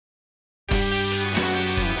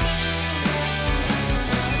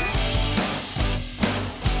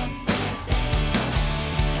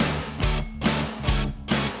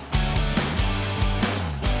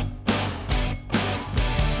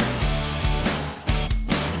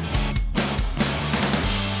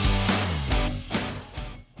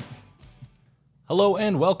Hello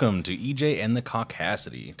and welcome to EJ and the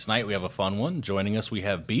Caucasity. Tonight we have a fun one. Joining us we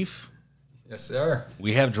have Beef. Yes, sir.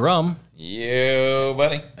 We have Drum. Yo,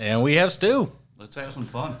 buddy. And we have Stu. Let's have some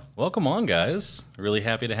fun. Welcome on, guys. Really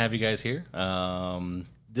happy to have you guys here.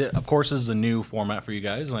 Of course, this is a new format for you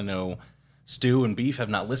guys. I know Stu and Beef have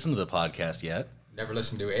not listened to the podcast yet. Never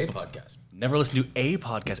listened to a podcast. Never listened to a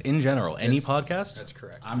podcast in general. Any podcast? That's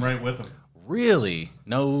correct. I'm right with them. Really?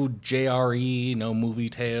 No JRE, no movie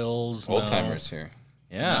tales? Old timers here.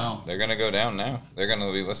 Yeah. No. They're going to go down now. They're going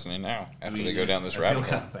to be listening now after they go down this rabbit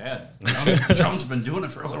hole. I feel kind of bad. Drum's been doing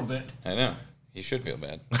it for a little bit. I know. You should feel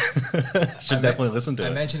bad. Should definitely listen to it. I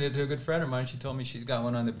mentioned it to a good friend of mine. She told me she's got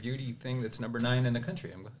one on the beauty thing that's number 9 in the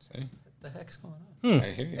country. I'm going, See? what the heck's going on?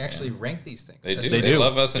 I hear you. They actually man. rank these things. They do. They They do.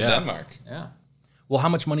 love us in Yeah. Denmark. Yeah. Well, how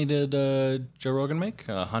much money did Joe Rogan make?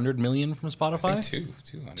 100 million from Spotify? I think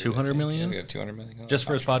 200. 200 million? Yeah, we got 200 million. Just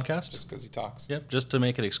for his podcast? Just because he talks. Yep, just to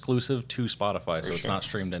make it exclusive to Spotify, so it's sure. not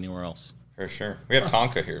streamed anywhere else. For sure. We have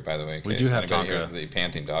Tonka here, by the way. in We case do have anybody Tonka. hears the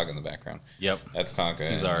panting dog in the background. Yep, That's Tonka.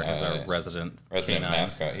 he's our resident resident canine.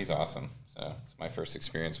 mascot. He's awesome. So it's my first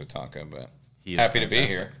experience with Tonka, but He is happy to be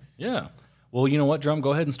fantastic. here. Yeah. Well, you know what, Drum?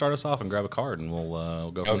 Go ahead and start us off and grab a card, and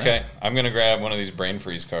we'll go from there. Okay. I'm going to grab one of these brain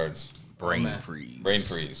freeze cards. Brain man. freeze. Brain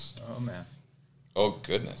freeze. Oh, man. Oh,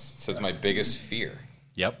 goodness. It says my biggest fear.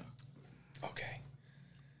 Yep. Okay.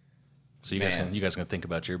 So you guys can think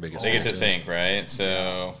about your biggest. They get to fear, too. think, right?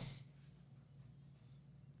 So,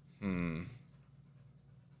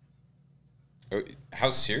 Oh, how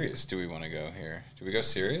serious do we want to go here? Do we go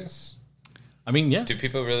serious? I mean, yeah. Do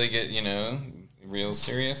people really get, real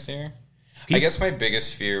serious here? I guess my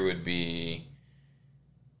biggest fear would be,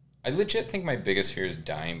 I legit think my biggest fear is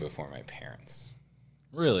dying before my parents.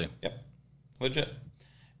 Really? Yep. Legit.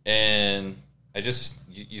 And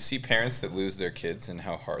you see parents that lose their kids and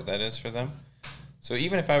how hard that is for them. So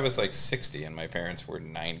even if I was like 60 and my parents were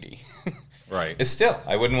 90, Right. it's still,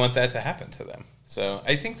 I wouldn't want that to happen to them. So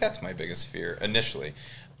I think that's my biggest fear initially.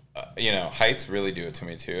 Heights really do it to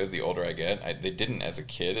me too. As the older I get, they didn't as a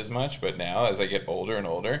kid as much, but now as I get older and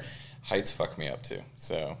older, heights fuck me up too.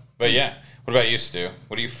 So, but yeah. What about you, Stu?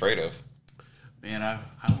 What are you afraid of? Man, I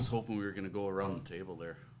was hoping we were going to go around the table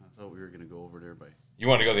there. I thought we were going to go over there by... You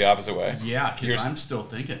want to go the opposite way? Yeah, because I'm still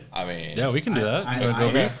thinking. I mean... Yeah, we can do that. I- You wanna go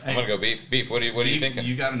Okay, beef? I'm going to go beef. Beef, what are you thinking?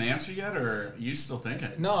 You got an answer yet, or are you still thinking?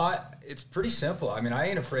 No, it's pretty simple. I mean, I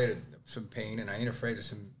ain't afraid of some pain, and I ain't afraid of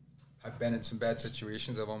some... I've been in some bad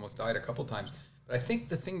situations. I've almost died a couple times. But I think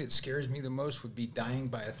the thing that scares me the most would be dying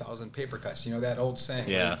by 1,000 paper cuts. You know that old saying?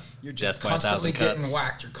 Yeah. You're just Death by 1,000 constantly getting cuts.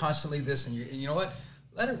 whacked. You're constantly this, and you know what?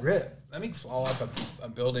 Let it rip. Let me fall off a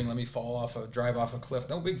building. Let me drive off a cliff.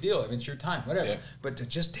 No big deal. I mean, it's your time, whatever. Yeah. But to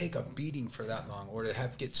just take a beating for that long, or to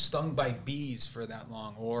get stung by bees for that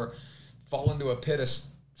long, or fall into a pit of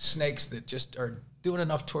snakes that just are doing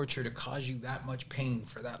enough torture to cause you that much pain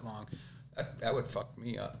for that long, that would fuck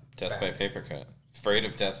me up. Death by paper cut. Afraid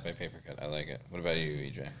of death by paper cut. I like it. What about you,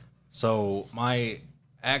 EJ? So my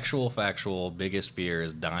factual biggest fear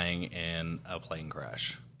is dying in a plane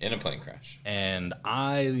crash. In a plane crash. And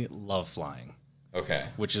I love flying, Okay.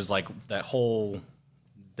 which is like that whole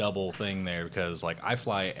double thing there because like I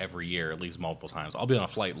fly every year at least multiple times. I'll be on a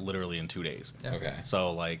flight literally in 2 days. Yeah. Okay.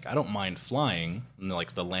 So like I don't mind flying and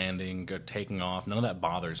like the landing, taking off. None of that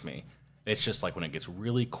bothers me. It's just like when it gets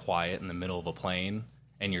really quiet in the middle of a plane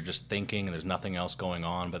and you're just thinking and there's nothing else going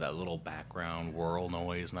on but that little background whirl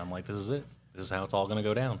noise and I'm like, this is it. This is how it's all going to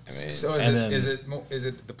go down. I mean, So is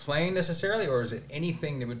it the plane necessarily, or is it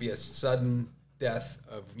anything that would be a sudden death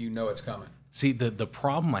of it's coming? See, the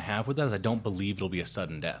problem I have with that is I don't believe it'll be a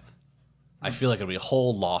sudden death. I feel like it'll be a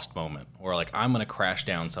whole lost moment where like I'm going to crash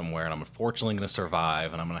down somewhere and I'm unfortunately going to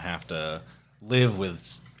survive and I'm going to have to live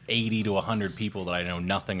with 80 to 100 people that I know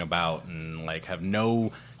nothing about and like have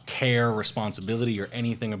no care, responsibility, or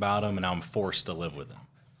anything about them, and I'm forced to live with them.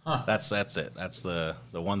 Huh. That's it. That's the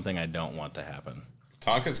one thing I don't want to happen.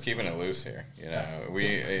 Tonka's keeping it loose here.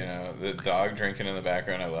 The dog drinking in the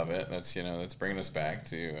background. I love it. That's bringing us back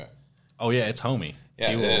to. Oh yeah, it's homie. Yeah,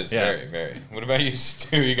 He it will- is yeah. very, very. What about you,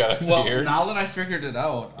 Stu? You got a Well, fear? now that I figured it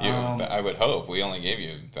out, I would hope. We only gave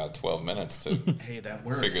you about 12 minutes to. hey, that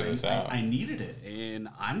works. Figure this out. I needed it, and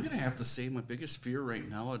I'm going to have to say my biggest fear right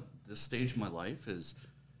now at this stage of my life is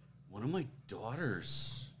one of my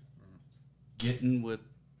daughters getting with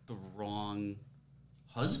the wrong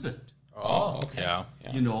husband. Oh, okay. Yeah.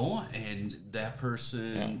 Yeah. And that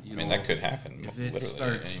person, I mean, that could happen if it literally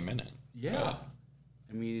starts- any minute. Yeah.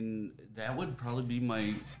 I mean, that would probably be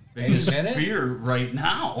my biggest minute? fear right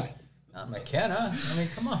now. Not McKenna. I mean,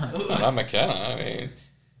 come on. Not McKenna. I mean,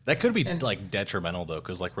 That could be like detrimental though,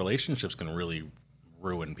 because like relationships can really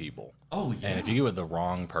ruin people. Oh, yeah. And if you get with the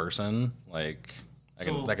wrong person, like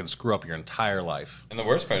that can screw up your entire life. And the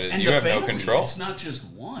worst part is And you the have no family, control. It's not just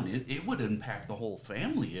one. It would impact the whole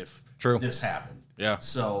family if True. this happened. Yeah.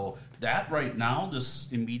 So that right now, this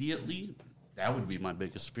immediately, that would be my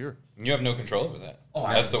biggest fear. You have no control over that. Oh,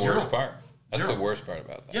 I that's have the worst zero. part. That's Zero. the worst part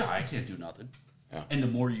about that. Yeah, I can't do nothing. Yeah. And the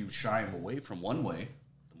more you shy them away from one way,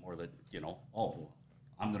 the more that,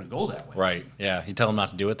 I'm going to go that way. Right. Yeah. You tell them not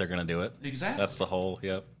to do it, they're going to do it. Exactly. That's the whole,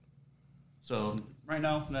 yep. So right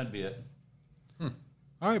now, that'd be it.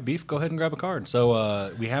 All right, Beef, go ahead and grab a card.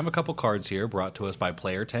 So we have a couple cards here brought to us by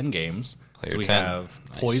Player 10 Games. Player so we 10. have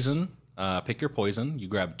Nice. Poison. Pick your poison. You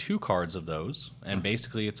grab 2 cards of those, and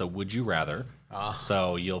basically it's a would you rather.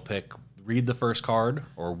 So you'll read the first card,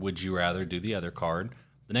 or would you rather do the other card.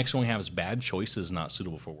 The next one we have is Bad Choices Not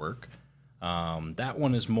Suitable for Work. That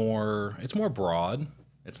one is more broad.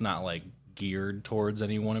 It's not like geared towards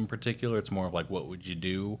anyone in particular. It's more of like, what would you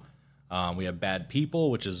do? We have Bad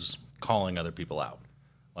People, which is calling other people out.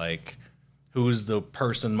 Like, who's the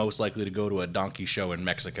person most likely to go to a donkey show in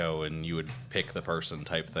Mexico, and you would pick the person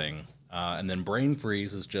type thing. And then Brain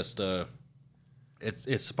Freeze is just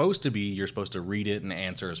it's supposed to be, you're supposed to read it and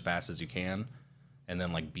answer as fast as you can, and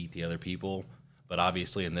then like beat the other people. But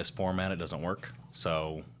obviously in this format it doesn't work,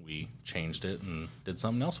 so we changed it and did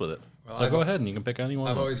something else with it. Well, so go ahead and you can pick anyone.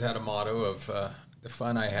 I've always had a motto of the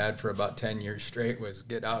fun I had for about 10 years straight was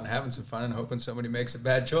get out and having some fun and hoping somebody makes a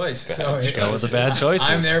bad choice. Go with the bad choices.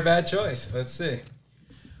 I'm their bad choice. Let's see.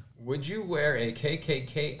 Would you wear a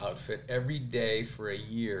KKK outfit every day for a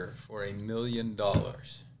year for $1 million?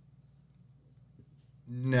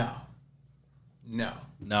 No.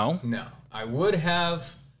 No? No. I would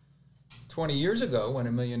have 20 years ago when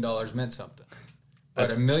 $1 million meant something. But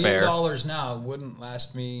That's $1 million fair. now wouldn't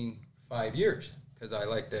last me 5 years because I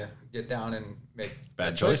like to get down and make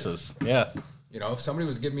Bad choices. Yeah. If somebody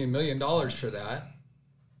was giving me $1 million for that,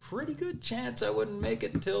 pretty good chance I wouldn't make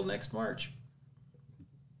it until next March.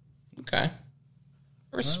 Okay.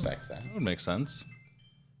 I respect that. That would make sense.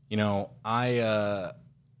 I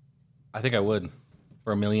think I would.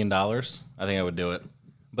 For $1 million, I think I would do it.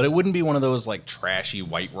 But it wouldn't be one of those like trashy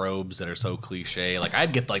white robes that are so cliche. Like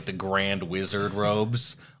I'd get like the grand wizard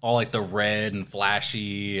robes, all like the red and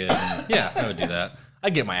flashy, and yeah, I would do that.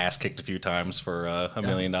 I'd get my ass kicked a few times for $1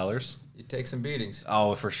 million. You'd take some beatings.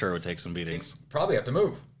 Oh, for sure, would take some beatings. Probably have to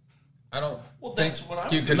move. I don't. Well, that's what I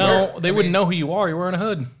was you thinking. could No, wear- they wouldn't know who you are. You're wearing a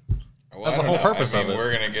hood. Well, That's I the don't whole know. purpose I mean, of it.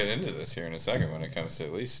 we're going to get into this here in a second when it comes to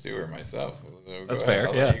at least Stu or myself. So That's go fair, ahead.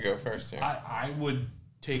 I'll yeah. let you go first here. I would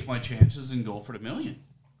take my chances and go for the $1 million.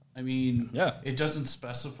 I mean, Yeah. it doesn't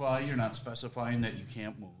specify, you're not specifying that you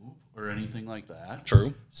can't move or anything like that.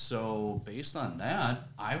 True. So based on that,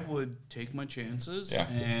 I would take my chances Yeah.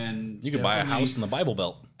 and You could buy a definitely- house in the Bible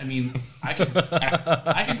Belt. I mean, I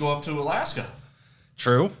could go up to Alaska,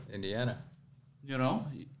 True. Indiana.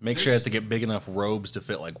 Make sure you have to get big enough robes to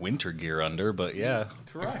fit like winter gear under, but yeah.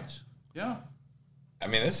 Correct. Yeah. I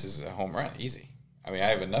mean, this is a home run. Easy. I mean, I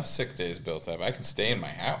have enough sick days built up. I can stay in my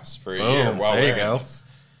house for a Boom. year while There you wearing go. this.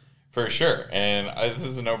 For sure. And this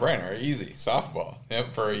is a no-brainer. Easy. Softball.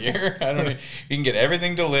 Yep, for a year. You can get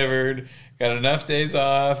everything delivered. Got enough days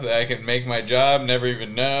off that I can make my job, never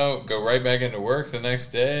even know, go right back into work the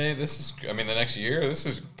next day. The next year, this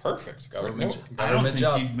is perfect. Government I don't think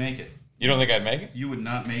job. you'd make it. You don't think I'd make it? You would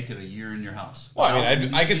not make it a year in your house. Well, I Without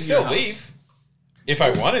mean, I could leaving still your house. leave if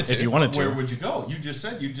I wanted to. If you wanted to. Where would you go? You just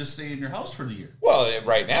said you'd just stay in your house for the year. Well,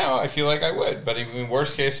 right now, I feel like I would. But in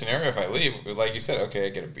worst case scenario, if I leave, like you said, okay, I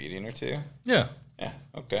get a beating or two. Yeah. Yeah,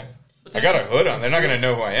 okay. I got a hood on. They're not going to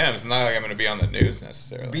know who I am. It's not like I'm going to be on the news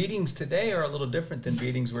necessarily. Beatings today are a little different than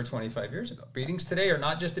beatings were 25 years ago. Beatings today are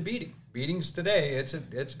not just a beating. Beatings today,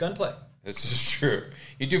 it's gunplay. This is true.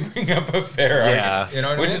 You do bring up a fair Yeah. argument, You know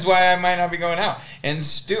what I which mean? is why I might not be going out. And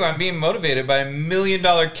Stu, I'm being motivated by $1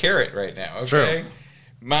 million carrot right now. Okay, True.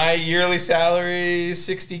 My yearly salary is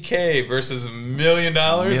 $60K versus $1 million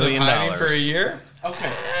of Million hiding dollars. for a year.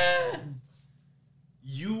 Okay.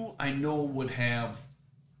 You, I know, would have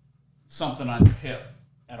something on your hip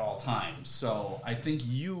at all times. So I think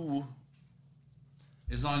you,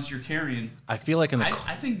 as long as you're carrying, I feel like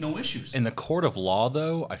I think no issues. in the court of law,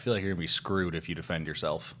 though, I feel like you're going to be screwed if you defend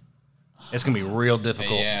yourself. It's going to be real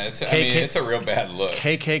difficult. Yeah, it's a real bad look.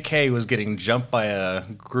 KKK was getting jumped by a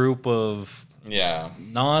group of Yeah.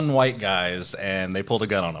 non-white guys, and they pulled a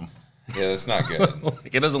gun on them. Yeah, that's not good.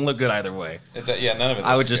 Like, it doesn't look good either way. Yeah, none of it.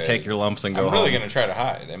 I would looks just good. take your lumps and go I'm really home. going to try to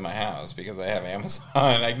hide in my house because I have Amazon.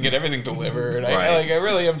 I can get everything delivered. Right. I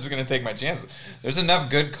really am just going to take my chances. There's enough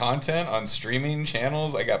good content on streaming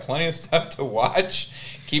channels. I got plenty of stuff to watch.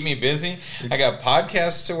 Keep me busy. I got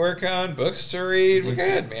podcasts to work on, books to read. We're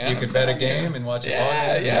good, man. You can bet a game and watch it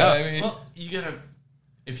all. Yeah. I mean, Well, you gotta.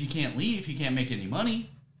 If you can't leave, you can't make any money.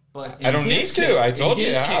 But I don't need to. I told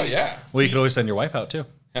you how. Case, Yeah. Well, you could always send your wife out, too.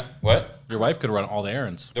 What? Your wife could run all the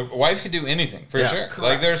errands. The wife could do anything for sure. Correct.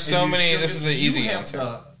 Like there's so And many. still This is an you easy have answer.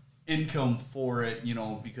 the income for it,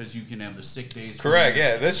 because you can have the sick days. Correct.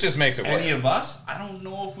 Yeah. This just makes it work. Any of us, I don't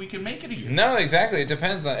know if we can make it a year. No, exactly. It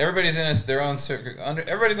depends on everybody's in their own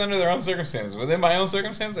everybody's under their own circumstances. Within my own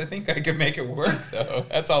circumstances, I think I could make it work. Though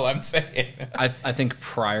that's all I'm saying. I think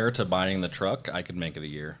prior to buying the truck, I could make it a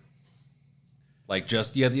year. Like,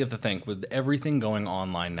 just, you have to think, with everything going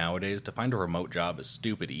online nowadays, to find a remote job is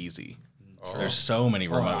stupid easy. There's so many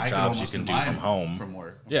remote jobs you can do from home. From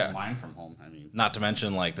work. Yeah. Mine from home. I mean, Not to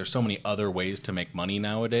mention, like, there's so many other ways to make money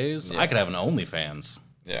nowadays. I could have an OnlyFans.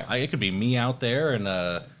 Yeah. It could be me out there in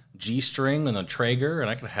a G-string and a Traeger, and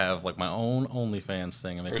I could have, like, my own OnlyFans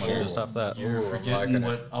thing and make money just off that. you're Ooh, I'm forgetting liking it.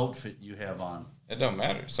 what outfit you have on. It don't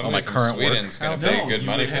matter. my Somebody from current work Sweden's going to outfit? pay good you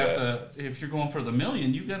money would for have that. to. If you're going for the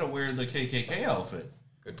million, you got to wear the KKK outfit.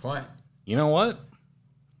 Good point. You know what?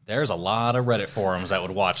 There's a lot of Reddit forums that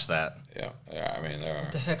would watch that. Yeah. I mean, there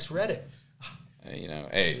What the are. heck's Reddit?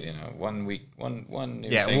 Hey, 1 week, one new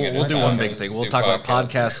Yeah, thing. at a we'll do time. one big Let's thing. We'll do talk about podcasts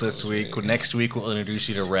podcasts this week. Next week, we'll introduce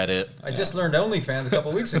you to Reddit. I just learned OnlyFans a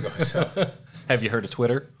couple weeks ago. So Have you heard of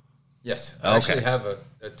Twitter? yes, Okay. I actually have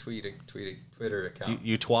a Twitter account.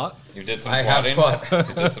 You twat? You did some I twatting? have twat.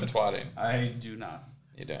 You did some twatting. I do not.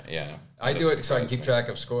 You don't, yeah. I do it so I can keep track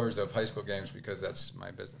of scores of high school games because that's my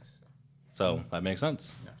business. So that makes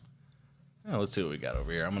sense. Yeah. Yeah, let's see what we got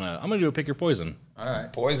over here. I'm gonna do a pick your poison. All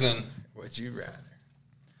right. Poison. Would you rather?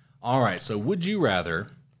 All right. So would you rather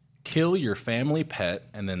kill your family pet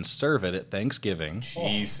and then serve it at Thanksgiving,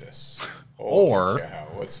 Jesus. Or- Holy cow,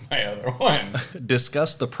 what's my other one?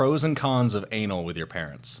 discuss the pros and cons of anal with your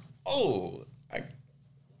parents? Oh,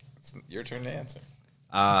 it's your turn to answer.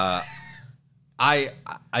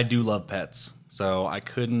 I do love pets, so I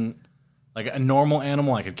couldn't, like, a normal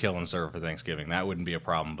animal I could kill and serve for Thanksgiving. That wouldn't be a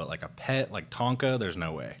problem. But like a pet, like Tonka, there's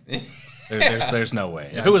no way. There's no way.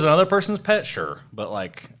 If it was another person's pet, sure. But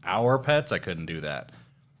like our pets, I couldn't do that.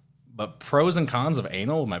 But pros and cons of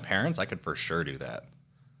anal with my parents, I could for sure do that.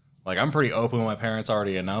 Like, I'm pretty open with my parents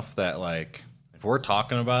already enough that, like, if we're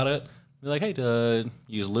talking about it, be like, hey,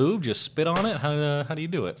 use lube, just spit on it. How do you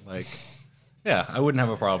do it? Like, yeah, I wouldn't have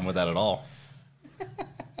a problem with that at all.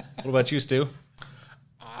 What about you, Stu?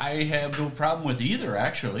 I have no problem with either,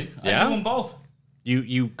 actually. Yeah? I do them both.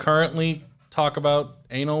 You currently talk about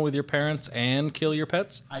anal with your parents and kill your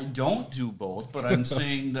pets? I don't do both, but I'm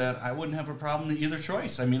saying that I wouldn't have a problem with either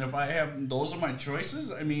choice. I mean, if I have those are my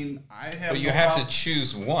choices, I mean, I have. But you no have problem. to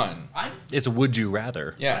choose one. It's would you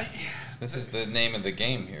rather. Yeah. This is the name of the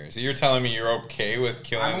game here. So you're telling me you're okay with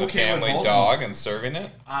killing I'm the okay with family both. dog and serving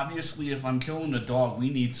it? Obviously, if I'm killing a dog,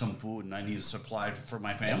 we need some food, and I need a supply for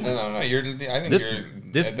my family. No. I think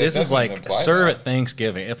This that this is doesn't like imply serve that. at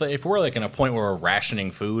Thanksgiving. If we're like in a point where we're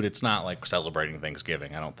rationing food, it's not like celebrating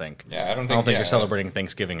Thanksgiving. I don't think. Yeah, I don't I don't think think you're celebrating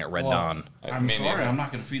Thanksgiving at Red Well, Dawn. I'm Me sorry, neither. I'm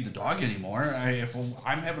not going to feed the dog anymore. If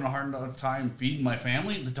I'm having a hard time feeding my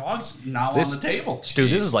family, the dog's now This- on the table. Stu,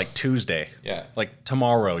 this is Jesus. like Tuesday. Yeah. Like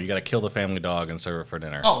tomorrow, you got to kill the family dog and serve it for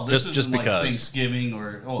dinner. Oh, this just isn't like because. Thanksgiving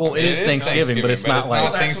or Well, it is Thanksgiving, but it's not like-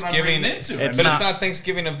 Well, that's Thanksgiving. what I'm reading into. It's But not- it's not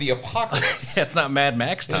Thanksgiving of the apocalypse. It's not Mad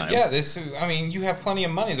Max time. Yeah, you have plenty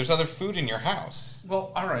of money. There's other food in your house.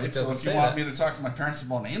 Well, all right. So doesn't if you say want that. me to talk to my parents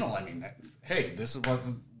about anal, I mean, hey, this is what.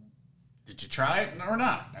 Did you try it or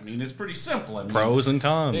not? I mean, it's pretty simple. I mean, Pros and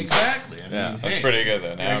cons. Exactly. I mean, Yeah. That's hey, pretty good,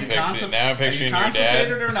 though. Now are I'm you picturing are you your dad.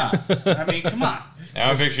 constipated or not? I mean, come on. Now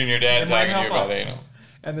I'm picturing your dad It might talking to you help about out. anal.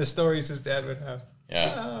 And the stories his dad would have.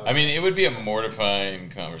 Yeah. I mean, it would be a mortifying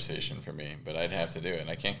conversation for me, but I'd have to do it, and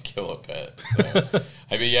I can't kill a pet. So.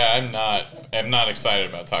 I'm not excited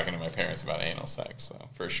about talking to my parents about anal sex, so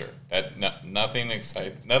for sure.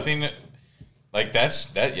 Nothing like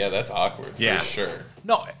that's awkward Yeah. for sure.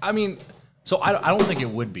 No, I mean, so I don't think it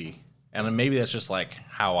would be. And maybe that's just like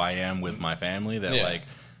how I am with my family that Yeah. like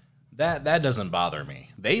that doesn't bother me.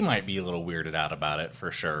 They might be a little weirded out about it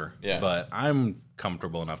for sure. Yeah. But I'm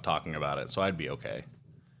comfortable enough talking about it, so I'd be okay.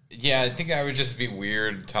 Yeah, I think I would just be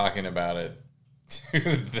weird talking about it to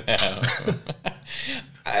them.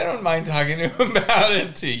 I don't mind talking to them about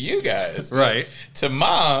it to you guys. but Right. To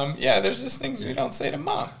mom, yeah, there's just things we don't say to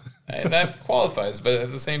mom. And that qualifies, but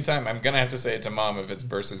at the same time, I'm going to have to say it to Mom if it's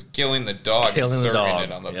versus killing the dog and serving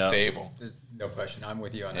it on the table. There's no question. I'm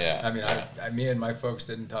with you on Yeah. that. I mean, me and my folks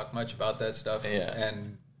didn't talk much about that stuff. Yeah.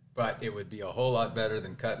 But it would be a whole lot better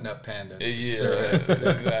than cutting up pandas.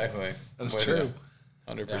 Yeah, exactly. That's true.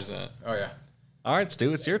 100%. Yeah. Oh, yeah. All right,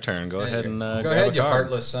 Stu, it's your turn. Go ahead and go grab ahead, a you card.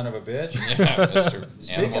 heartless son of a bitch. Yeah,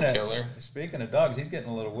 Mr. Animal Killer. Speaking of dogs, he's getting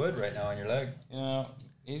a little wood right now on your leg. You know,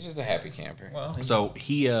 he's just a happy camper. Well, So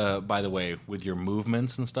he, by the way, with your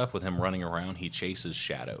movements and stuff, with him running around, he chases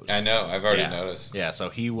shadows. I know. I've already noticed. Yeah, so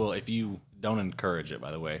he will, if you don't encourage it, by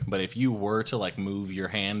the way, but if you were to like move your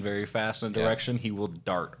hand very fast in a direction, he will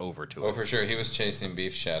dart over to it. Oh, for sure. He was chasing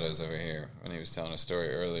beef shadows over here when he was telling a story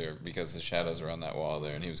earlier because the shadows were on that wall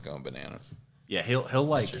there and he was going bananas. Yeah, he'll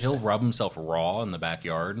rub himself raw in the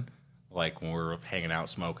backyard, like when we're hanging out,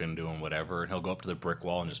 smoking, doing whatever, and he'll go up to the brick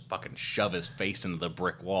wall and just fucking shove his face into the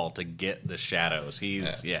brick wall to get the shadows.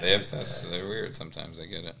 He's They obsess. They're weird sometimes. I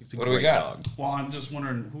get it. He's a What do we great got? dog. Well, I'm just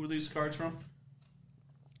wondering, who are these cards from?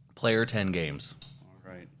 Player 10 games. All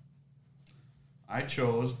right. I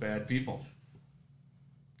chose bad people.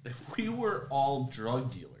 If we were all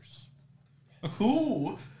drug dealers,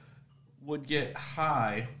 who would get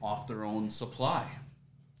high off their own supply?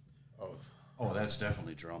 Oh, that's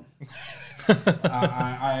definitely Drum.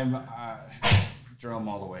 I'm Drum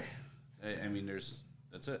all the way. I mean,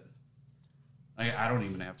 that's it. I don't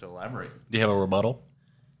even have to elaborate. Do you have a rebuttal?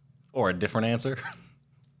 Or a different answer?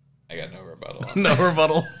 I got no rebuttal on No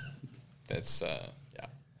rebuttal. That's, that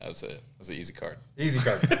was an easy card. easy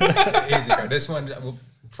card. Easy card. This one will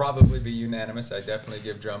probably be unanimous. I definitely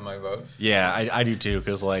give Drum my vote. Yeah, I do too,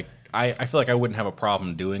 because like I feel like I wouldn't have a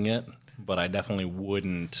problem doing it, but I definitely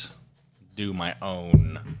wouldn't do my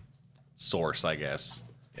own source, I guess.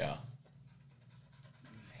 Yeah.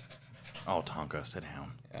 Oh, Tonka, sit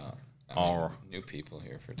down. Yeah. New people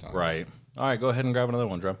here for talking. Right. All right, go ahead and grab another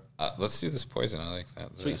one, Drum. Let's do this poison. I like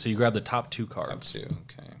that. Sweet. So you grab the top two Top cards. 2.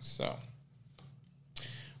 Okay. So,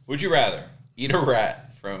 would you rather eat a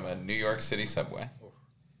rat from a New York City subway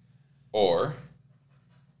or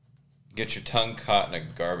get your tongue caught in a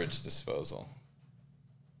garbage disposal?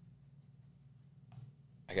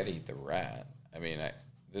 I got to eat the rat. I mean,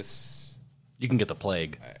 You can get the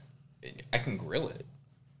plague. I can grill it.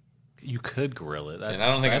 You could grill it. And I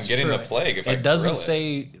don't think I'm getting the plague if I grill it. It doesn't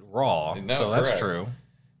say raw, No, so that's correct. true.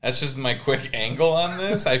 That's just my quick angle on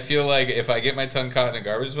this. I feel like if I get my tongue caught in a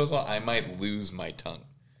garbage disposal, I might lose my tongue.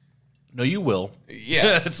 No, you will.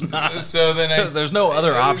 Yeah. It's not. So then There's no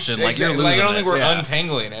other option. Like, you're losing I don't think it. we're Yeah.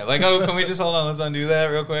 untangling it. Like, oh, can we just hold on? Let's undo that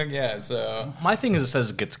real quick. Yeah, so. My thing is, it says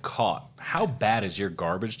it gets caught. How bad is your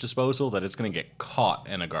garbage disposal that it's going to get caught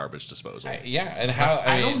in a garbage disposal? And how.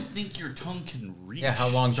 I I mean, don't think your tongue can reach. Yeah, how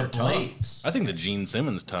long's the your tongue? blades? I think the Gene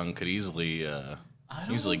Simmons tongue could easily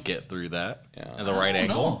get through that at the right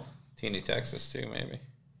angle. Teeny Texas, too, maybe.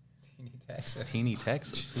 Teeny Texas. Teeny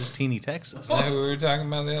Texas. Who's Teeny Texas? Is that who we were talking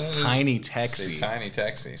about the other day? Tiny See, Texie. Tiny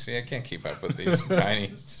Texie. See, I can't keep up with these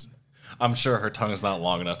tiny. I'm sure her tongue is not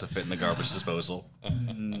long enough to fit in the garbage disposal.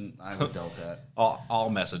 I would doubt that. I'll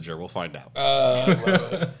message her. We'll find out.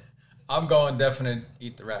 I'm going definite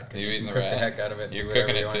eat the rat. 'Cause You eating can the cook rat? the heck out of it. and You're do whatever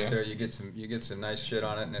cooking you it want too? to. You get some nice shit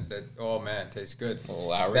on it, and oh man, it tastes good. A little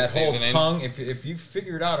Lowry That whole seasoning. tongue. If you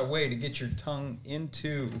figured out a way to get your tongue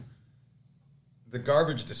into the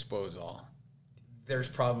garbage disposal, there's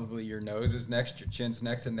probably your nose is next, your chin's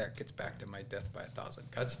next, and that gets back to my death by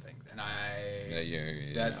 1,000 cuts thing. And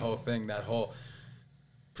that whole thing, that whole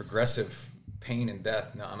progressive pain and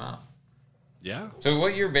death. No, I'm out. Yeah. So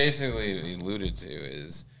what you're basically alluded to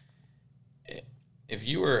is if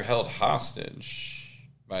you were held hostage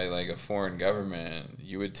by like a foreign government,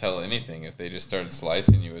 you would tell anything if they just started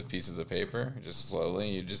slicing you with pieces of paper, just slowly.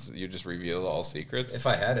 You just reveal all secrets. If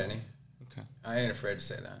I had any. Okay. I ain't afraid to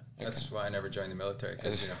say that. That's why I never joined the military,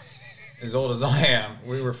 because, as old as I am,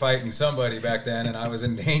 we were fighting somebody back then, and I was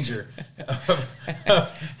in danger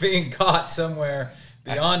of being caught somewhere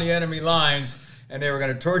beyond the enemy lines, and they were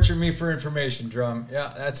going to torture me for information, Drum.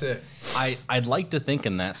 Yeah, that's it. I'd like to think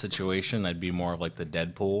in that situation I'd be more of like the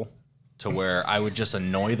Deadpool, to where I would just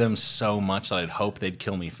annoy them so much that I'd hope they'd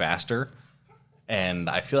kill me faster. And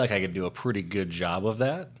I feel like I could do a pretty good job of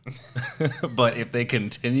that. But if they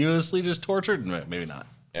continuously just tortured, maybe not.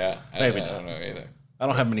 Yeah, I don't know either. I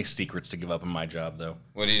don't have many secrets to give up in my job, though.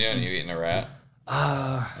 What are you doing? You eating a rat?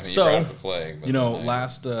 I mean, you So, brought up the plague.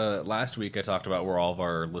 But last week I talked about where all of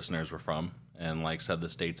our listeners were from, and like said the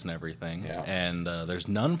states and everything. Yeah. And there's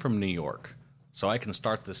none from New York. So I can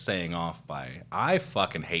start this saying off by, I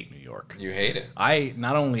fucking hate New York. You hate it. I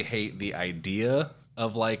not only hate the idea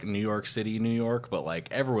of like New York City, New York, but like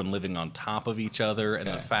everyone living on top of each other, and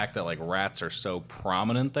the fact that like rats are so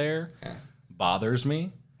prominent there bothers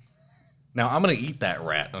me. Now I'm gonna eat that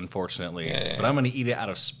rat, unfortunately, but I'm gonna eat it out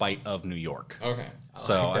of spite of New York. Okay.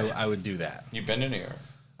 So I would do that. You've been to New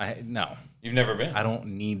York? No. You've never been? I don't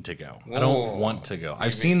need to go. I don't want to go.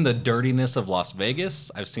 I've seen the dirtiness of Las Vegas.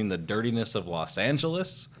 I've seen the dirtiness of Los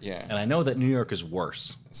Angeles. Yeah. And I know that New York is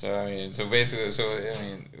worse. So I mean,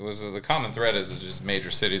 it was the common thread is just major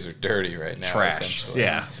cities are dirty right now. Trash.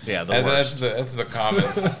 Yeah. The That's worst. the common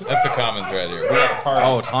thread here.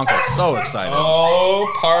 Oh, Tonka's so excited.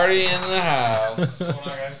 Oh, party in the house. What's going on,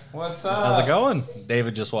 guys? What's up? How's it going?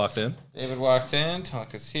 David just walked in. David walked in.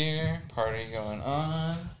 Tonka's here. Party going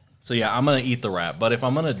on. So yeah, I'm gonna eat the rat, but if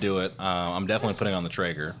I'm gonna do it, I'm definitely putting on the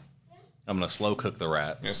Traeger. I'm gonna slow cook the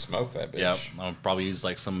rat. You're gonna smoke that bitch. Yep, I'll probably use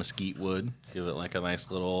like some mesquite wood, give it like a nice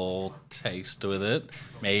little taste with it.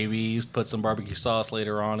 Maybe put some barbecue sauce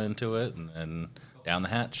later on into it, and then down the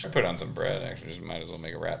hatch. I put on some bread. Actually, just might as well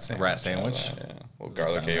make a rat sandwich. Rat sandwich? Out of that, yeah. A little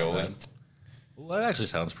garlic aioli. Well, that actually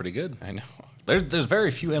sounds pretty good. I know. There's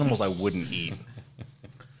very few animals I wouldn't eat.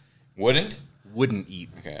 Wouldn't eat.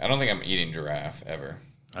 Okay, I don't think I'm eating giraffe ever.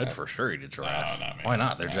 I'd for sure eat a giraffe. No, not me. Why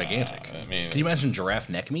not? They're gigantic. I mean, Can you imagine giraffe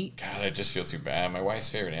neck meat? God, I just feel too bad. My wife's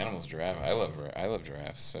favorite animal is giraffe. I love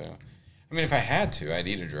giraffes. So, I mean, if I had to, I'd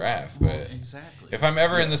eat a giraffe. But Exactly. if I'm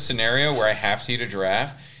ever in the scenario where I have to eat a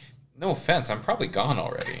giraffe, no offense, I'm probably gone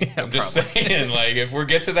already. I'm just saying, like, if we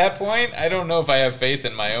get to that point, I don't know if I have faith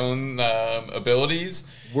in my own abilities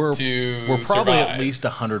We're probably survive. at least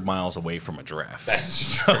 100 miles away from a giraffe. That's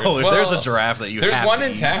So true. if there's a giraffe that you there's have one to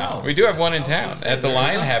in eat- town. We do have one in town say, at the there's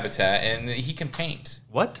lion one. habitat, and he can paint.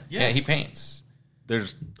 What? Yeah, he paints.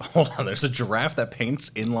 There's a giraffe that paints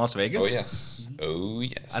in Las Vegas? Oh yes. Oh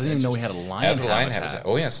yes. I didn't even know we had a lion At the lion habitat. habitat.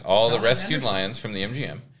 Oh yes, all the Lion rescued Henderson. lions from the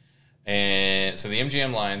MGM. And so the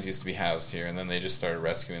MGM lions used to be housed here, and then they just started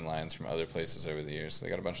rescuing lions from other places over the years. So they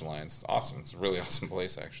got a bunch of lions. It's awesome. It's a really awesome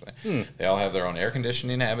place, actually. They all have their own air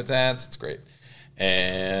conditioning habitats. It's great.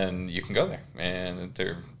 And you can go there. And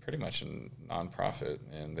they're pretty much a non-profit.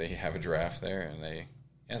 And they have a giraffe there,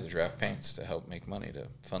 and the giraffe paints to help make money to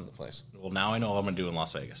fund the place. Well, now I know what I'm going to do in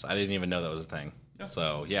Las Vegas. I didn't even know that was a thing.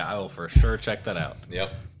 So, yeah, I will for sure check that out.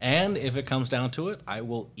 Yep. And if it comes down to it, I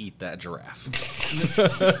will eat that giraffe.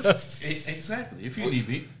 Exactly. If you need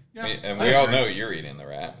me. Yeah, And I we all agree. know you're eating the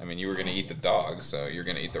rat. I mean, you were going to eat the dog, so you're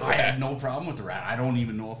going to eat the I rat. had no problem with the rat. I don't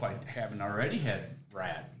even know if I haven't already had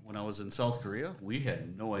rat. When I was in South Korea, we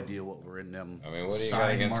had no idea what were in them. I mean, what do you got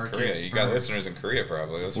side against market Korea? You got birds. listeners in Korea,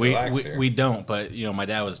 probably. Let's relax here. We don't, but my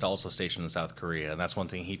dad was also stationed in South Korea, and that's one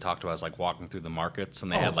thing he talked about is like walking through the markets,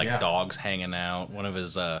 and they had like yeah. dogs hanging out. One of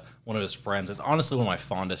his friends. It's honestly one of my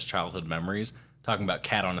fondest childhood memories. Talking about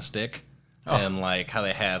cat on a stick, and like how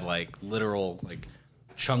they had like literal like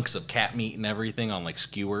chunks of cat meat and everything on like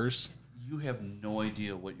skewers. You have no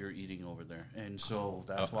idea what you're eating over there, and so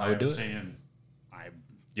that's I why would do I'm it. saying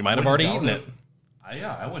You might have wouldn't already doubt eaten it.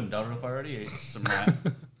 I wouldn't doubt it if I already ate some rat.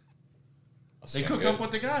 They cook up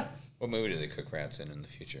what they got. What movie do they cook rats in the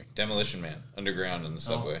future? Demolition Man, underground in the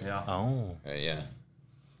subway. Oh, yeah. Oh, Yeah,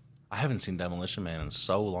 I haven't seen Demolition Man in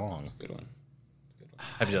so long. good one.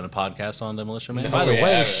 Have you done a podcast on Demolition Man? No, By the we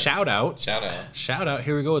way, haven't. shout out. Shout out.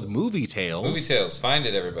 Here we go with Movie Tales. Movie Tales. Find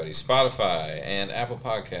it, everybody. Spotify and Apple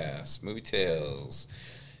Podcasts. Movie Tales.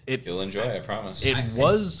 You'll enjoy, I promise. It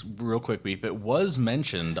was, real quick, Beef, it was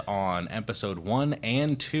mentioned on episode 1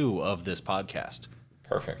 and 2 of this podcast.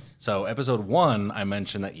 Perfect. So, episode 1, I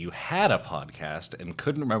mentioned that you had a podcast and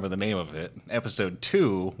couldn't remember the name of it. Episode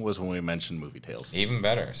 2 was when we mentioned Movie Tales. Even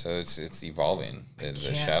better. So it's evolving. The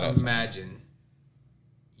shout Can't outs. imagine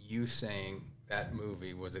you saying that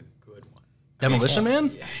movie was a good one. Demolition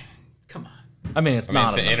Man? Yeah, come on. I mean, it's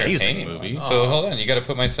not it's an an amazing entertaining movie. one. So hold on, you got to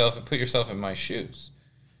put yourself in my shoes.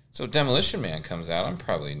 So Demolition Man comes out. I'm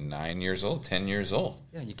probably 9 years old, 10 years old.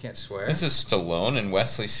 Yeah, you can't swear. This is Stallone and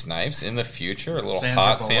Wesley Snipes in the future. A little Sandra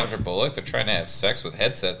hot Bullock. Sandra Bullock. They're trying to have sex with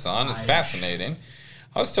headsets on. It's fascinating.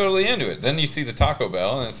 I was totally into it. Then you see the Taco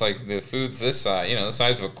Bell, and it's like the food's this size, the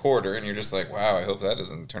size of a quarter, and you're just like, wow, I hope that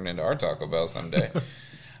doesn't turn into our Taco Bell someday.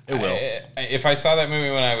 It will. If I saw that movie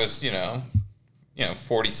when I was,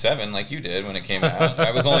 47, like you did when it came out,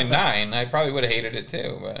 I was only 9. I probably would have hated it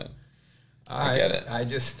too, but I get it.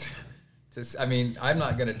 I'm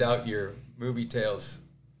not going to doubt your Movie Tales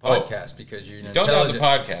Oh. podcast because you're an Don't doubt the intelligent-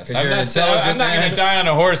 podcast. 'cause you're an I'm intelligent not going man. to die on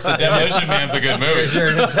a horse that Demolition Man's a good movie. Because you're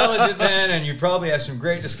an intelligent man, and you probably have some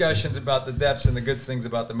great discussions about the depths and the good things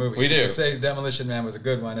about the movie. We do. To say Demolition Man was a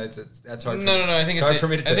good one, that's hard. No. I think it's hard for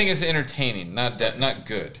me to I think take. it's entertaining, not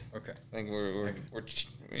good. Okay. I think we're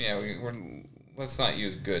let's not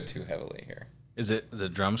use good too heavily here. Is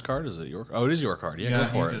it Drum's card? Is it your? Oh, it is your card. Yeah,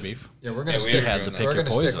 go for it, Beef. Yeah, we're gonna we stick. had to pick We're your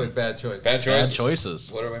gonna stick poison. with bad choices. Bad choices. Bad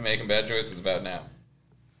choices. What are we making bad choices about now?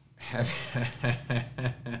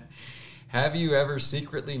 Have you ever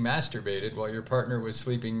secretly masturbated while your partner was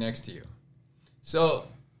sleeping next to you? So,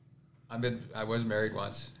 I was married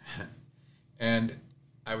once, and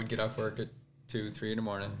I would get off work at 2, 3 in the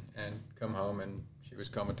morning and come home, and she was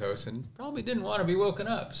comatose and probably didn't want to be woken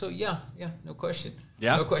up. So yeah, no question.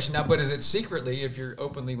 Yeah. No question. Now, but is it secretly if you're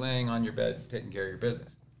openly laying on your bed taking care of your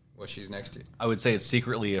business while she's next to you? I would say it's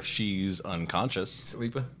secretly if she's unconscious.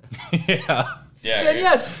 Sleeping? Yeah. Yeah. Then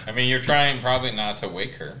yes. I mean, you're trying probably not to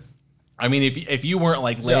wake her. I mean, if you weren't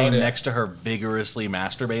like laying yeah. next to her vigorously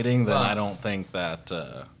masturbating, then Well, I don't think that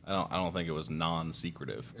I don't think it was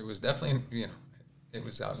non-secretive. It was definitely, it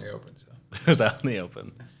was out in the open. So It was out in the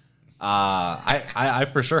open. I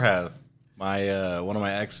for sure have. My one of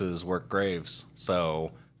my exes worked graves,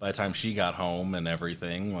 so by the time she got home and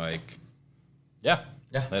everything, like, yeah,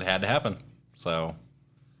 that had to happen. So,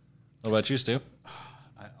 what about you, Stu?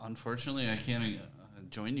 Unfortunately, I can't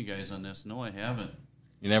join you guys on this. No, I haven't.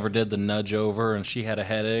 You never did the nudge over, and she had a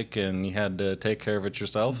headache, and you had to take care of it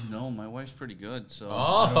yourself? No, my wife's pretty good, so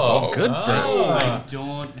Good for you. I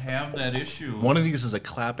don't have that issue. One of these is a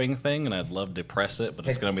clapping thing, and I'd love to press it, but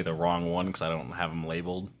it's going to be the wrong one because I don't have them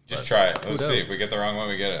labeled. Just try it. Let's see if we get the wrong one.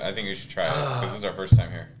 We get it. I think you should try it because this is our first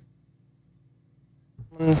time here.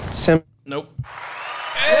 Nope.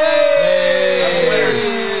 Hey!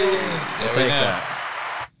 I'll take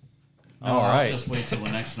that. No, All I'll right. just wait till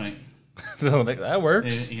the next night. So that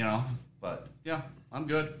works. But yeah, I'm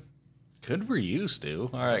good. Good for you, Stu.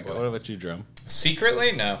 All right, what about you, Drum?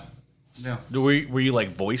 Secretly, no. Yeah. Were you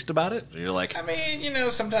like voiced about it? You're like, I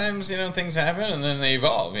mean, sometimes things happen and then they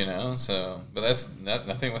evolve. So, but that's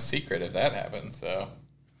nothing was secret if that happened. So,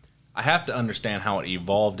 I have to understand how it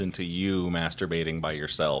evolved into you masturbating by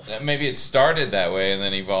yourself. maybe it started that way and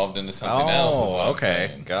then evolved into something else. Is what I'm okay,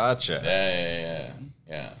 saying. gotcha.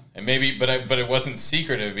 Yeah. And maybe, but it wasn't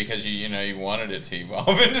secretive because you wanted it to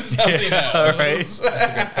evolve into something else.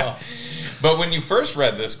 Right. But when you first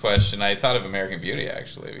read this question, I thought of American Beauty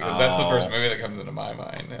actually because that's the first movie that comes into my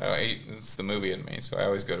mind. It's the movie in me, so I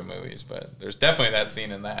always go to movies. But there's definitely that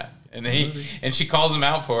scene in that, and she calls him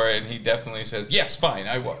out for it, and he definitely says, "Yes, fine,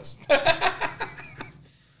 I was."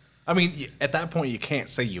 I mean, at that point, you can't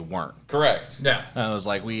say you weren't. Correct. yeah. I was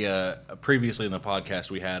like, we previously in the podcast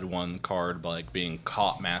we had one card like being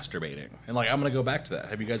caught masturbating, and like I'm gonna go back to that.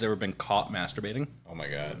 Have you guys ever been caught masturbating? Oh my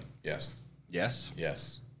God. Yes. Yes.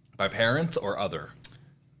 Yes. By parents or other?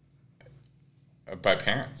 By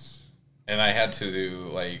parents, and I had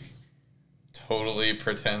to totally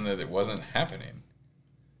pretend that it wasn't happening.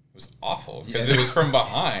 It was awful because it was from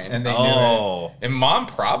behind, And they knew it. and Mom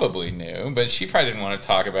probably knew, but she probably didn't want to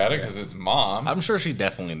talk about it because it's Mom. I'm sure she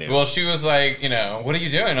definitely knew. Well, she was like, what are you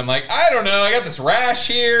doing? I'm like, I don't know. I got this rash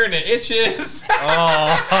here and it itches.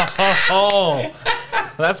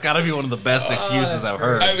 That's got to be one of the best excuses I've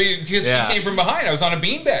heard. I mean, because Yeah. she came from behind. I was on a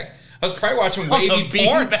beanbag. I was probably watching On a wavy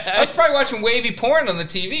porn. beanbag? I was probably watching wavy porn on the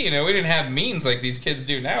TV. We didn't have means like these kids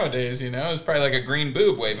do nowadays. It was probably like a green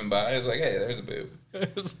boob waving by. I was like, hey, there's a boob.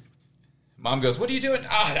 Mom goes, what are you doing?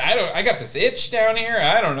 I got this itch down here.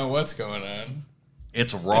 I don't know what's going on.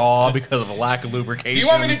 It's raw because of a lack of lubrication. Do you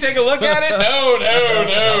want me to take a look at it? No.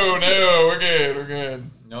 We're good.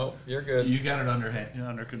 Nope, you're good. You got it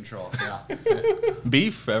under control. Yeah.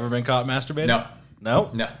 Beef? Ever been caught masturbating? No. No?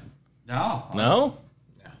 No. No. No?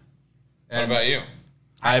 What about you?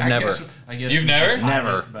 I've never. I guess You've we never? just hide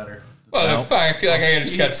Never. it better. Well, No. then fine. I feel like I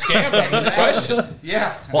just got scammed on this question.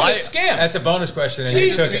 Yeah. What a scam. That's a bonus question. And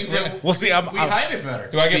Jesus. you took it. Well, see, We hide it better.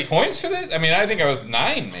 Do I get points for this? I mean, I think I was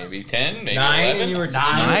 9, maybe 10, maybe 9 11. and you were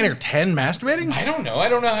 9 or 10 masturbating? I don't know.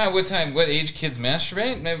 what age kids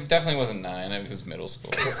masturbate. It definitely wasn't 9. It was middle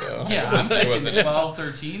school. So Yeah, it I'm wasn't. It wasn't 12,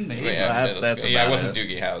 13, maybe. yeah, middle that's school. Yeah, I about wasn't it.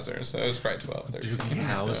 Doogie Howser, so it was probably 12, 13.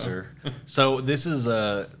 Hauser. So this is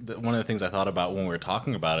one of the things I thought about when we were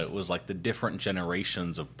talking about it was like the different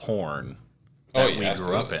generations of porn that we grew up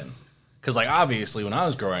absolutely. in. Because like obviously when I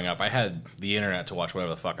was growing up, I had the internet to watch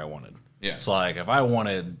whatever the fuck I wanted. Yeah. So like if I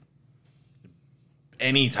wanted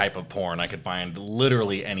any type of porn, I could find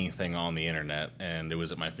literally anything on the internet, and it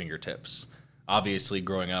was at my fingertips. Obviously,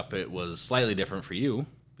 growing up, it was slightly different for you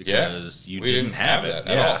because you we didn't have it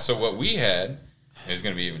that at all. So what we had is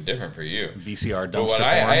going to be even different for you. VCR dumpster But what porn.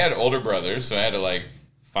 I had older brothers, so I had to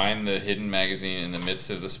find the hidden magazine in the midst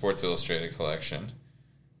of the Sports Illustrated collection,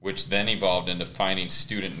 which then evolved into finding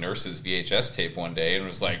Student Nurse's VHS tape one day and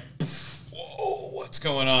was like, whoa, what's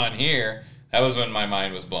going on here? That was when my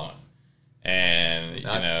mind was blown. And,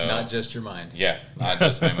 not just your mind. Yeah, not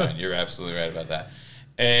just my mind. You're absolutely right about that.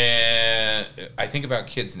 And I think about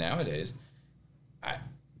kids nowadays.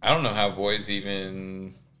 I don't know how boys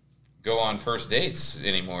even go on first dates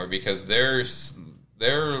anymore because their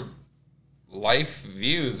life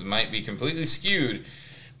views might be completely skewed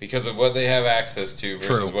because of what they have access to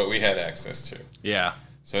versus what we had access to. Yeah.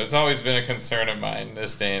 So it's always been a concern of mine in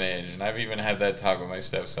this day and age, and I've even had that talk with my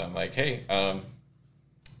stepson, like, hey,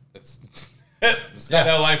 that's not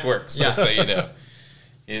how life works, just so you know.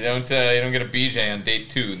 You don't get a BJ on date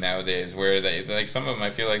 2 nowadays, where they like some of them.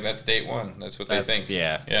 I feel like that's date 1. That's what they think.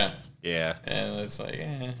 Yeah. And it's like,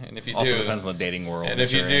 and if you also do, depends on the dating world. and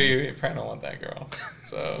if you do, you probably don't want that girl.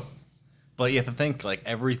 So, but you have to think like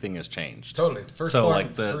everything has changed. Totally.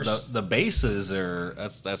 The bases are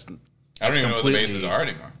that's. I don't even know what the bases are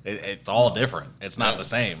anymore. It's all different. It's not the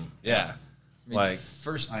same. Yeah. I mean,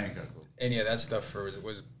 first, I ain't got any of that stuff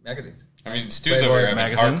was magazines. I mean, Stu's over here having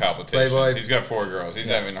magazines. heart palpitations. Playboy. He's got 4 girls. He's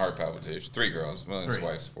having heart palpitations. 3 girls. Well, his 3.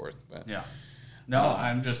 wife's 4th. But. Yeah. No,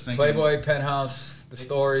 I'm just thinking. Playboy, Penthouse, the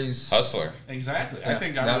stories. Hustler. Exactly. Yeah, I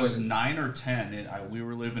think I was 9 or 10. We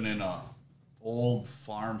were living in a old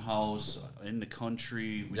farmhouse in the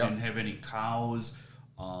country. We didn't have any cows.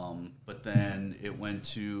 But then it went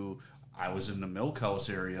to, I was in the milk house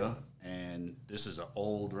area, and this is an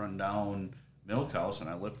old rundown milk house, and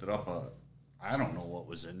I lifted up I don't know what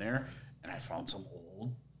was in there, and I found some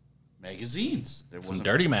old magazines. There was some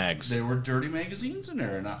dirty mags. There were dirty magazines in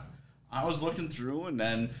there, and I was looking through, and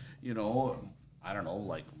then, I don't know,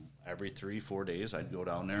 like every 3-4 days I'd go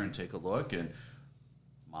down there and take a look, and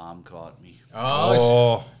Mom caught me.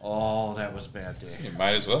 Oh, that was a bad day. You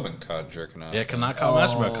might as well have been caught jerking off. Yeah, cannot call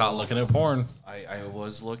much, but caught looking at porn. I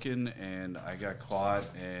was looking, and I got caught,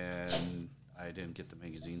 and I didn't get the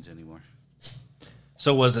magazines anymore.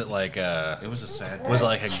 So was it like It was a sad day. Was it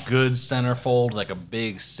like a good centerfold, like a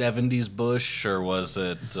big 70s bush, or was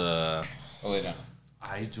it Well, they don't.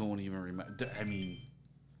 I don't even remember. I mean,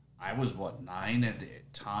 I was, 9 at the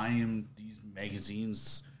time. These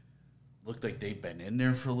magazines looked like they'd been in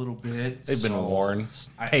there for a little bit. they've been worn?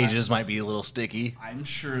 Pages might be a little sticky. I'm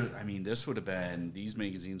sure, this would have been, these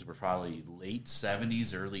magazines were probably late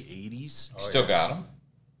 70s, early 80s. Still got them.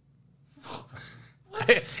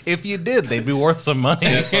 If you did, they'd be worth some money.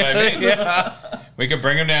 That's what I mean. Yeah. We could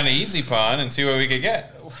bring them down to Easy Pawn and see what we could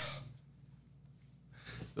get.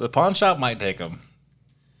 The pawn shop might take them.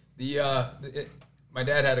 My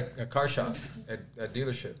dad had a car shop at a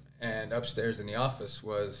dealership, and upstairs in the office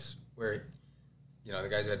was where, the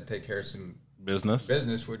guys who had to take care of some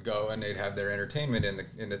business would go, and they'd have their entertainment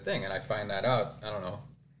in the thing. And I find that out, I don't know,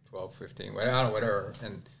 12, 15, whatever.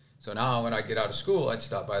 And so now when I get out of school, I'd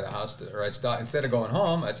stop by the house, instead of going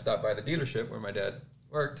home, I'd stop by the dealership where my dad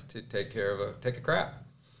worked to take a crap,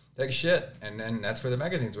 take a shit, and then that's where the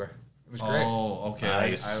magazines were. It was great. Oh, okay.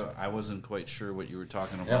 Nice. I wasn't quite sure what you were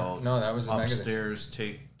talking about. Yeah, no, that was the upstairs,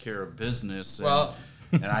 take care of business. And,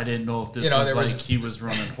 and I didn't know if this was like he was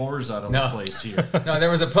running whores out of the place here. No,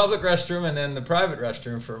 there was a public restroom and then the private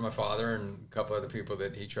restroom for my father and a couple other people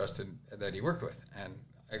that he trusted that he worked with. And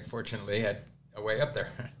I fortunately had a way up there.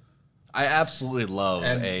 I absolutely love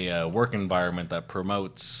a work environment that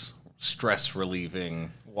promotes stress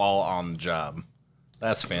relieving while on the job.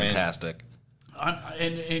 That's fantastic.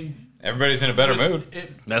 And everybody's in a better mood.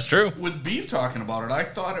 That's true. With Beef talking about it, I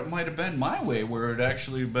thought it might have been my way, where it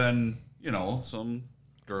actually been, some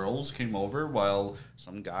girls came over while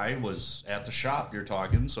some guy was at the shop. You're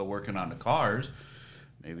talking, so working on the cars.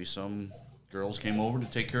 Maybe some girls came over to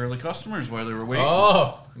take care of the customers while they were waiting.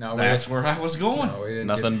 Oh, no, that's where I was going. No,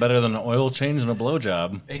 nothing better than an oil change and a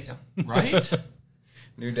blowjob. Hey, right?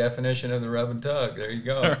 New definition of the rub and tug. There you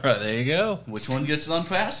go. There you go. Which one gets done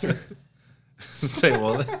faster? Say,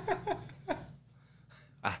 well,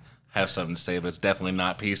 I have something to say, but it's definitely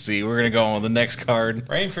not PC. We're going to go on with the next card.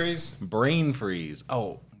 Brain freeze. Brain freeze.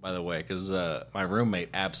 Oh, by the way, because my roommate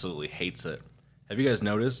absolutely hates it. Have you guys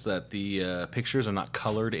noticed that the pictures are not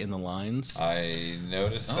colored in the lines? I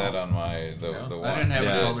noticed that on the one. I didn't have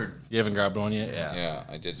it colored. You haven't grabbed one yet? Yeah. Yeah,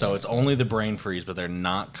 I did. So it's only the brain freeze, but they're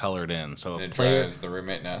not colored in. So and if it drives the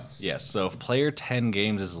roommate nuts. Yes. So if Player 10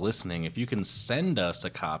 Games is listening, if you can send us a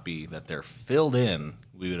copy that they're filled in,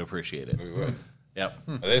 we would appreciate it. We would. Yep.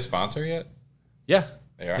 Are they a sponsor yet? Yeah.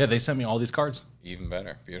 They are? Yeah, they sent me all these cards. Even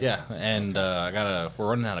better. Beautiful. Yeah, and we're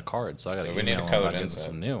running out of cards, so I got to we need a colored inset.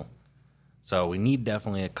 Some new. So we need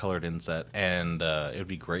definitely a colored inset, and it would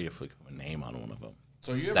be great if we could put a name on one of them.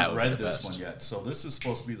 So you haven't read this one yet. So this is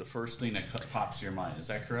supposed to be the first thing that pops to your mind. Is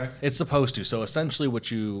that correct? It's supposed to. So essentially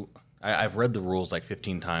I've read the rules like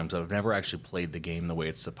 15 times. I've never actually played the game the way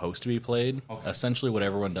it's supposed to be played. Okay. Essentially, what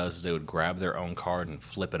everyone does is they would grab their own card and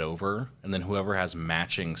flip it over, and then whoever has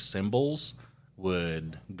matching symbols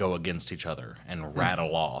would go against each other and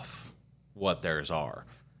rattle off what theirs are.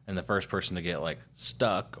 And the first person to get like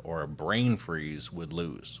stuck or a brain freeze would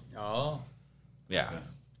lose. Oh. Yeah. Okay.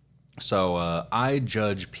 So I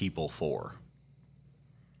judge people for.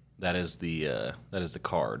 That is the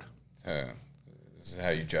card. This is how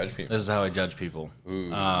you judge people. This is how I judge people. Ooh.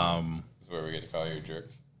 This is where we get to call you a jerk.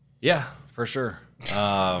 Yeah, for sure.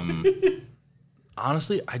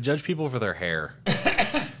 Honestly, I judge people for their hair.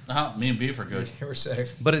 Me and Beef are good. We're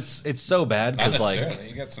safe. But it's so bad because like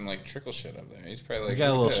you got some like trickle shit up there. He's probably like you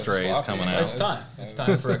got a little strays coming out. It's time. It's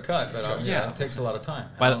time for a cut, but it takes a lot of time.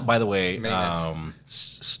 By the way,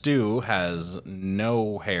 Stu has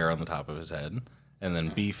no hair on the top of his head, and then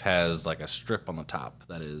Beef has like a strip on the top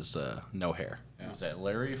that is no hair. Yeah. Is that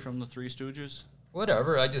Larry from the Three Stooges?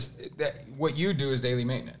 Whatever. What you do is daily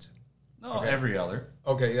maintenance. No, every other.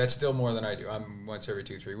 Okay, that's still more than I do. I'm once every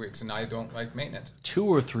 2-3 weeks, and I don't like maintenance. 2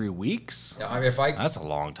 or 3 weeks? Yeah, that's a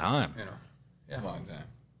long time. A long time.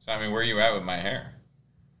 So I mean, where are you at with my hair?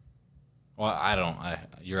 Well, I don't.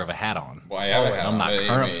 You have a hat on. Well, I have a hat I'm not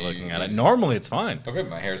currently looking at it. Normally, it's fine. Okay,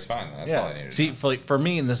 my hair's fine. That's all I needed. See, for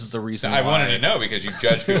me, and this is the reason I wanted to know because you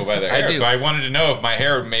judge people by their hair. So I wanted to know if my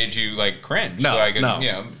hair made you like cringe, so I could,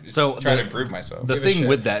 try to improve myself. The thing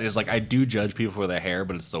with that is like I do judge people for their hair,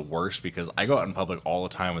 but it's the worst because I go out in public all the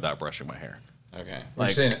time without brushing my hair. Okay,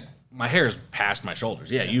 like my hair is past my shoulders.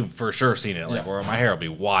 Yeah, you've for sure seen it. Like where my hair will be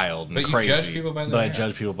wild and crazy. But you judge people by their hair. I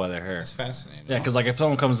judge people by their hair. It's fascinating. Yeah, because like if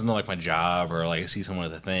someone comes into like my job or like I see someone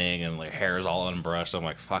with a thing and like hair is all unbrushed, I'm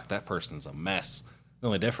like, fuck, that person's a mess. The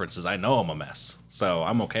only difference is I know I'm a mess, so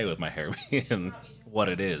I'm okay with my hair being what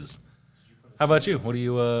it is. How about you? What do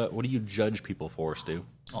you judge people for, Stu?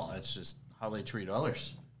 Oh, that's just how they treat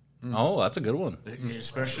others. Oh, that's a good one.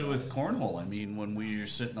 Especially with cornhole. I mean, when we're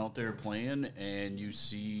sitting out there playing and you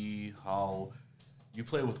see how you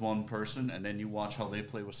play with one person and then you watch how they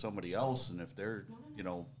play with somebody else, and if they're,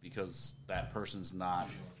 because that person's not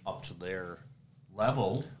up to their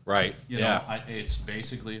level. Right. It's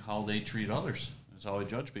basically how they treat others. That's how I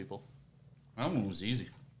judge people. That one was easy.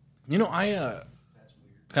 I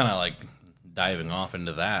kind of like diving off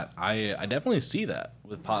into that. I definitely see that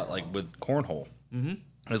with with cornhole. Mm-hmm.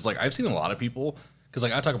 It's like I've seen a lot of people because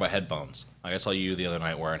like I talk about headphones. Like I saw you the other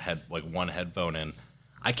night wearing one headphone in.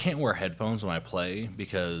 I can't wear headphones when I play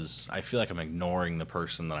because I feel like I'm ignoring the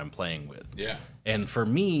person that I'm playing with. Yeah. And for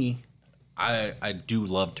me, I do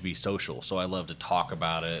love to be social, so I love to talk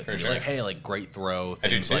about it. For sure. Like, hey, like great throw,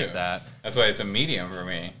 things like that. That's why it's a medium for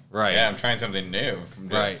me. Right. Yeah, I'm trying something new.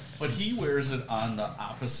 Right. But he wears it on the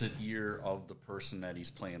opposite ear of the person that he's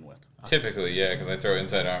playing with. Typically, yeah, because I throw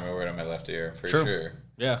inside arm, I wear it on my left ear for sure.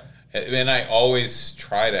 Yeah. And I always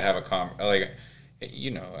try to have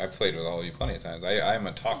I've played with all of you plenty of times. I'm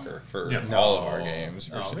a talker for all of our games.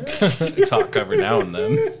 Really? Talk every now and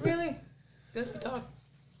then. Really? Does he talk?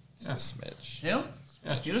 A smidge. Yeah.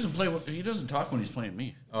 He doesn't play. He doesn't talk when he's playing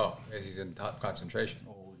me. Oh, because he's in top concentration.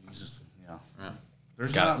 Oh, he's just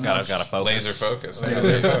There's gotta focus. Laser focus.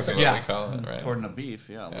 Laser focus. What we call it, right? According to Beef,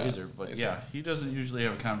 laser. But laser. He doesn't usually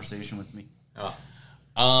have a conversation with me. Oh.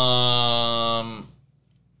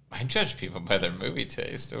 I judge people by their movie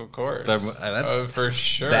taste, of course. For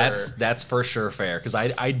sure. That's for sure fair because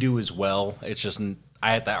I do as well. It's just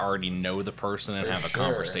I have to already know the person and have a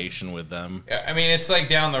conversation with them. Yeah, I mean, it's like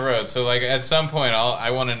down the road. So like at some point, I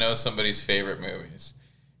want to know somebody's favorite movies,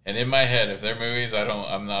 and in my head, if they're movies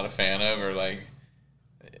I'm not a fan of, or like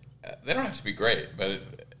they don't have to be great, but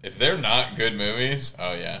if they're not good movies,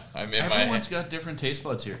 I'm in my head. Everyone's got different taste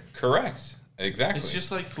buds here. Correct. Exactly. It's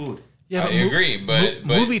just like food. Yeah, I agree, but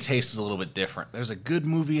movie taste is a little bit different. There's a good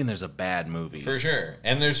movie and there's a bad movie. For sure.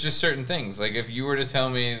 And there's just certain things. Like if you were to tell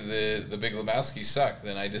me the Big Lebowski sucked,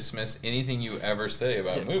 then I dismiss anything you ever say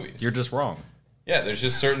about movies. You're just wrong. Yeah, there's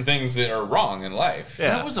just certain things that are wrong in life.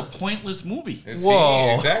 Yeah. That was a pointless movie.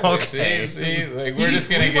 Whoa. Exactly. Okay. See, like we're just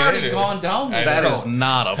going to get into it. We've already gone down this That road. is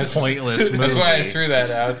not a pointless movie. That's why I threw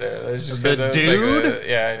that out there. That's just The dude?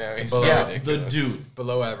 I know. He's so ridiculous. The dude.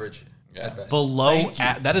 Below average. Yeah.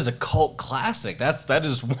 That is a cult classic. That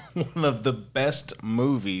is one of the best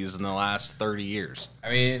movies in the last 30 years. I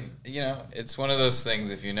mean, it's one of those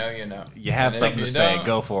things. If you know, you know. You have something to say.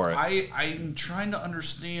 Go for it. I'm trying to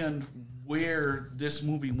understand where this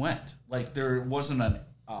movie went. Like there wasn't a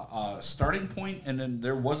starting point, and then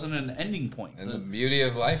there wasn't an ending point. And the beauty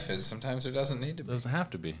of life is sometimes there doesn't need to be. It doesn't have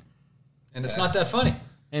to be. And it's not that funny.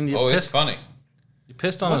 And it's funny. You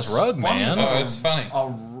pissed on his rug, man. Oh, it's funny.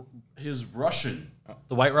 His Russian.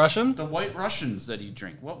 The White Russian? The White Russians that he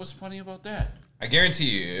drank. What was funny about that? I guarantee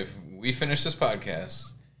you, if we finish this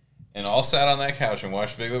podcast and all sat on that couch and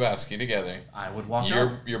watched Big Lebowski together, I would walk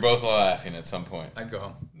out. You're both laughing at some point. I'd go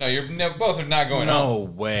home. No, both are not going home.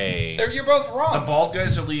 No way. You're both wrong. The bald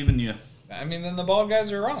guys are leaving you. I mean, then the bald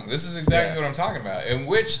guys are wrong. This is exactly what I'm talking about. And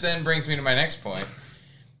which then brings me to my next point.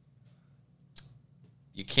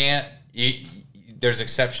 You can't... there's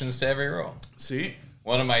exceptions to every rule. See?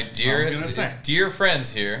 One of my dear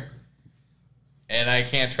friends here, and I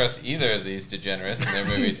can't trust either of these degenerates in their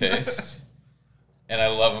movie taste, and I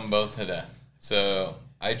love them both to death. So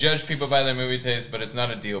I judge people by their movie taste, but it's not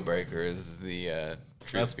a deal breaker, is the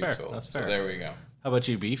truth be told. That's fair. So there we go. How about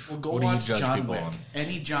you, Beef? Well, go What do you watch judge John people Wick. on?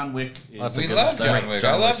 Any John Wick is... We good love stuff. John Wick.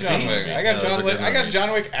 John I love Wick's John a Wick. good I got movie. John Those are Wick. good I got movies.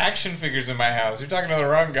 John Wick action figures in my house. You're talking to the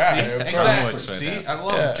wrong guy. Exactly. Wick's See? fantastic. I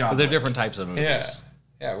love John But they're Wick. different types of movies.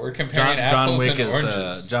 Yeah, we're comparing John apples Wick and is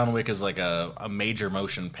oranges. John Wick is like a major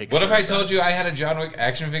motion picture. What if I told you I had a John Wick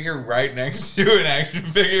action figure right next to an action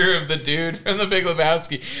figure of the dude from the Big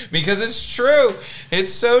Lebowski? Because it's true.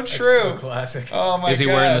 It's so true. So classic. Oh my god. Is he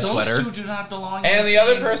wearing the Those sweater? two do not belong in And the same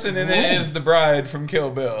other person in it is the bride from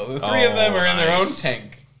Kill Bill. The three of them are in their own nice.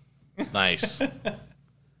 tank. Nice.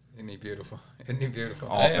 Isn't he beautiful? Isn't he beautiful?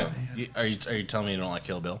 Are you telling me you don't like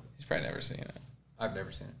Kill Bill? He's probably never seen it. I've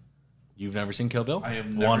never seen it. You've never seen Kill Bill? I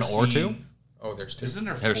have never One or seen- two? Oh, there's two. Isn't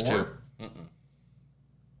there There's four? two.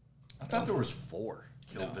 I thought there was four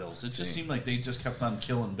Kill Bills. It just See. seemed like they just kept on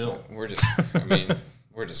killing Bill. We're just,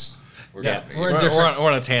 we're Yeah, not-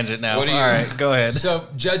 we're on a tangent now. What do you- All right, go ahead. So,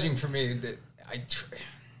 judging for me, that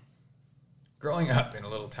growing up in a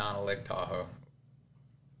little town of Lake Tahoe,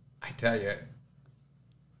 I tell you,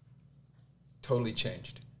 totally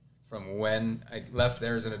changed from when I left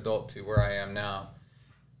there as an adult to where I am now.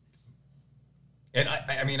 And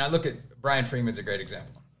I mean, I look at Brian Freeman's a great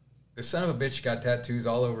example. The son of a bitch got tattoos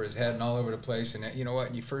all over his head and all over the place. And you know what?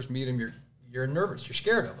 When you first meet him, you're nervous. You're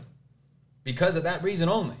scared of him because of that reason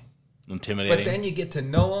only. Intimidating. But then you get to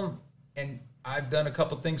know him, and I've done a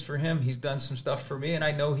couple things for him. He's done some stuff for me, and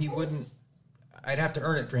I know he wouldn't. I'd have to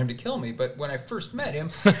earn it for him to kill me. But when I first met him,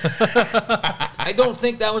 I don't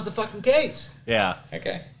think that was the fucking case. Yeah.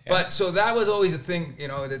 Okay. Yeah. But so that was always a thing, you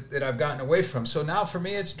know, that I've gotten away from. So now for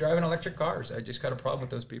me, it's driving electric cars. I just got a problem with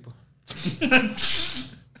those people.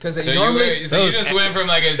 Because So you just went from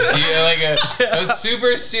like a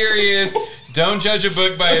super serious, don't judge a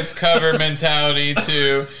book by its cover mentality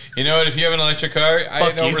to, you know what, if you have an electric car,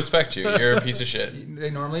 I don't respect you. You're a piece of shit. They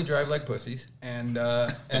normally drive like pussies, and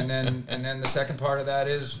then the second part of that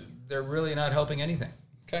is they're really not helping anything.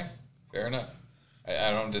 Okay, fair enough. I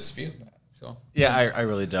don't dispute that. So Yeah, I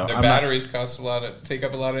really don't. Their I'm not- batteries take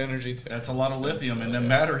up a lot of energy too. That's a lot of lithium in them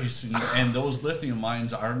batteries, and those lithium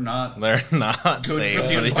mines are not. They're not Good safe for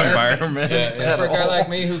the for the environment. environment. Yeah. And for a guy at all. like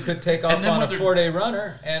me who could take off And then on a when they're- 4-day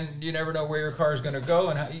runner, and you never know where your car is going to go,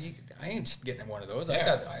 and I ain't getting in one of those. Yeah. I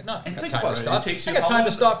got And got think time about to it. stop. It takes I you got how time to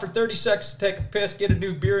long? stop for 30 seconds, take a piss, get a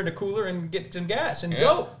new beer in the cooler, and get some gas and Yeah.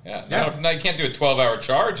 go. Yeah. No, you can't do a 12-hour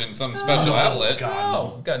charge in some special outlet. God,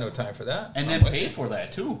 No, got no time for that. And then pay for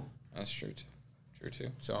that too. That's true too. True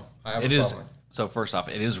too. So I have It a is problem. so. First off,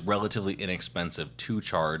 it is relatively inexpensive to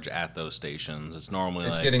charge at those stations. It's normally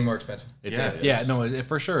It's like, getting more expensive. yeah, no, it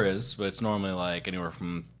for sure is, but it's normally like anywhere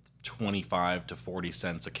from 25 to 40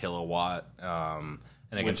 cents a kilowatt, and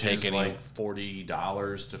it can Which take is any. like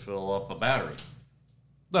 $40 to fill up a battery.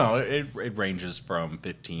 No, it ranges from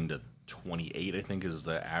 15 to 28. I think is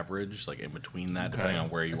the average, like in between that, depending on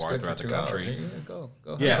where you That's are good throughout for the 2 hours. country. Yeah, go.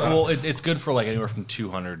 Yeah, Go. well, it's good for like anywhere from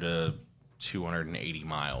 200 to 280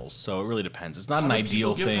 miles. So it really depends. It's not How an do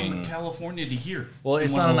people ideal get thing. from California to here? Well, in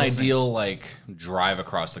it's one not of an those ideal things? like drive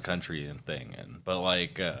across the country and thing. But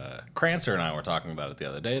like Crancer and I were talking about it the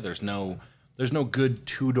other day. There's no good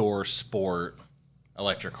 2-door sport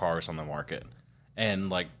electric cars on the market. And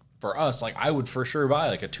like for us, like I would for sure buy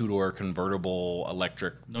like a 2-door convertible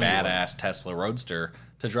electric you badass Tesla Roadster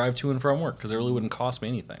to drive to and from work because it really wouldn't cost me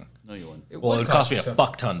anything. No, you wouldn't. Well, it would cost me a you something.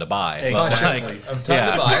 fuck ton to buy. but, Exactly. like, Of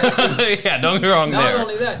time to buy it. yeah, don't get me wrong Not there.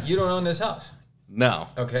 only that, you don't own this house. No.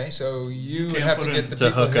 Okay, so you would can't have to put get in the To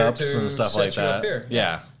people here hookups to and stuff set like you up that. here.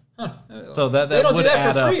 Yeah. So that They don't would do that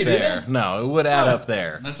add for free, up do they? there. No, it would add up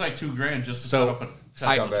there. That's like $2,000 just to So, set up a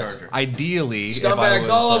Tesla Scumbags. charger. Ideally, if I Scumbags, was,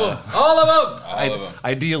 all of them. All of them. All of them.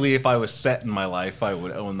 Ideally, if I was set in my life, I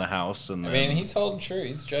would own the house. And I then, mean, he's holding true.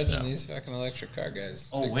 He's judging these fucking electric car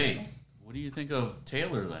guys. Oh Big wait, time. what do you think of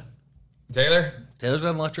Taylor then? Taylor, Taylor's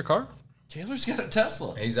got an electric car. Taylor's got a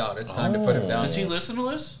Tesla. he's out. It's time to put him down. Does he listen to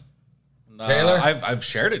this? Taylor? I've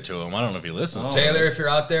shared it to him. I don't know if he listens. to Taylor, if you're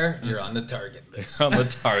out there, you're on the target list. it. On the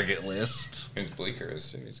target list. Who's Bleecker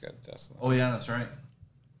is too. He's got a Tesla. Oh, yeah, that's right.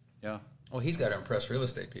 Yeah. Oh, he's got to impress real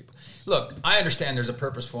estate people. Look, I understand there's a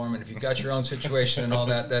purpose for him, and if you've got your own situation and all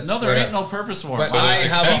that, that's No, there ain't no purpose for it. But So I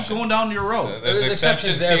there's have- keep going down your road. So There's there's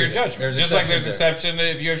exceptions to your everywhere. judgment. There's Just like there's exceptions exception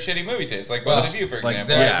if you have shitty movie taste, like Well, both of you, for like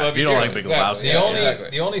example. that. Yeah, Love you don't dearly. like Big Exactly. Lebowski. The only exactly.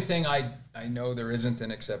 the only thing I know there isn't an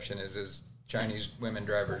exception is Chinese women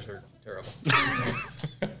drivers are terrible.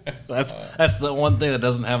 That's the one thing that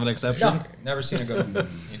doesn't have an exception. No, never seen a good one.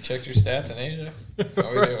 You checked your stats in Asia? How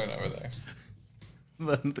are we doing over there?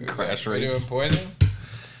 The crash We doing rates. poison?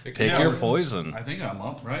 Pick Yeah, your we're- poison. I think I'm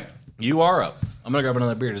up, right? You are up. I'm gonna grab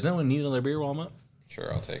another beer. Does anyone need another beer while I'm up?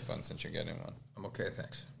 Sure, I'll take one since you're getting one. I'm okay,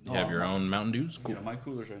 thanks. You have your own Mountain Dews. Cool. Yeah, my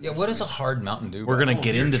cooler's right Yeah, next what to is me. a hard Mountain Dew? We're gonna Oh,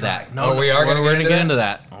 get you're into trying. that. No, Oh, we are gonna we're get gonna into get into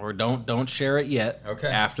that. Or don't share it yet. Okay.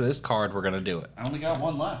 After this card, we're gonna do it. I only got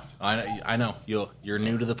one left. I know. You're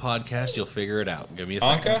new to the podcast. You'll figure it out. Give me a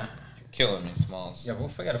second. Tonka? You're killing me, Smalls. Yeah, we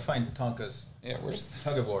got to find Tonka's Yeah, where's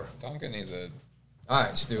tug of war. Tonka needs a All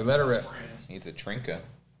right, Stu, let her rip. Trinka.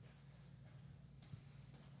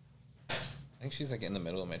 I think she's like in the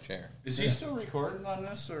middle of my chair. Is he still recording on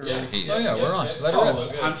this? Or? Oh yeah, we're on. Let her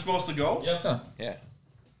rip. I'm supposed to go? Yeah. Yeah.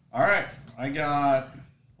 All right. I got,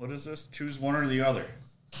 what is this? Choose one or the other.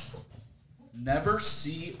 Never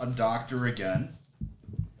see a doctor again.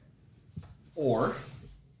 Or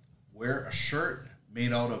wear a shirt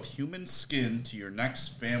made out of human skin to your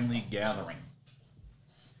next family gathering.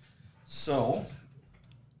 So,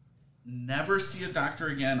 never see a doctor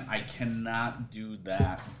again. I cannot do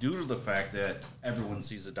that due to the fact that everyone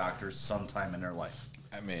sees a doctor sometime in their life.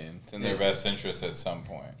 I mean, it's in their best interest at some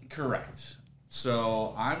point. Correct.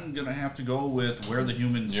 So I'm gonna have to go with wear the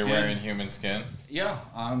human skin. You're wearing human skin? Yeah,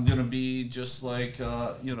 I'm gonna be just like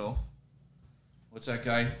what's that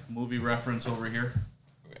guy? Movie reference over here.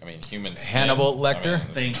 I mean, human skin. Hannibal Lecter? I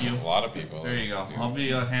mean, Thank you. A lot of people. There you go. I'll be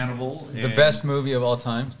Hannibal. The best movie of all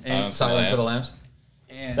time. And Silence of the Lambs.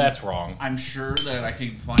 And That's wrong. I'm sure that I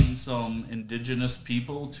can find some indigenous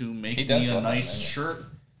people to make He does me a love that, nice doesn't he? shirt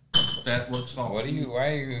that looks all. Why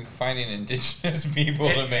are you finding indigenous people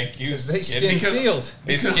to make you They skin Because- seals.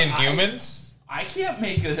 They because skin I- humans? I can't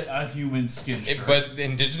make a human skin shirt. But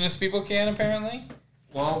indigenous people can, apparently?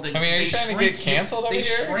 well, they, I mean, are you they trying to shrink- get canceled over They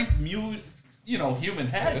here? shrink human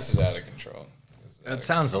heads. This is out of control. That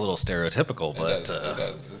sounds a little stereotypical, It but does. It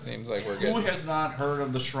does. It seems like we're Who getting... has not heard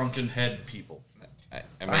of the shrunken head people? I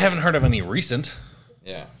mean, I haven't heard of any recent.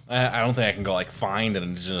 Yeah. I don't think I can go like find an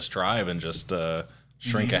indigenous tribe and just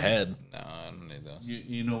shrink ahead. No, I don't need those.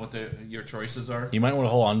 You know what your choices are? You might want to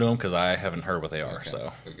hold on to them because I haven't heard what they are. Okay.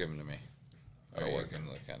 So But give them to me. Or you can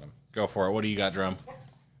look at them. go for it. What do you got, Drum?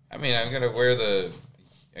 I mean, I gotta wear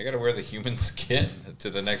the human skin to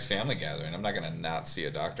the next family gathering. I'm not gonna not see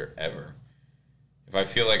a doctor ever. If I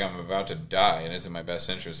feel like I'm about to die and it's in my best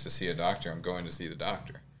interest to see a doctor, I'm going to see the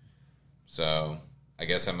doctor. So I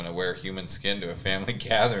guess I'm gonna wear human skin to a family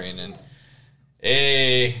gathering, and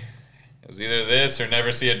hey, it was either this or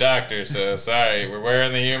never see a doctor. So sorry, we're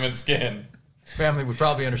wearing the human skin. Family would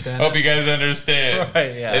probably understand. Hope you guys understand.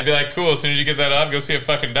 Right, yeah. They'd be like, cool, as soon as you get that off, go see a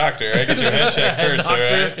fucking doctor. All right? Get your head checked first, all Doctor?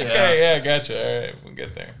 right? Yeah. Okay, yeah, gotcha. All right, we'll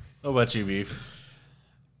get there. What about you, Beef?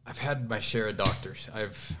 I've had my share of doctors.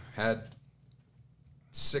 I've had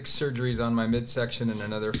 6 surgeries on my midsection and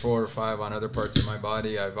another 4 or 5 on other parts of my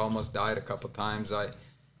body. I've almost died a couple times. I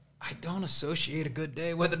don't associate a good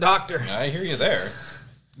day with a doctor. I hear you there.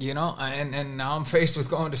 You know, and now I'm faced with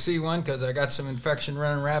going to see one because I got some infection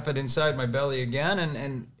running rapid inside my belly again,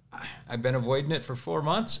 and I've been avoiding it for 4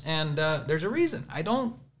 months, and there's a reason. I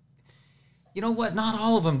don't, you know what, not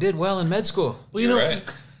all of them did well in med school. Well, You're right.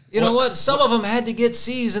 You know what, some of them had to get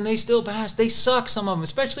C's and they still passed. They suck, some of them,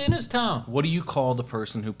 especially in this town. What do you call the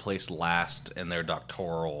person who placed last in their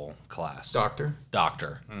doctoral class? Doctor.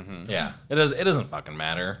 Doctor. Mm-hmm. Yeah. It doesn't fucking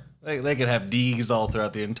matter. They could have D's all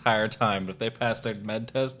throughout the entire time, but if they pass their med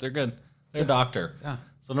test, they're good. They're doctor. Yeah.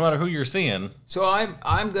 So no matter who you're seeing, So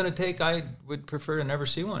I'm going to take, I would prefer to never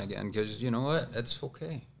see one again because, you know what, that's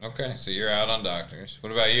okay. Okay, so you're out on doctors.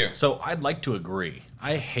 What about you? so I'd like to agree.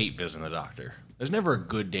 I hate visiting the doctor. There's never a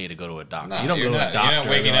good day to go to a doctor. No, you don't you're go to not, a doctor. You're not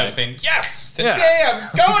waking and up like, saying, yes, Yeah. today I'm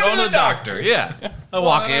going to the doctor. Yeah. I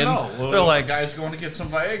walk in. Well, They're like, the guy's going to get some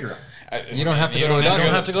Viagra. You don't have to go to a doctor. You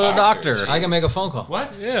don't have to go to a doctor. Jeez. I can make a phone call.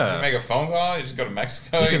 What? yeah. You make a phone call, you just go to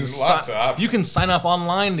Mexico, you You can can, lots of options. you can sign up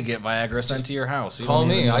online to get Viagra sent to your house. You Call don't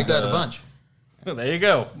me. even I have got to- a bunch. There you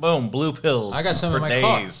go. Boom. Blue pills. I got some for in my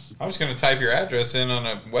car. days. I'm just going to type your address in on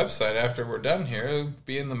a website after we're done here. It'll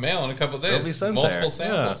be in the mail in a couple of days. It'll be sent Multiple there.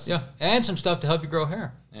 samples. Yeah, and some stuff to help you grow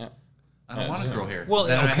hair. Yeah. I don't want to grow hair. Well,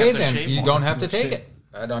 Then I okay have to then. shave You more. don't have to take Shave.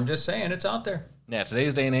 it. I'm just saying it's out there. Yeah,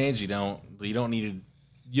 today's day and age, you don't need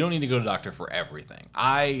to go to the doctor for everything.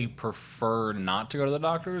 I prefer not to go to the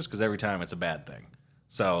doctors because every time it's a bad thing.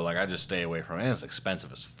 So like I just stay away from it. And it's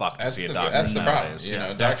expensive as fuck to see a doctor. That's the problem. nowadays. You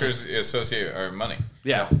know, doctors associate our money.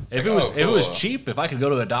 Yeah. If like, it was cool. cheap, if I could go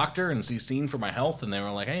to a doctor and see seen for my health and they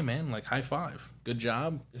were like, "Hey man, like high five. Good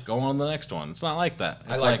job. Go on to the next one." It's not like that.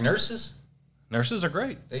 It's I like nurses. Nurses are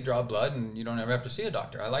great. They draw blood, and you don't ever have to see a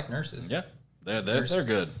doctor. I like nurses. Yeah. They're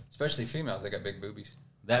good. Especially females. They got big boobies.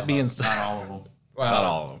 That being said, Not all of them. Well, not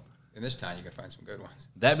all of them. in this town, you can find some good ones.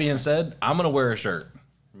 That being said, I'm gonna wear a shirt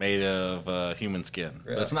made of human skin, but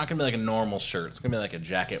Really? it's not gonna be like a normal shirt. It's gonna be like a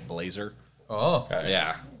jacket blazer. Oh,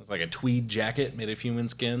 Yeah, it's like a tweed jacket made of human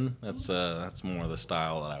skin. That's more the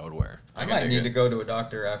style that I would wear. I can might dig need it. to go to a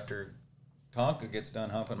doctor after Tonka gets done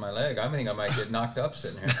humping my leg. I think I might get knocked up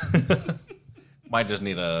sitting here. Might just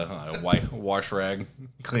need a white wash rag,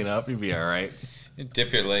 clean up. You'd be all right. You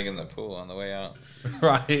dip your leg in the pool on the way out.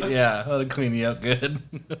 Right? Yeah, that'll clean you up good.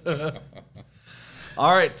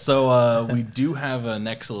 All right, so we do have a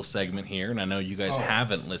next little segment here, and I know you guys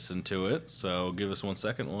haven't listened to it, so give us 1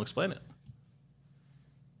 second, we'll explain it.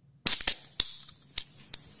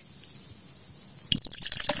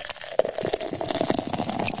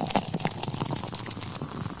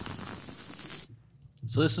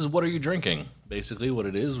 So this is What Are You Drinking? Basically what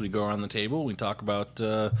it is, we go around the table, we talk about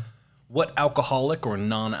what alcoholic or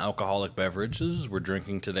non-alcoholic beverages we're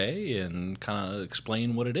drinking today and kind of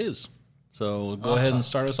explain what it is. So go ahead and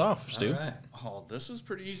start us off, Stu. All right. Oh, this is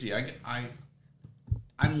pretty easy.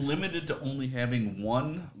 I'm limited to only having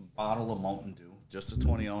one bottle of Mountain Dew, just a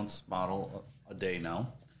 20-ounce bottle a day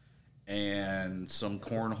now. And some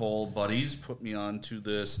cornhole buddies put me on to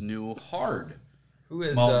this new hard Who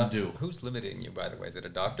is Mountain Dew. Who's limiting you, by the way? Is it a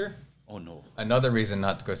doctor? Oh, no. Another reason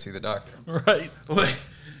not to go see the doctor. Right.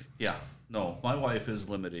 Yeah, no, my wife is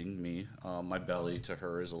limiting me. My belly to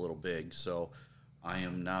her is a little big, so I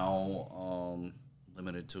am now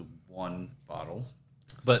limited to one bottle.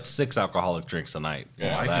 But 6 alcoholic drinks a night.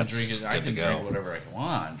 Yeah, I can that's drink it. I good to can go. drink whatever I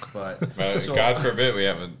want, but But so God forbid we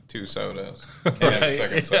have 2 sodas. Can't have a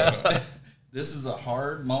second soda. this is a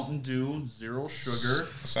hard Mountain Dew, zero sugar,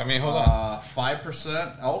 So I mean, hold on.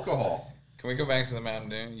 5% alcohol. Can we go back to the Mountain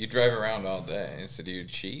Dew? You drive around all day. So do you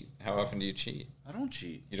cheat? How often do you cheat? I don't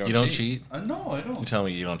cheat. You don't. You don't cheat? No, I You don't. tell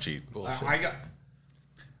me you don't cheat. Bullshit.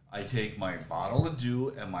 I take my bottle of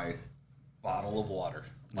Dew and my bottle of water.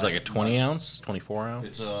 It's like a 20 ounce, 24 ounce,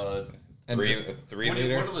 It's a 3 what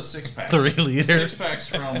liter. are the 6-packs? 3 liter. 6-packs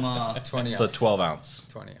from 20 So ounce. 12 ounce.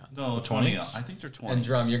 20 ounce. no 20. I think they're 20. And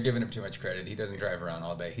Drum, you're giving him too much credit. He doesn't drive around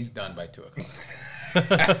all day. He's done by 2 o'clock.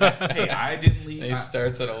 Hey, I didn't leave. He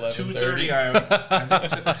starts at 2:30.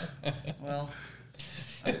 Well,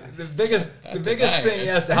 The biggest denying thing it. he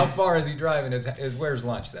has to, how far is he driving is where's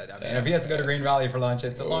lunch that. I mean, if he has to go to Green Valley for lunch,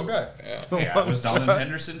 it's a long drive. Yeah. hey, I was down in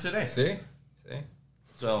Henderson today. See?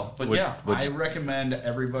 So, but Would- yeah, would I you- recommend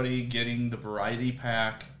everybody getting the variety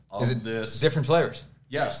pack of Is it this. different flavors?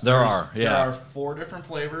 Yes, There there's- are, yeah. There are 4 different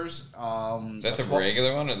flavors. Is that the 12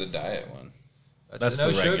 regular one or the diet one? That's no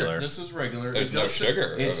the sugar. regular. This is regular. There's It no does say-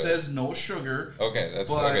 sugar, It okay. says no sugar. Okay,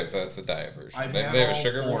 that's But So that's the diet version. I've They had have a all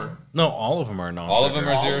sugar 4. version. No, all of them are non. All of them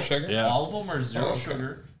are All- zero sugar. Yeah. All of them are zero Oh, okay.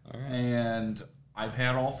 sugar, All right. and I've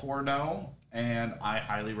had all 4 now, and I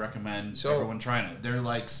highly recommend everyone trying it. They're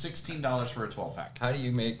like $16 for a 12-pack. How do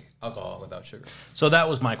you make alcohol without sugar? So that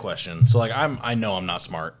was my question. So like I know I'm not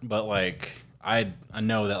smart, but like I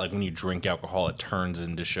know that like when you drink alcohol it turns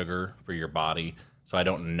into sugar for your body. So I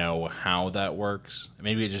don't know how that works.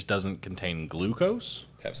 Maybe it just doesn't contain glucose,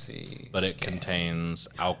 Pepsi, but it scam. contains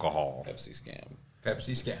alcohol. Pepsi scam.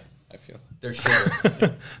 Pepsi scam. I feel. There's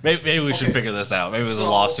sugar. Maybe we should figure this out. Maybe there's a So-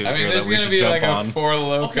 lawsuit I mean, here there's that we gonna should be jump like on. a Four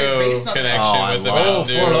Loco Okay, based on- connection Oh, I with the love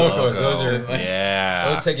Mountain Dew. Four Locos. Those are Yeah.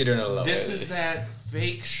 those take you to another level. This is that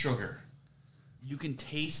fake sugar. You can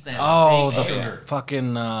taste that Oh, fake the sugar.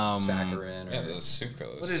 fucking saccharin. Or, Yeah, the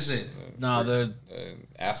sucrose. What is it? No, fruit,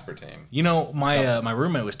 aspartame. You know, my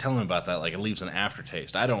roommate was telling me about that. Like, it leaves an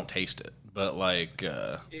aftertaste. I don't taste it, but like,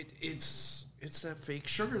 It's that fake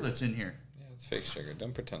sugar that's in here. Yeah, it's fake sugar.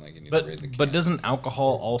 Don't pretend like you need to read the can. but doesn't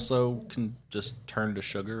alcohol also can just turn to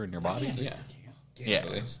sugar in your body? Yeah. Yeah.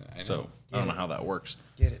 Really? I know. So I don't know how that works.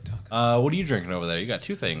 Get it, Tonka. What are you drinking over there? You got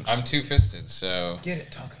 2 things. I'm two-fisted, so Get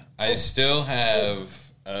it, Tonka. I still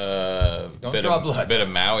have a bit draw of, blood. bit of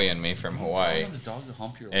Maui in me from Hawaii. The dog to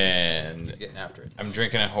hump your leg. And He's getting after it. I'm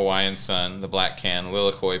drinking a Hawaiian Sun, the black can,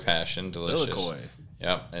 Lilikoi Passion, delicious. Lilikoi.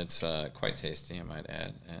 Yep, it's quite tasty, I might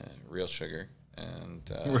add. Real sugar. And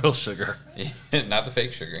Real sugar. not the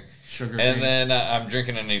fake sugar. Sugar And cane. then I'm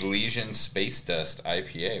drinking an Elysian Space Dust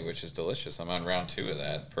IPA, which is delicious. I'm on round 2 of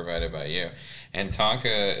that, provided by you. And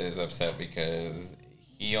Tonka is upset because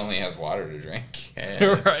he only has water to drink.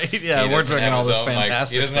 And Right, yeah, he we're doesn't drinking have all his this own mic.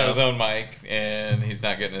 fantastic He doesn't have his stuff. own mic, and he's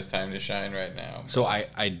not getting his time to shine right now. So But-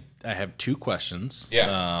 I have 2 questions.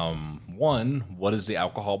 Yeah. One, what is the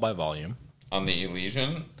alcohol by volume? on the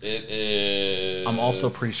Elysian, it is... I'm also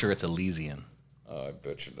pretty sure it's Elysian. Oh, I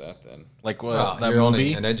butchered that then. Like what Well, that you're only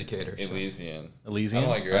movie? an educator. So. Elysian. Elysian? I don't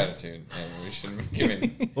like your attitude. And we shouldn't be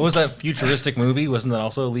giving... What was that futuristic movie? Wasn't that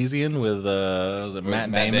also Elysian with was it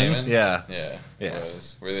Matt Damon? Yeah. Yeah. Yeah. It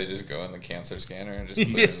was. Where they just go in the cancer scanner and just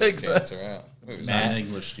Yeah, clears the exactly. cancer out. It was Matt nice.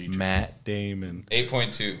 English teacher. Matt Damon.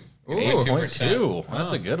 8.2. Ooh, 8.2%. 0.2.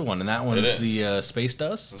 That's a good one. And that one's is. the Space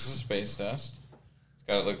Dust. This is space dust.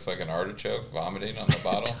 It looks like an artichoke vomiting on the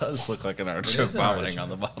bottle. Does look like an artichoke is an vomiting artichoke. on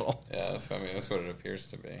the bottle. Yeah, that's what it appears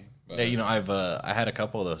to be. But Yeah, you know, I had a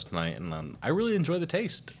couple of those tonight, and I really enjoy the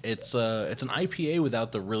taste. It's an IPA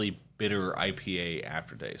without the really bitter IPA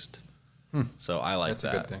aftertaste. So I like That's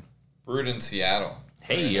that. a good thing. brewed in Seattle.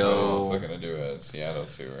 Hey, For anybody yo. that's looking to do a Seattle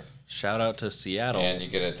tour. Shout out to Seattle. And you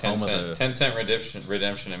get a 10 home of cent, the- 10 cent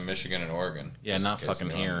redemption in Michigan and Oregon. Yeah, Just not in case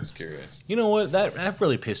fucking anyone here. was curious. You know what? That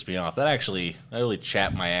really pissed me off. That really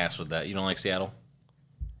chapped my ass with that. You don't like Seattle?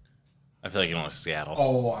 I feel like you don't like Seattle.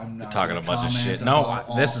 Oh, I'm not Talking a gonna bunch of comment shit. No,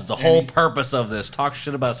 about this is the any- whole purpose of this. Talk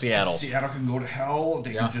shit about Seattle. Seattle can go to hell.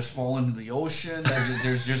 They Yeah. can just fall into the ocean.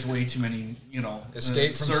 There's just way too many,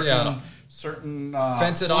 Escape from certain, Seattle. Certain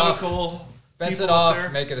Fence it off. political Fence it people out off, there.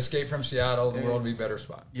 make it escape from Seattle, the world will be a better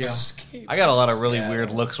spot. Yeah. I got a lot of really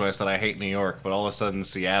weird looks when I said I hate New York, but all of a sudden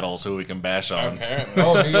Seattle's who we can bash on. Apparently.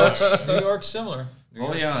 Oh, New York's similar. New Oh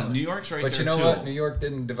York's yeah, similar. New York's right But there you know too. what? New York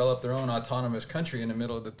didn't develop their own autonomous country in the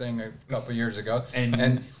middle of the thing a couple years ago.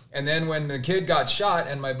 And- And then when the kid got shot,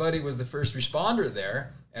 and my buddy was the first responder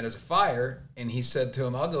there, and there's a fire, and he said to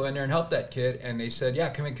him, "I'll go in there and help that kid." And they said, "Yeah,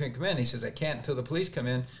 come in." He says, "I can't until the police come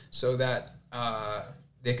in so that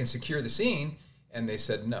they can secure the scene." And they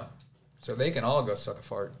said no, so they can all go suck a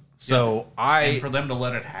fart. So And for them to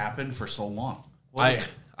let it happen for so long. What is it?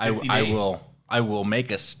 50 days? I will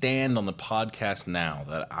make a stand on the podcast now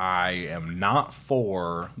that I am not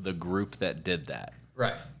for the group that did that.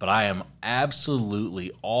 Right. But I am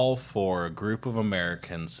absolutely all for a group of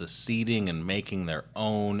Americans seceding and making their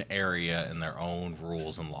own area and their own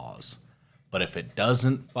rules and laws. But if it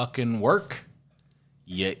doesn't fucking work,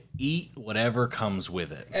 you eat whatever comes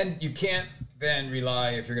with it. And you can't then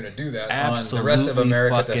rely, if you're going to do that, Absolutely on the rest of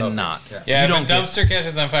America to fucking help you. not. Yeah. Yeah, You if don't a get- dumpster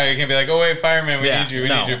catches on fire, you can't be like, "Oh wait, fireman, we need you. We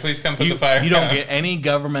need you. Please come put the fire." You don't out." get any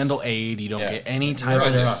governmental aid. You don't Yeah. get any type Right,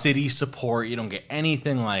 of right. city support. You don't get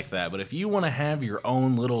anything like that. But if you want to have your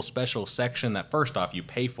own little special section that first off you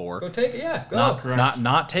pay for, Go take it. Yeah, go.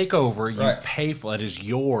 not take over. You Right. pay for it. Is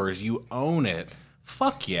yours. You own it.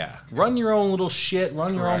 Fuck yeah. Run your own little shit.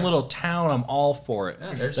 Run your own little town. I'm all for it.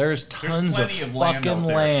 Yeah, there's tons of plenty of land fucking out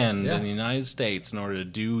there. land Yeah. in the United States in order to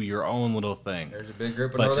do your own little thing. There's a big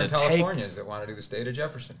group of But Northern to take- Californians that want to do the state of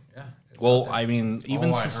Jefferson. Yeah. it's Well, out there. I mean,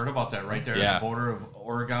 even I since- heard about that right there Yeah. at the border of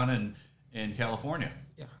Oregon and California.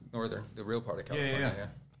 yeah, northern, the real part of Yeah, yeah, California. yeah. Yeah,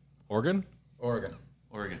 Oregon, Oregon.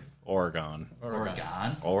 Oregon, Oregon.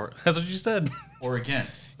 or that's what you said. Oregon.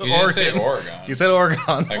 You didn't say Oregon. You said Oregon.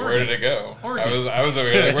 Like, where did it go? Oregon. I was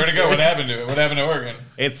over here like, where'd it go? What happened to it? What happened to Oregon?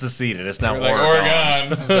 It's seceded. It's We're not like, Oregon.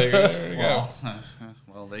 Oregon. I was like, where'd it go?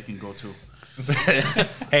 Well, they can go too.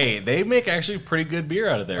 Hey, they make actually pretty good beer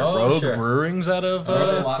out of there. Oh, Rogue sure. Brewing's out of There's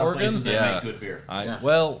a lot of Oregon. places that yeah. make good beer. Yeah.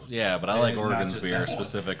 Well, yeah, but I like not Oregon's just beer that one.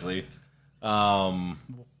 specifically.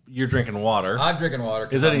 You're drinking water. I'm drinking water.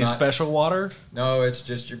 'cause Is that I'm any not- special water? No, it's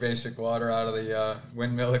just your basic water out of the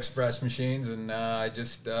Windmill Express machines, and I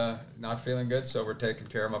just not feeling good, so we're taking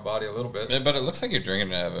care of my body a little bit. Yeah, but it looks like you're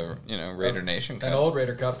drinking out of a Raider Nation cup. An old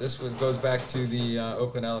Raider cup. This goes back to the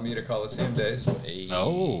Oakland Alameda Coliseum days. Hey.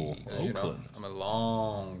 Oh, As you know, Oakland. I'm a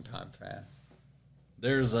long time fan.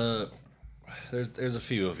 There's a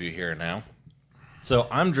few of you here now. So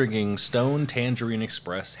I'm drinking Stone Tangerine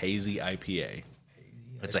Express Hazy IPA.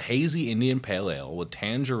 It's a hazy Indian pale ale with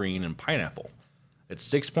tangerine and pineapple. It's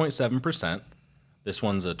 6.7%. This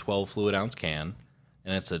one's a 12 fluid ounce can.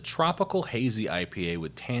 And it's a tropical hazy IPA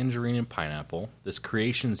with tangerine and pineapple. This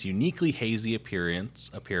creation's uniquely hazy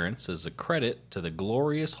appearance is a credit to the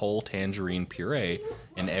glorious whole tangerine puree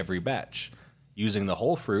in every batch. Using the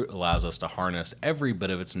whole fruit allows us to harness every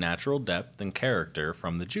bit of its natural depth and character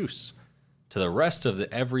from the juice to the rest of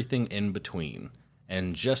the everything in between.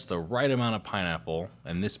 And just the right amount of pineapple,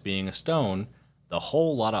 and this being a stone, the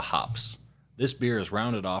whole lot of hops. This beer is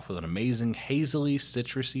rounded off with an amazing hazily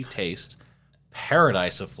citrusy taste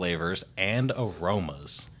paradise of flavors and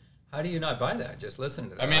aromas. How do you not buy that? Just listen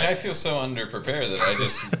to that. I mean, I feel so underprepared that I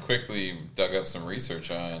just quickly dug up some research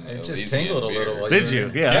on it just Elysian tingled a beer. little. While Did you?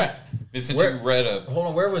 Yeah. Yeah. Since Where- you read a Hold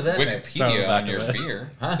on, where was that? made? Wikipedia back on your of it.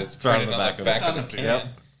 beer Huh? that's It's right printed on on the the back back of of it. the can. Yep.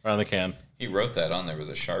 Right on the can. He wrote that on there with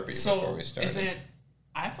a Sharpie before So we started. is it?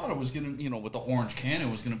 I thought it was gonna, with the orange can, it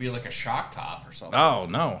was gonna be like a shock top or something. Oh,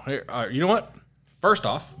 no. Here, you know what? First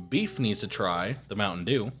off, Beef needs to try the Mountain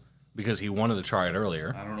Dew because he wanted to try it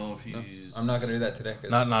earlier. I don't know if he's. I'm not going to do that today. 'Cause,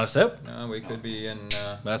 Not a sip? No, we could be in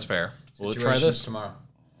That's fair. We'll try situations this. tomorrow.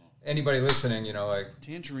 Anybody listening, like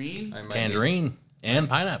Tangerine. I might Tangerine and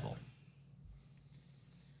pineapple.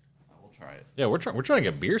 I will try it. Yeah, we're trying to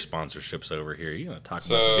get beer sponsorships over here. You're going to talk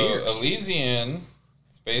about So, beers. Elysian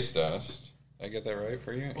Space Dust. Did I get that right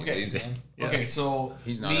for you? Okay. Elysian? Yeah. Okay, so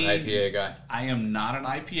He's not an IPA guy. I am not an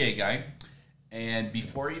IPA guy, and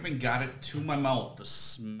before I even got it to my mouth, the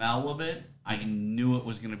smell of it, I knew it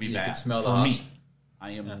was going to be You bad could smell the for hops? me.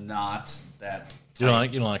 I am not that. You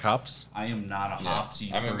don't like hops? I am not a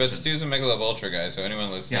hopsy I mean, person. but Stu's a Michelob Ultra guy, so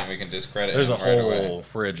anyone listening, Yeah. we can discredit There's a him right away. whole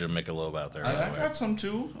fridge of Michelob out there. by the I way. got some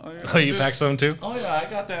too. Oh, you packed some too? Oh yeah, I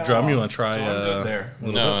got that. Drum, all. you wanna try, So I'm good there. No,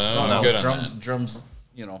 I'm No, good on drums, that. drums.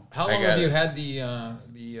 How I long got have you it. had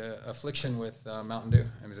the affliction with Mountain Dew?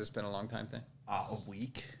 Has this been a long time thing? A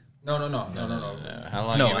week. No. How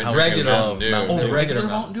long No, you been how- drinking regular Mountain Dew? Mountain The Dew. regular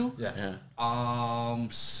Mountain Dew? Yeah. Yeah.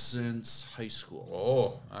 Since high school.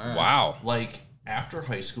 Oh, all right. Wow. Like after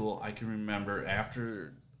high school, I can remember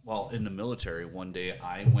in the military, one day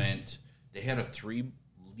they had a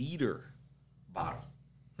 3-liter bottle.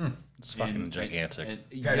 It's fucking gigantic.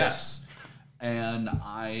 Yes. And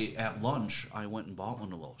at lunch, I went and bought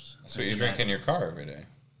one of those. That's what you drink in your car every day.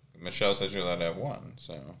 Michelle says you're allowed to have one,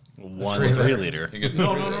 so One 3 3 liter. liter. you get the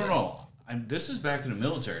No, 3 no, liter. no, no. This is back in the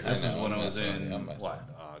military. This I is know, when I'm I was messing with in, you, I'm messing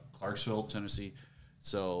Clarksville, Tennessee.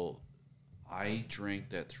 So I drank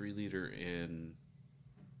that 3 liter in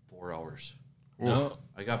 4 hours. No,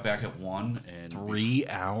 I got back at 1, and 3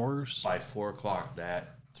 hours? by 4 o'clock,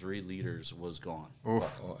 that 3 liters was gone.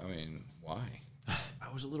 Well, I mean, why?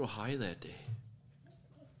 I was a little high that day.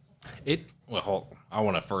 I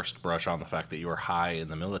want to first brush on the fact that you were high in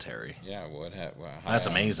the military. Yeah, That's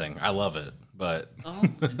amazing. I love it. But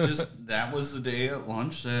That was the day at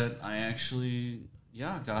lunch that I actually,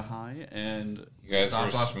 got high and You guys were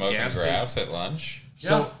stopped off at the smoking gas grass station. at lunch?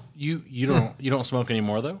 so you don't smoke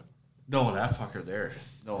anymore though? No, that fucker there.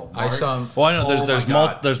 No, I saw him. Well, I know Oh my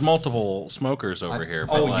God. there's multiple smokers over here.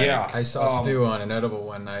 But I saw Stu on an edible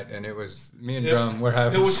one night, and it was me and Drum.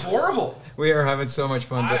 It was horrible. we are having so much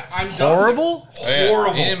fun. But I'm done. Horrible? yeah.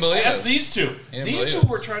 Horrible. He didn't believe Ask us. these two. He didn't These believe two us.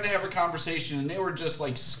 were trying to have a conversation, and they were just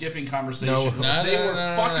like skipping conversation. No. They were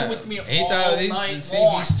fucking with me all night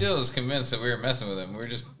long. He still is convinced that we were messing with him. We were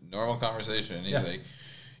just normal conversation. And he's like,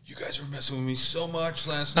 you guys were messing with me so much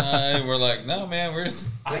last night. And we're like, no, man, we're just...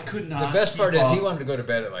 I could not. the best part keep is up. he wanted to go to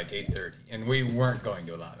bed at like 8:30, and we weren't going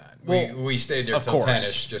to allow that. Well, we stayed there of till course.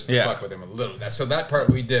 10ish just to Yeah. fuck with him a little. So that part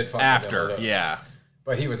we did fuck with him a After, little. yeah.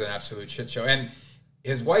 But he was an absolute shit show. And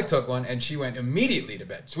his wife took one, and she went immediately to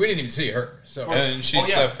bed. So we didn't even see her. So And she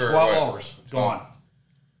slept for 12 what? hours. Gone.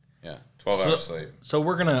 Yeah, 12 hours sleep. So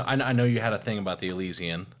we're gonna. I know you had a thing about the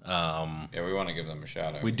Elysian. Yeah, we want to give them a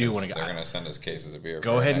shout out. We do because wanna get- They're going to send us cases of beer.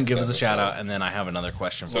 Go for our ahead and next give it the episode. shout out, and then I have another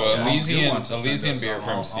question. So for you. Elysian wants to send Elysian us, beer I'll- from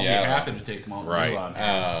I'll Seattle. be happy to take Mountain Right. Dew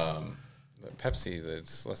on. Pepsi.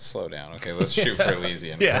 Let's slow down. Okay, let's shoot for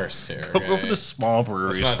Elysian Yeah. first here. Go for okay? the small Let's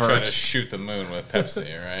breweries not try to first. shoot the moon with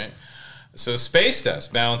Pepsi, all right? So Space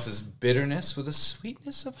Dust balances bitterness with a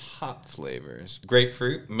sweetness of hop flavors.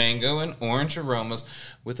 Grapefruit, mango, and orange aromas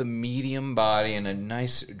with a medium body and a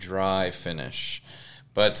nice dry finish.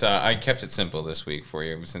 But I kept it simple this week for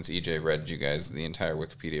you since EJ read you guys the entire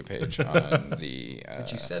Wikipedia page on the...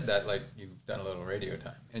 But you said that like you've done a little radio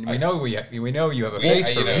time, and we know we know you have a We- face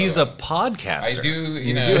I- for you know, radio. He's a podcaster. I do,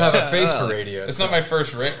 You do have a face for radio. It's so- not my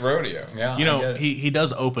first rodeo. Yeah, You I know, get it. he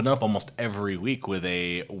does open up almost every week with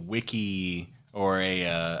a wiki or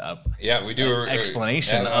a Yeah, we do An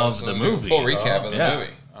explanation yeah, of so the we do a movie. full recap of the Yeah.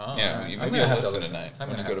 movie. Yeah, right. you I'm maybe gonna have will to listen listen. tonight I'm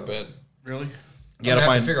when you gonna go to have bed. Really? you gotta have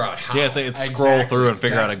to find, figure out how. You have to scroll Exactly. through and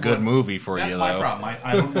figure out a That's good what- movie for That's you, my though. problem.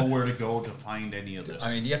 I don't know where to go to find any of this.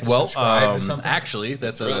 I mean, you have to Well, subscribe to something. actually,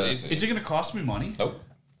 that's Really a easy. is it going to cost me money? Nope,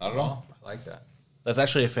 not at all. I like that. that's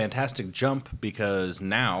actually a fantastic jump because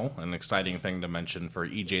now an exciting thing to mention for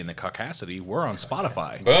EJ and the Caucasity, we're on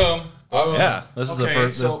Spotify. Boom. Awesome. Yeah, this is the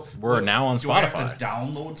first. we're now on Do I have Spotify. to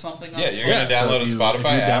download something? On Yeah, you're Spotify? gonna download if a you- Spotify if you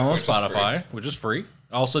app, download which is free. Spotify, which is free.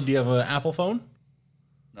 Also, do you have an Apple phone?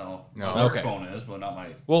 No, No. my work Okay. phone is, but not my.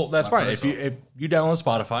 Well, that's my fine. If personal. you download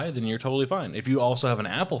Spotify, then you're totally fine. If you also have an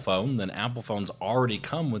Apple phone, then Apple phones already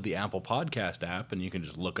come with the Apple Podcast app, and you can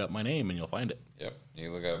just look up my name and you'll find it. Yep.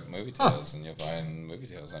 You look up Movie Tales, and you'll find Movie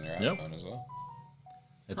Tales on your Yep. iPhone as well.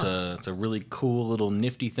 It's a really cool little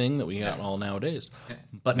nifty thing that we got all nowadays.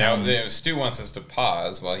 But Now, now Stu wants us to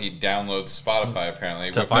pause while he downloads Spotify,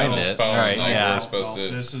 apparently. To Whipped find out his it. phone, All right, like yeah. we're supposed to.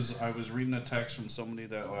 This is. I was reading a text from somebody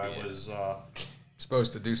that I was.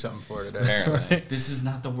 Supposed to do something for today. Apparently. This is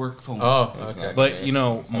not the work phone. Oh, It's okay. not But, yours. you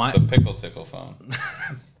know, That's my- the pickle tickle phone.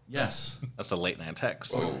 Yes, that's a late night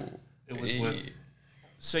text. Whoa. it was with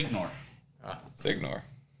Signor. Signor.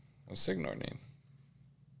 What's Signor mean?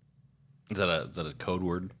 Is that a code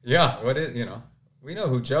word? Yeah, what is, we know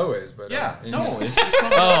who Joe is, but Yeah, you no, know. it's just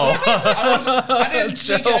something. I didn't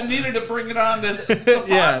think I needed to bring it on to the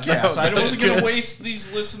Yeah, podcast. no, I that's wasn't going good. to waste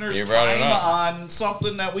these listeners' You brought it time up. on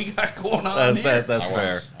something that we got going on here. That's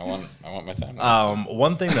fair. I want my time.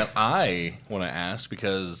 One thing that I want to ask,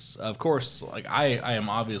 because of course, like I am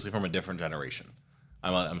obviously from a different generation.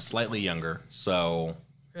 I'm slightly younger, so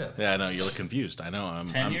Really? yeah, I know you look confused. I know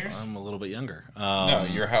 10 years? I'm a little bit younger. No,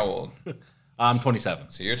 you're how old? I'm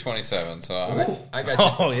 27. So you're 27. So I'm, I got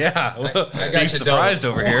you. Oh yeah, I got being you surprised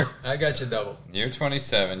double. over here. I got you double. you're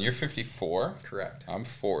 27. You're 54. Correct. I'm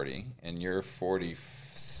 40, and you're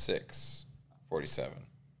 46, 47.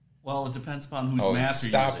 Well, it depends upon whose Oh, math you're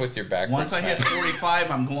stop using. with your backwards Once I hit math.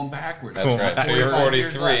 45, I'm going backwards. That's right. So you're 45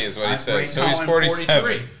 years 43 left. is what he I'm said. right So now he's I'm 47.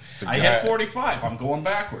 43. I guy. hit 45. I'm going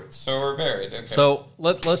backwards. So we're buried. Okay. So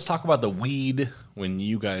let's talk about the weed when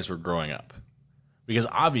you guys were growing up, because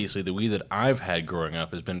obviously the weed that I've had growing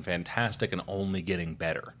up has been fantastic and only getting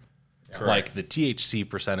better. Like the THC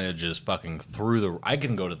percentage is fucking through the. I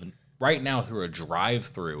can go to right now through a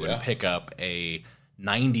drive-through Yeah. and pick up a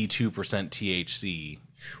 92% THC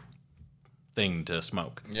thing to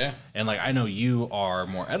smoke. yeah. And like I know you are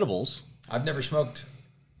more edibles. I've never smoked.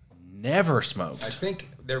 Never smoked. I think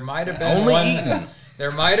there might have been Only one. eaten.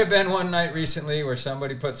 There might have been one night recently where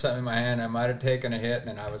somebody put something in my hand. I might have taken a hit,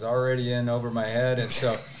 and I was already in over my head, and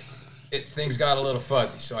so things got a little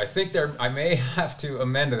fuzzy. So I think I may have to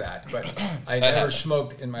amend that, but I never happens.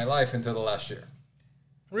 smoked in my life until the last year.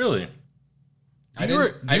 Really? I Do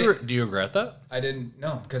didn't. you regret that? I didn't.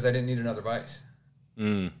 No, because I didn't need another vice.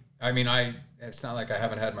 I mean, it's not like I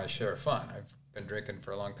haven't had my share of fun. I've been drinking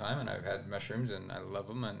for a long time, and I've had mushrooms, and I love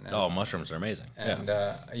them. And Oh, mushrooms are amazing. and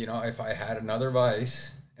Yeah. if I had another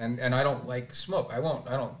vice, and I don't like smoke. I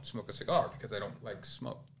don't smoke a cigar because I don't like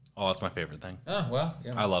smoke. Oh, that's my favorite thing. Oh well,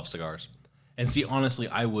 yeah. I love cigars. And see, honestly,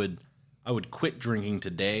 I would quit drinking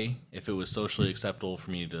today if it was socially acceptable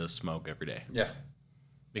for me to smoke every day. Yeah.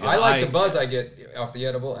 Because I like the buzz I get off the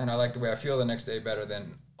edible, and I like the way I feel the next day better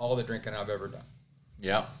than all the drinking I've ever done.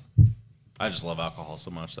 Yeah. I just love alcohol so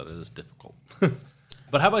much that it is difficult.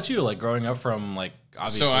 But how about you? Like growing up from like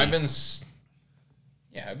obviously. So I've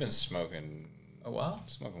been smoking Oh wow.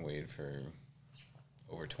 smoking weed for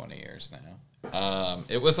over 20 years now.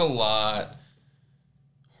 It was a lot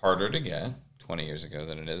harder to get 20 years ago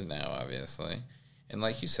than it is now, obviously. And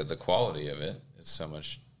like you said, the quality of it is so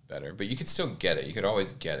much better. But you could still get it. You could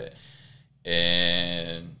always get it.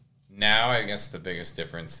 And now I guess the biggest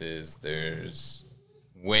difference is there's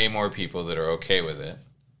way more people that are okay with it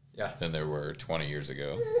Yeah. than there were 20 years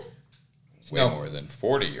ago. Way No. more than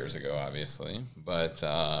 40 years ago, obviously. But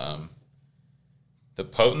the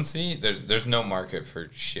potency, there's no market for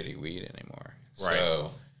shitty weed anymore. Right.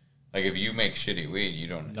 So, like, if you make shitty weed, you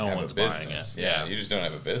don't No have one's a buying business. it. Yeah. You just don't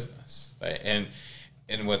have a business.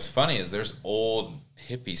 And what's funny is there's old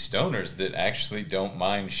hippie stoners that actually don't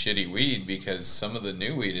mind shitty weed because some of the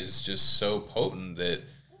new weed is just so potent that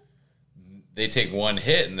they take one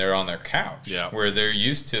hit and they're on their couch. Yeah. Where they're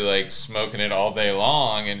used to like smoking it all day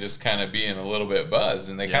long and just kind of being a little bit buzzed,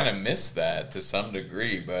 and they Yeah. kind of miss that to some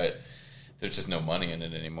degree, but there's just no money in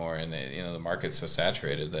it anymore, and the market's so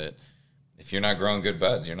saturated that if you're not growing good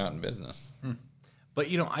buds, you're not in business. But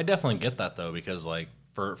I definitely get that though, because like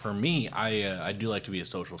for me, I do like to be a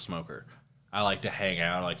social smoker. I like to hang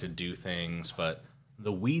out, I like to do things, but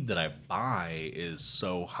the weed that I buy is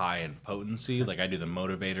so high in potency. Like I do the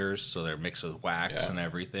motivators, so they're mixed with wax Yeah. and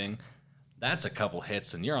everything. That's a couple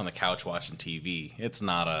hits, and you're on the couch watching TV. It's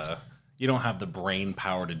not you don't have the brain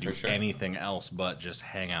power to do For sure. anything else but just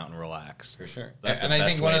hang out and relax. For sure. That's And the I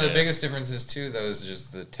best think one way of the to- biggest differences, too, though, is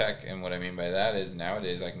just the tech. And what I mean by that is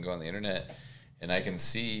nowadays I can go on the internet and I can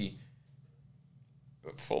see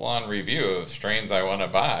full-on review of strains I want to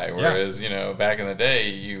buy. Whereas, back in the day,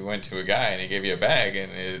 you went to a guy and he gave you a bag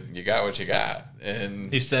and you got what you got.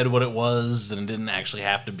 And he said what it was and it didn't actually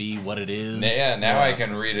have to be what it is. Yeah, now I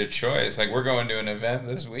can read a choice. Like, we're going to an event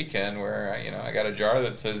this weekend where, I got a jar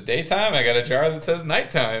that says daytime. I got a jar that says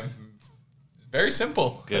nighttime. Very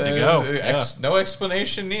simple. Good to go. No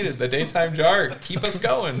explanation needed. The daytime jar, keep us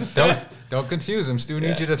going. Don't confuse them. Stu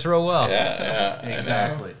needs you to throw well. Yeah,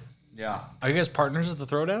 Exactly. Yeah. Are you guys partners at the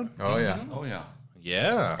Throwdown? Oh, yeah. Mm-hmm. Oh, yeah.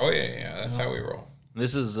 Yeah. Oh, yeah. That's how we roll.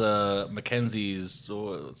 This is Mackenzie's,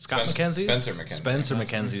 Scott Spencer Mackenzie's? McKenzie. Spencer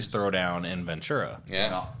Mackenzie's Throwdown in Ventura.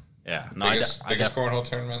 Yeah. Yeah. Biggest cornhole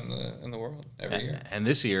tournament in the world every year. And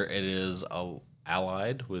this year it is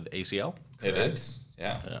allied with ACL. It is.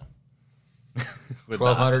 Yeah. With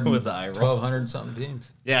 1,200 with the eye roll. 1,200 something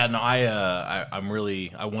teams. Yeah, no, I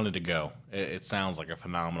wanted to go. It sounds like a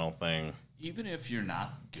phenomenal thing. Even if you're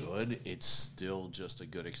not good, it's still just a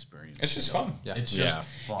good experience. It's just fun. Yeah. It's just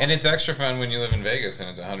fun. And it's extra fun when you live in Vegas and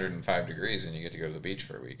it's 105 degrees and you get to go to the beach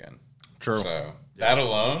for a weekend. True. So that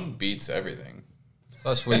alone beats everything.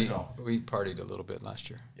 Plus, we partied a little bit last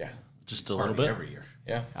year. Yeah. Just a little bit. every year.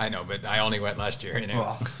 Yeah. I know, but I only went last year.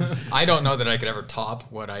 I don't know that I could ever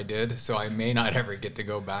top what I did, so I may not ever get to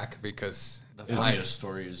go back because The funniest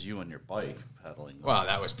story is you and your bike pedaling. Well,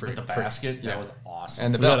 that was pretty. With the basket, yeah. that was awesome.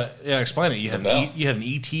 And the We belt. explain it. You had belt. you had an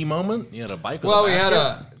ET moment. You had a bike. With Well, a we had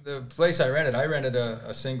basket? the place I rented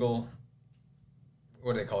a single,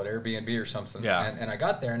 what do they call it, Airbnb or something. Yeah. And I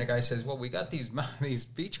got there and the guy says, well, we got these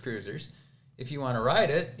beach cruisers. If you want to ride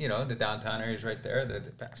it, the downtown area is right there.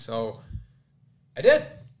 So I did.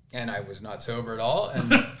 And I was not sober at all,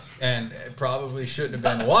 and probably shouldn't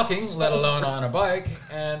have been walking, let alone on a bike.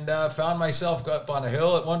 And found myself up on a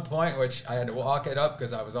hill at one point, which I had to walk it up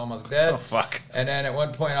because I was almost dead. Oh fuck! And then at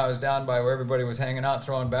one point, I was down by where everybody was hanging out,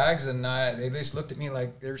 throwing bags, and they just looked at me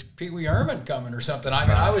like there's Pee Wee Herman coming or something. I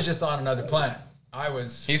mean, I was just on another planet.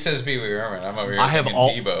 He says Pee Wee Herman. I'm over here I have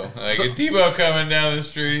thinking Tebow. Like a Tebow coming down the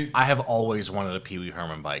street. I have always wanted a Pee Wee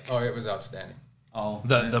Herman bike. Oh, it was outstanding. Oh,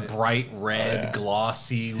 The bright red, yeah.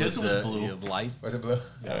 glossy His with was the blue. light. Was it blue?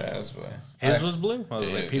 Yeah, that was blue. His was blue. I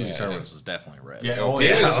was like, Pee Wee's yeah, Herman's was definitely red. yeah. Oh, Oh,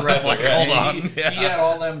 yeah. yeah. I was like, hold He, on. he had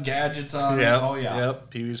all them gadgets on. Yep. Oh, yeah. Yep.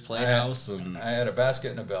 Pee Wee's Playhouse and I had a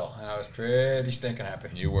basket and a bell, and I was pretty stinking happy.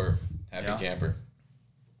 You were happy Yeah. camper.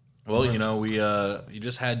 well, we you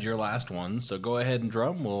just had your last one, so go ahead and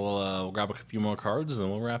drum. We'll grab a few more cards and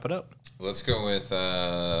then we'll wrap it up. Let's go with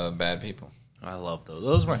bad people. I love those.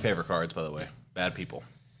 Those are my favorite cards, by the way. Bad people.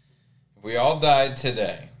 If we all died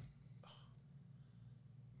today,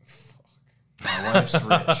 My wife's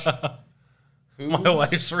rich. who's, My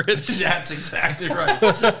wife's rich. That's exactly right.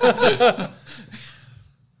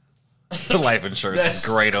 Life insurance That's is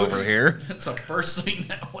great good. over here. That's the first thing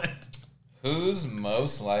that went. who's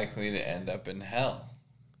most likely to end up in hell?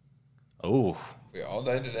 Oh, If we all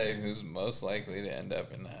died today, who's most likely to end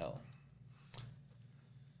up in hell?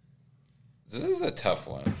 This is a tough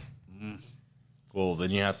one. well,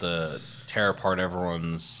 then you have to tear apart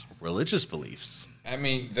everyone's religious beliefs. I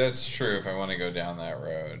mean, that's true if I want to go down that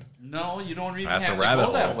road. No, you don't even That's a have to rabbit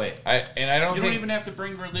go that hole. way. I don't You think don't even have to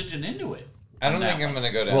bring religion into it. I don't on that think I'm one.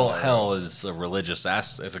 going to go down Well, that road. hell is a religious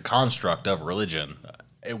is a construct of religion.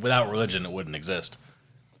 Without religion, it wouldn't exist.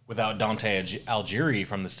 Without Dante Alighieri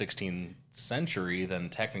from the 16th century, then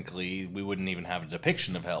technically we wouldn't even have a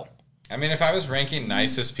depiction of hell. I mean, if I was ranking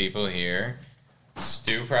nicest people here,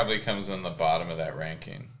 Stu probably comes in the bottom of that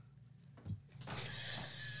ranking.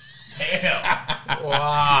 The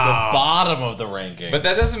bottom of the ranking. But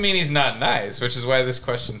that doesn't mean he's not nice, which is why this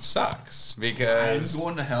question sucks. I'm Because,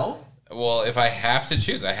 going to hell? well, if I have to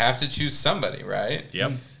choose somebody, right?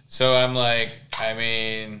 Yep. So I'm like, I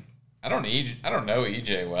mean, I don't know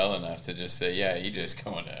EJ well enough to just say, yeah, EJ's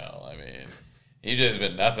going to hell. I mean, EJ's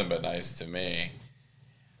been nothing but nice to me.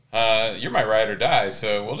 You're my ride or die,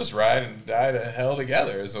 so we'll just ride and die to hell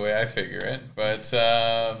together is the way I figure it. But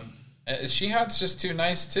Shihad's just too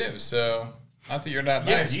nice too, so not that you're not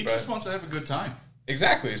Yeah, nice, he but just wants to have a good time.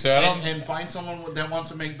 exactly. So I don't And find someone that wants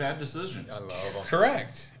to make bad decisions. I love them.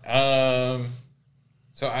 correct.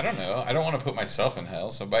 So I don't know. I don't want to put myself in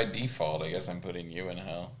hell, so by default, I guess I'm putting you in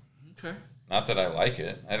hell. Okay. Not that I like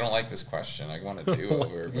it. I don't like this question. I want a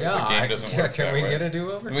do-over, but Yeah, the game doesn't work can that we way. get a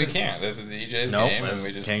do-over? We can't. This is EJ's Nope, game, and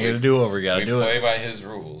we just can't get a do-over. You gotta we do play it. by his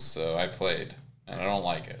rules, so I played, and I don't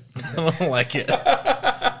like it. I don't like it.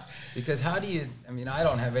 Because how do you? I mean, I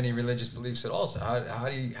don't have any religious beliefs at all. So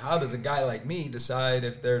how does a guy like me decide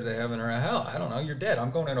if there's a heaven or a hell? I don't know. You're dead.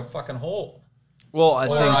 I'm going in a fucking hole. Well,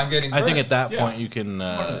 Or I'm getting I think burned. at that Yeah. point you can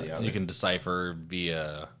One or the other. you can decipher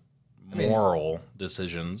via moral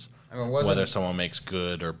decisions. I mean, it wasn't- whether someone makes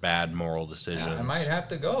good or bad moral decisions. I might have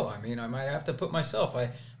to go. I mean, I might have to put myself.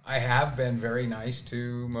 I have been very nice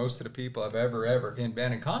to most of the people I've ever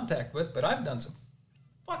been in contact with, but I've done some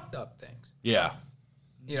fucked up things. Yeah.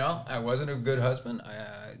 You know, I wasn't a good husband,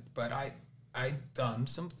 but I done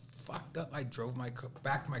some fucked up. I drove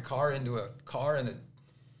backed my car into a car in a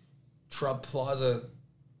Trump Plaza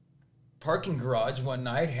parking garage one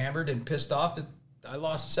night, hammered and pissed off that I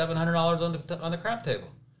lost $700 on the crap table.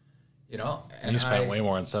 You know, And you spent way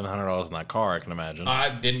more than $700 in that car, I can imagine. I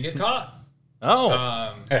didn't get caught. Oh.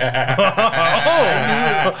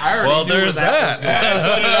 Well, there's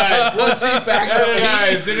that. Once he backed up,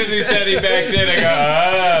 As soon as he said he backed in, I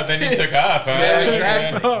go, then he took off. Huh? yeah,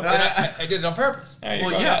 exactly. I did it on purpose.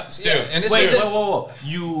 Well, yeah. Stu. And this Wait, was whoa.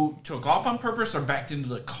 You took off on purpose or backed into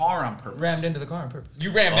the car on purpose? rammed into the car on purpose.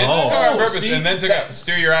 You rammed into the car on purpose see? and then took off.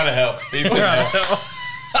 Stu, you're out of hell. Beef's in hell.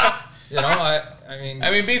 You know, I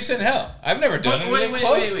mean, Beef's in hell. I've never done anything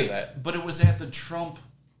close to that. But it was at the Trump.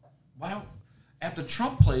 Wow. At the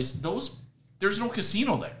Trump place, there's no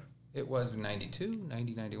casino there. it was 92,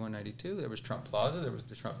 90, 91, 92. There was Trump Plaza. There was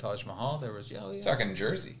the Trump Taj Mahal. There was, Talking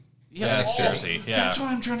Jersey. Yeah, it's Jersey, yeah. That's why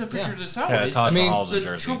I'm trying to figure this out. Yeah, Taj Mahal's in the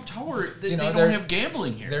Jersey. Trump Tower, they know, don't have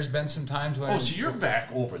gambling here. There's been some times when So you're back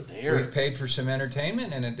over there. we've paid for some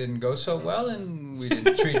entertainment and it didn't go so well, and we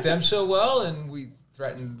didn't treat them so well, and we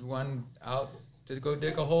threatened one out to go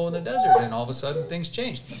dig a hole in the desert, and all of a sudden things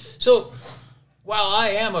changed. So while I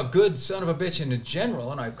am a good son of a bitch in the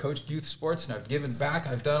general, and I've coached youth sports and I've given back,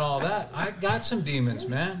 I've done all that, I got some demons,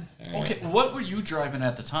 man. Okay, what were you driving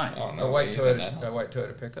at the time? I don't A know. white what he's in that.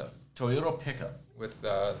 Toyota pickup Toyota pickup. with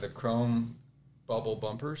the chrome bubble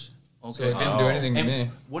bumpers. Okay. So it didn't do anything to And me.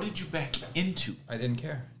 what did you back into? I didn't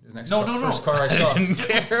care. The next No, car, no, no. first car I saw. Didn't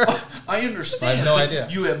care. I understand. I have no but idea.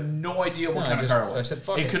 You have no idea what No, kind I of car it just- was. I said,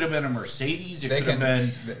 fuck it it. could have been a Mercedes. It They could have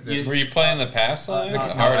can- been Were you playing the past line? no,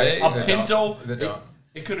 Hard I- eight? a They Pinto. don't. They don't.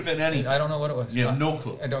 It could have been anything. I don't know what it was. You have no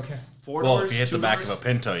clue. I don't care. 4 Well, doors, if you hit the 2 back doors? of a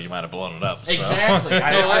Pinto, you might have blown it up. So. Exactly. No,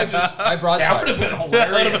 I that would broadsided. have been That would have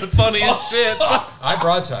hilarious. been funny as shit. I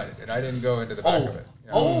broadsided it. I didn't go into the back of it.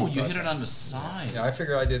 Yeah, Oh, I you hit broadsided. it on the side. Yeah, I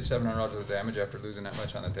figure I did $700 worth of damage after losing that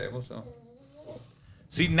much on the table. So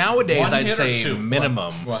See, nowadays One I'd hit or say two?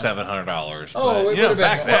 minimum One. $700. Oh, but, it you know, would've been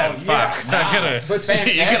back more. then, Well, fuck. yeah, I coulda- But back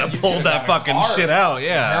you then, could have you pulled could've that got a fucking car. shit out,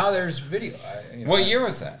 yeah. now there's video. What year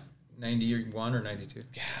was that? 91 or 92.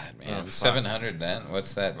 God, man, it was 700 then.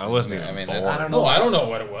 What's that? I wasn't even I mean, born. that's, No, I don't know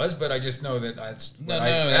what it was, but I just know that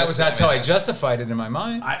that's how I justified it in my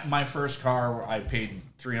mind. My first car, I paid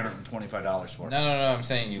 $325 for. No, I'm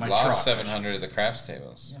saying you My lost truck, 700 at the craps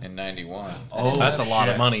tables in 91. Oh, That's a lot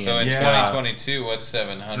of shit. money. So in Yeah. 2022, what's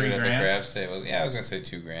 700 at the $3,000? craps tables? Yeah, I was gonna say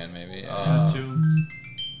 $2,000 maybe. Yeah.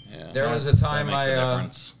 Yeah. There was a That time makes a I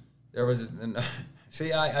difference. there was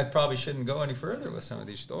see I probably shouldn't go any further with some of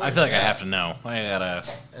these stories. I feel like I have to know. I gotta.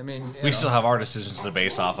 I mean, you We know. still have our decisions to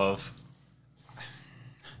base off of.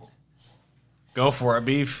 Go for it,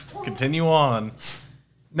 beef. Continue on.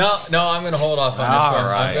 No, I'm going to hold off on this All one.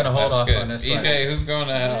 right. I'm going to hold That's off good. on this EJ, who's going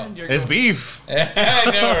to hell? It's beef. I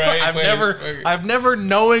know, right? I've never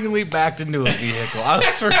knowingly backed into a vehicle. I was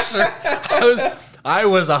for sure. I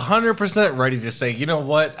was 100% ready to say, you know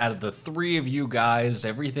what? Out of the three of you guys,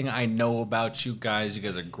 everything I know about you guys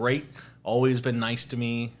are great. Always been nice to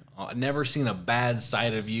me. Never seen a bad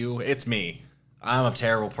side of you. It's me. I'm a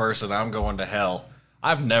terrible person. I'm going to hell.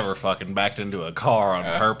 I've never fucking backed into a car on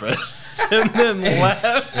purpose and then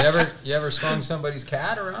left. You ever swung somebody's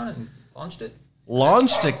cat around and launched it?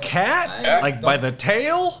 Launched a cat? I Like by the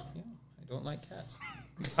tail? Yeah, I don't like cats.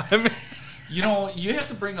 I mean, You know, you have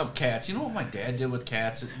to bring up cats. You know what my dad did with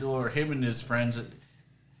cats, or him and his friends?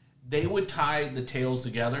 They would tie the tails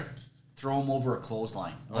together, throw them over a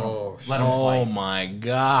clothesline, let them oh fight. my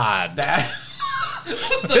god. That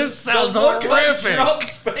This sounds the look on horrific.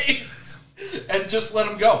 Trump's face, and just let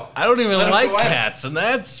them go. I don't even Let 'em like go at it. cats, and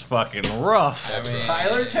that's fucking rough. I mean,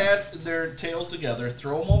 Tyler their tails together,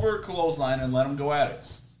 throw them over a clothesline, and let them go at it.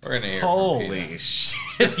 we're going to hear from Holy PETA.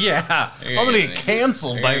 shit, yeah. You're I'm gonna gonna get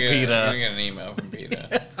canceled by You're PETA. gonna get an email from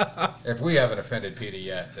PETA. If we haven't offended PETA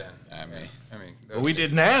yet, then I mean, those We are-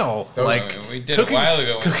 did now. Those- Like, we did cooking- a while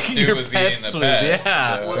ago when cooking Stu your was eating pets the with- pet.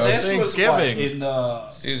 yeah. So. Well, Those this was what, Thanksgiving. in the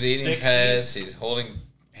Stu's eating 60s? pets. He's hanging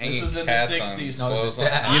This is in the cats 60s. on No, this is clothesline.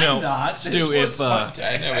 dad. You know, I'm not. Stu, This if, was my uh,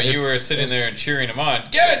 dad. I know, but you were sitting there and cheering him on.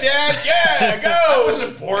 Get it, Dad! Yeah, go! I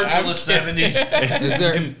wasn't born till the 70s. Is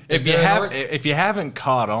there? if is you there an have, or- if you haven't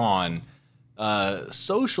caught on,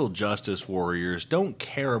 social justice warriors don't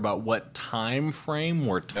care about what time frame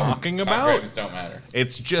we're talking Time about. frames don't matter.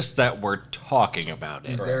 It's just that we're talking about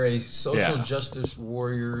it. Is there a social Yeah. justice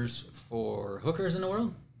warriors for hookers in the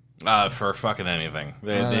world? For fucking anything.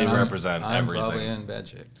 They represent I'm everything. probably in bad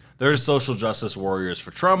shape. There's social justice warriors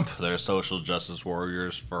for Trump. There's social justice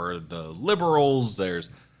warriors for the liberals. And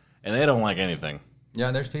they don't like anything.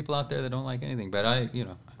 Yeah, there's people out there that don't like anything, but I'm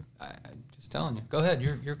just telling you. Go ahead,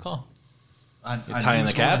 your call. Tying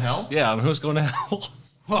the cats? Yeah, on who's going to hell.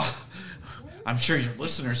 Well, I'm sure your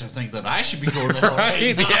listeners are thinking that I should be going to hell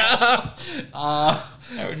Right? right now. Yeah.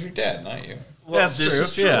 That was your dad, not you. Well, That's this true,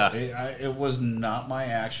 is true. yeah. It was not my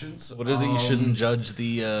actions. What is it? You shouldn't judge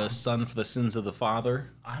the son for the sins of the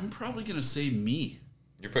father. I'm probably going to say me.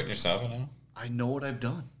 You're putting yourself in hell? I know what I've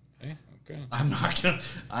done. Okay. I'm not gonna.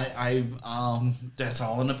 That's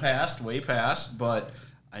all in the past, way past. But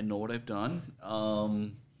I know what I've done.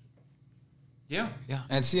 Yeah.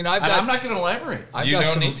 And see, I'm not going to elaborate. You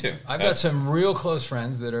don't need to. I've got some real close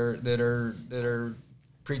friends that are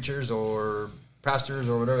preachers or pastors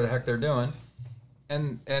or whatever the heck they're doing,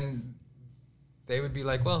 and they would be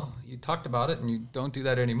like, "Well, you talked about it, and you don't do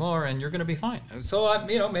that anymore, and you're going to be fine." So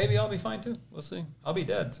maybe I'll be fine too. We'll see. I'll be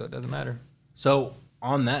dead, so it doesn't matter. So,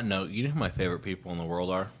 on that note, you know who my favorite people in the world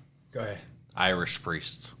are? Go ahead. Irish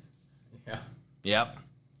priests. Yeah. Yep.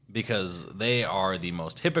 Because they are the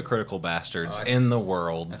most hypocritical bastards in the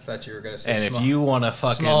world. I thought you were going to say And small, if you want to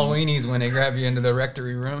fucking... small weenies when they grab you into the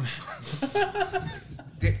rectory room.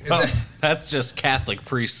 That's just Catholic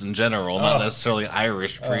priests in general, not necessarily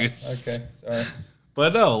Irish priests. Okay, sorry.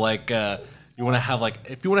 But no, like, you want to have, like,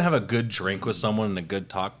 if you want to have a good drink with someone and a good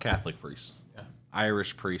talk, Catholic priests. Yeah.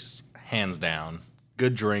 Irish priests, hands down.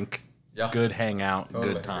 Good drink, good hangout,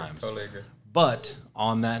 Totally good times. Totally agree. But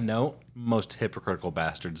on that note, most hypocritical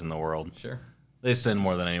bastards in the world. Sure. They sin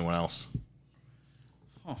more than anyone else.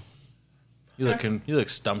 Oh. You look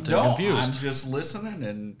stumped and No, confused. I'm just listening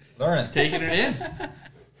and Learning. taking it in.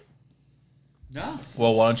 No.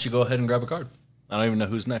 Well, why don't you go ahead and grab a card? I don't even know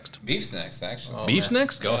who's next. Beef's next, actually. Beef's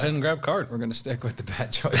next? Go ahead and grab a card. We're going to stick with the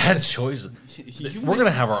bad choices. Bad choices. We're going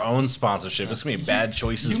to have our own sponsorship. It's going to be Bad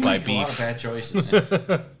Choices by make a lot of Beef. bad choices.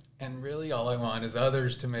 And really all I want is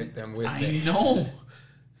others to make them with I me. know.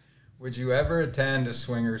 Would you ever attend a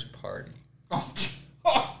swingers party?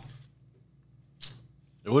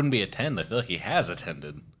 It wouldn't be attend. I feel like he has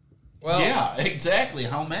attended. Well, Yeah, exactly.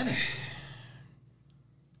 How many?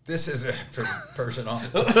 this is pretty personal.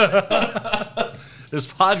 This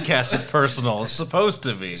podcast is personal. It's supposed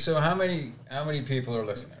to be. So how many people are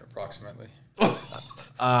listening approximately?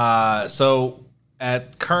 So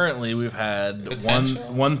at currently we've had Potential?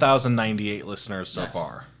 1,098 listeners so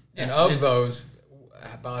far. And of those,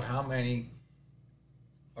 about how many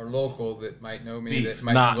are local that might know me Beef. that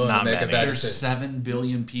might Not- be willing not to make many. a better There's decision? 7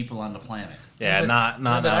 billion people on the planet. Yeah, not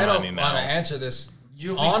but I don't many want to now. answer this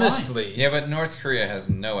You'll be honestly. Yeah, but North Korea has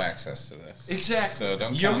no access to this. Exactly. So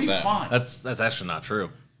don't You'll count be them. fine. That's actually not true.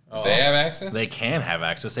 They have access? They can have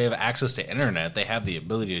access. They have access to internet. They have the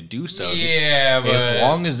ability to do so. Yeah, but... As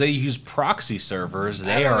long as they use proxy servers,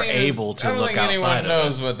 they are able to look I don't think outside anyone of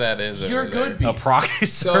knows what that is You're over good, there. a proxy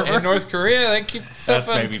server. In North Korea, they keep stuff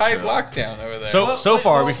on maybe tight true. lockdown over there. So Well,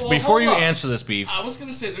 far, well, before hold you on. answer this, Beef, I was going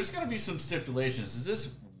to say, there's got to be some stipulations. Is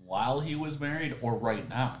this while he was married or right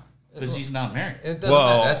now? Because he's not married. It doesn't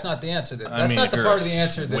Well, matter. That's not the answer. That's not if the you're part a of the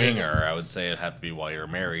answer that is. swinger, I would say it'd have to be while you're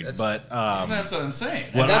married. But That's what I'm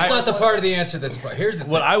saying. What That's I- not the part of the answer that's. Here's the thing.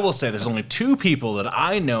 what I will say, there's only 2 people that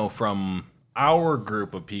I know from our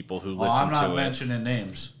group of people who Well, listen I'm not to it, mentioning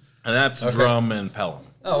names. and that's Okay. Drum and Pelham.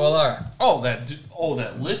 Oh well, all right.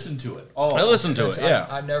 That listen to it. Oh, I listen to it, Since yeah.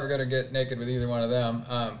 I'm never going to get naked with either one of them.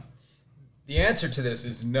 The answer to this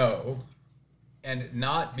is no, and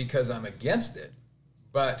not because I'm against it,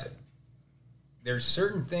 but there's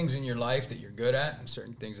certain things in your life that you're good at and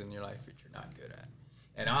certain things in your life that you're not good at.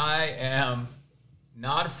 And I am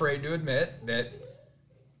not afraid to admit that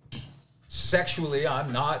sexually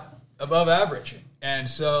I'm not above average. And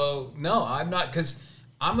so, no, I'm not, because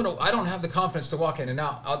I don't have the confidence to walk in. And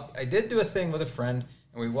now, I did do a thing with a friend,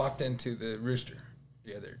 and we walked into the Rooster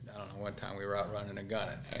I don't know, one time we were out running and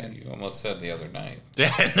gunning. And you almost said the other night.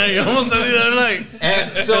 Yeah, no, you almost said the other night.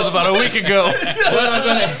 And It so was about a week ago. what I'm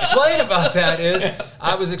going to explain about that is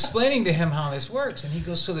I was explaining to him how this works, and he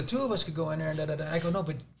goes, so the 2 of us could go in there and da-da-da. I go, no,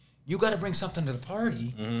 but you got to bring something to the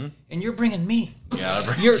party, and you're bringing me. You gotta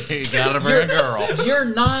bring, You're- you gotta bring a girl. You're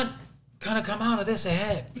not going to come out of this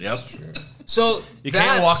ahead. Yep. So You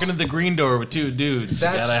can't walk into the green door with 2 dudes. You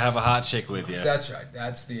That's- gotta have a hot chick with you. That's right.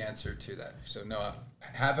 That's the answer to that. So no,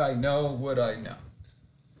 have I know? Would I know?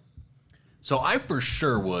 So I for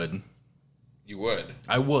sure would. You would.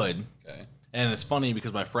 I would. Okay. And it's funny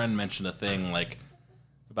because my friend mentioned a thing like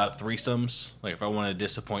about threesomes. Like if I wanted to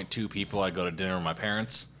disappoint 2 people, I'd go to dinner with my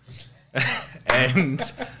parents. And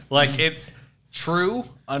like it, true,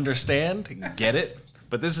 understand, get it.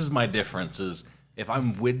 But this is my difference: is if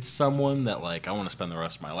I'm with someone that like I want to spend the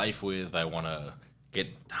rest of my life with, I want to get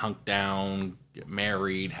hunked down, get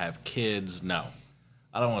married, have kids. No,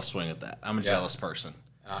 I don't want to swing at that. I'm a jealous person.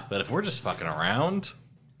 But if we're just fucking around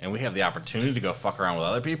and we have the opportunity to go fuck around with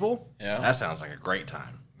other people, that sounds like a great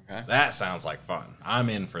time. Okay. That sounds like fun. I'm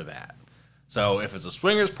in for that. So if it's a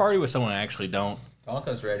swingers party with someone I actually don't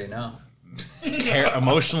Tonka's ready now.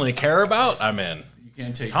 emotionally care about, I'm in. You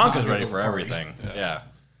can't take Tonka's ready for everything. Yeah.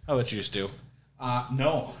 How about you, Stu?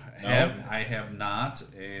 No. I have not,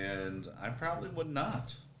 and I probably would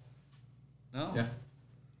not. No. Yeah.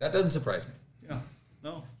 That doesn't surprise me. Yeah.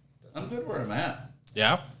 No. I'm good where I'm at.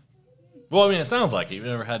 Yeah? Well, I mean, it sounds like it. You've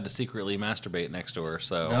never had to secretly masturbate next to her,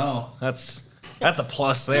 so No. that's a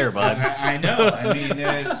plus there, bud. I know. I mean,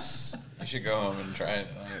 it's... You should go home and try it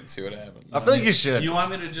and see what happens. I think you should. You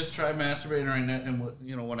want me to just try masturbating right now?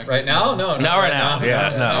 And when I Right now? No, Not right now. Yeah,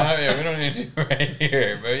 no. Yeah, we don't need to do it right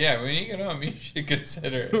here. But yeah, when you get home, you should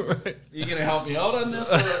consider it. You gonna help me out on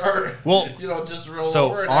this, or Well, just roll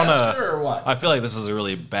so over and on ask her, or what? I feel like this is a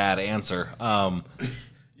really bad answer.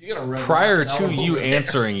 You gotta Prior to you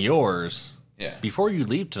answering yours, Yeah. before you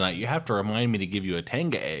leave tonight, you have to remind me to give you a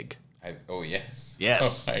Tanga egg. Oh, yes.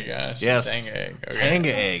 Yes. Oh, my gosh. Yes. Tanga egg. Okay.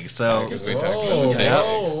 Tanga egg. So, Because we talked Whoa, about Tanga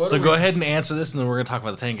whoa, eggs. what so are go we- ahead and answer this, and then we're going to talk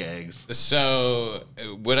about the Tanga eggs. So,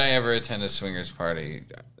 would I ever attend a swingers party?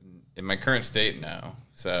 In my current state, no.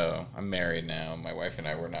 So, I'm married now. My wife and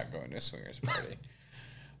I were not going to a swingers party.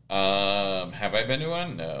 Have I been to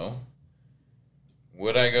one? No.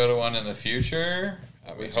 Would I go to one in the future?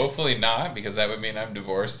 I mean, hopefully not, because that would mean I'm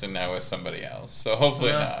divorced and now with somebody else. So,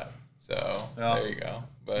 hopefully not. So, there you go.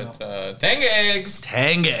 But, Tanga eggs!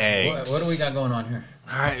 Tanga eggs. What do we got going on here?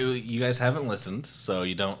 All right, you guys haven't listened, so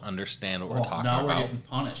you don't understand what we're talking now about. we're getting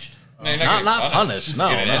punished. No, you're Not getting punished. No,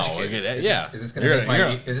 You're getting no. educated. Yeah. Is this going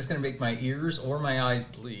to make my ears or my eyes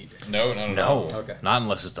bleed? No. Okay. Not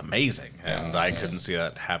unless it's amazing, and I couldn't see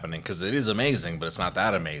that happening because it is amazing, but it's not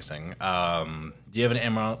that amazing. Do you have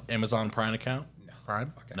an Amazon Prime account? No.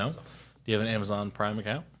 Prime? Okay, No. that's Do all. you have an Amazon Prime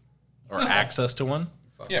account or access to one?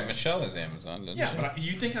 Yeah, Michelle has Amazon, doesn't Yeah, she? but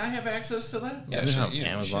you think I have access to that? Yeah, You she, have you,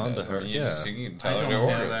 Amazon she to does. her- I mean, you, yeah. you can tell I her to don't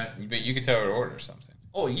have order. that. But you can tell her to order something.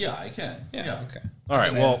 Oh yeah, I can. Yeah, okay. All right.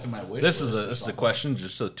 Just add Well, it to my wish this is list a or this is a something. question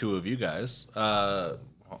just to the two of you guys.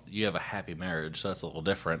 You have a happy marriage, so that's a little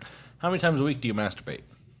different. How many times a week do you masturbate?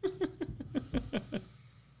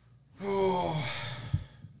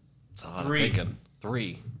 It's a lot 3. of thinking.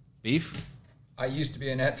 3. Beef? I used to be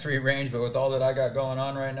in that 3 range, but with all that I got going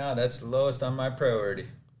on right now, that's the lowest on my priority.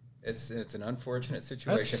 It's an unfortunate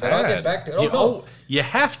situation. That's But I'll sad. get back to it. You know, you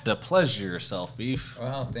have to pleasure yourself, Beef.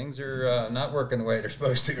 Well, things are not working the way they're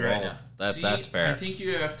supposed to right now. That's See, that's fair. I think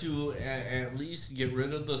you have to at least get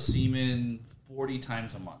rid of the semen 40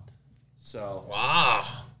 times a month. So Wow.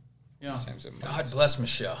 yeah. Times a month. God bless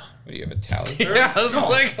Michelle. What do you have, a tally? Yeah, I was No.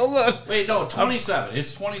 like, hold on. Wait, no, 27.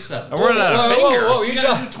 It's 27. I'm running out of Whoa, whoa, fingers. whoa, You you gotta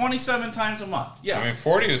got- do 27 times a month. Yeah. I mean,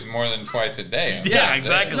 40 is more than twice a day. Yeah,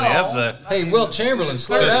 exactly. No. That's a Hey, Wilt Chamberlain,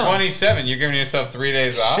 slow So down. 27, you're giving yourself 3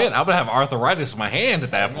 days off? shit. I'm gonna have arthritis in my hand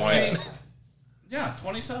at that point. Yeah,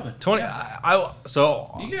 27. 20.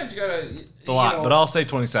 So You guys gotta. it's a lot, but I'll say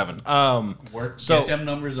 27. Work, So- get them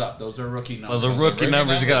numbers up. Those are rookie numbers. Those are rookie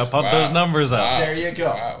numbers. You gotta pump those numbers up. Wow. There you go.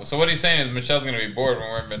 Wow. So what he's saying is Michelle's going to be bored when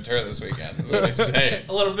we're in Ventura this weekend. Is what he's saying.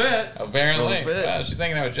 A little bit. Apparently. A little bit. Wow, she's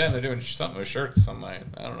hanging out with Jen. They're doing something with shirts. I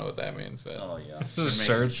don't know what that means, but Oh yeah. They're making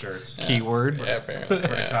Shirts. Shirts. Keyword. yeah, apparently. For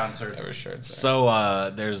a Yeah. concert. There were shirts.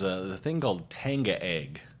 So there's a thing called Tanga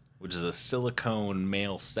egg, which is a silicone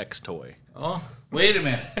male sex toy. Oh, Wait a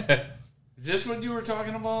minute. Is this what you were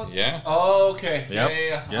talking about? Yeah. Oh, okay. Yep.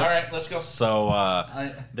 Yeah. Yep. All right, let's go. So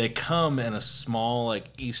they come in a small like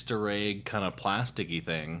Easter egg kind of plasticky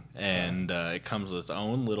thing, and it comes with its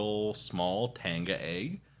own little small Tanga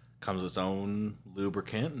egg. Comes with its own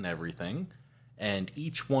lubricant and everything, and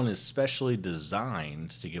each one is specially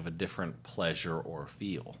designed to give a different pleasure or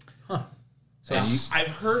feel. so I've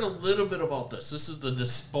heard a little bit about this. This is the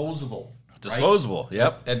disposable. Disposable.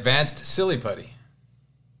 Yep. advanced silly putty.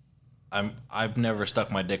 I've never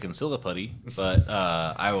stuck my dick in silly putty, but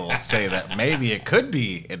I will say that maybe it could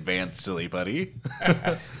be advanced silly putty.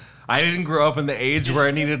 I didn't grow up in the age where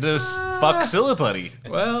I needed to fuck silly putty.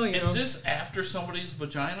 Well, you Is know, this after somebody's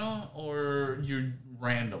vagina or you're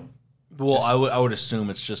random? Well, I would assume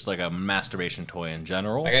it's just like a masturbation toy in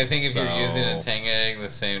general. Like I think if you're using a Tang egg the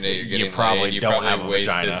same day you're getting probably laid, you don't probably have a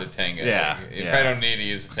wasted vagina. the Tang egg. Yeah, You yeah. probably don't need to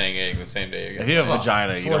use a Tang egg the same day you're If getting you have a laid.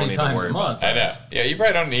 vagina, you don't 40 need to times worry a about month. I know. Yeah, you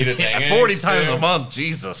probably don't need a Tang egg. 40 times a month.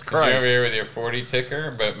 Jesus You're over Christ. here with your 40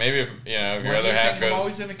 ticker, but maybe if if your Why do other you half think I'm goes,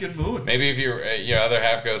 always in a good mood. maybe if your other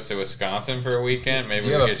half goes to Wisconsin for a weekend, maybe Do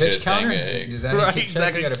you we have a get you a pitch Tang counter? egg. Does that Right, keep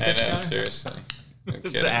track? You got a I pitch know, counter? seriously. No To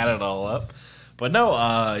kidding. add it all up. But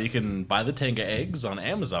no, you can buy the Tenga eggs on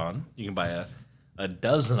Amazon. You can buy a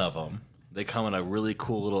dozen of them. They come in a really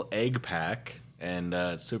cool little egg pack, and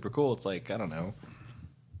it's super cool. It's like, I don't know.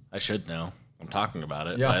 I should know. I'm talking about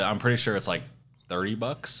it. Yeah. But I'm pretty sure it's like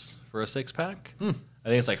 $30 for a 6-pack. I think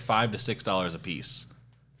it's like $5 to $6 a piece.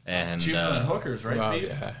 And Cheaper than hookers, right, Oh Pete?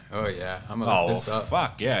 yeah, oh yeah. I'm gonna look this up.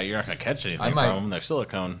 fuck yeah! You're not gonna catch anything I from might- them. They're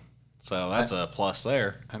silicone, so that's a plus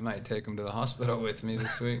there. I might take them to the hospital with me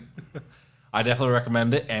this week. I definitely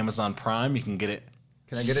recommend it. Amazon Prime, you can get it.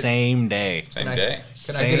 Can I get it? Same day? Same I- day.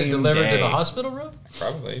 Can I get it Same delivered to day. the hospital room?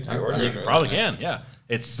 Probably. If you I- order You it. probably can. Yeah,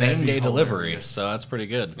 it's same be day delivery, hilarious. so that's pretty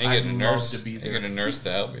good. You get a I'd nurse. love to be You there. get a nurse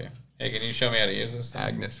to help you. Hey, can you show me how to use this thing?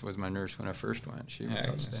 Agnes was my nurse when I first went. She was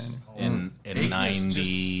Agnes. outstanding. In Agnes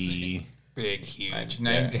 90, Big, huge.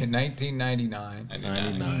 Yeah. 1999.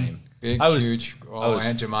 99. Big, I was- huge. I Oh, was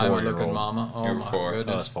Aunt Jemima 4-year-old. looking mama. Oh, You were my 4. I was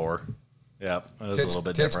goodness. 4. Yep, it was a Tits, little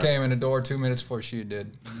bit tits different. came in the door 2 minutes before she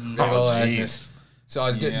did. Big Oh, old jeez. Agnes. So I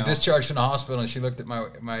was getting Yeah. discharged from the hospital, and she looked at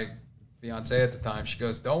my fiance at the time. She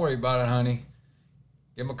goes, "Don't worry about it, honey.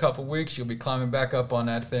 Give him a couple weeks. You'll be climbing back up on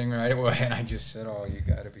that thing right away." And I just said, "Oh, you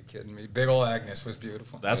got to be kidding me." Big old Agnes was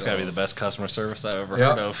beautiful. That's got to be the best customer service I've ever Yep.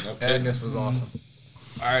 heard of. Nope. Agnes was awesome.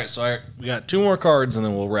 All right, so we got 2 more cards, and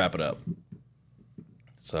then we'll wrap it up.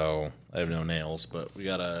 So I have no nails, but we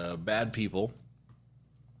got a bad people.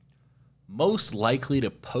 Most likely to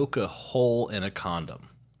poke a hole in a condom.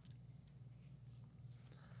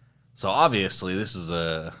 So obviously, this is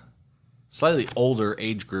a slightly older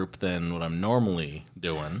age group than what I'm normally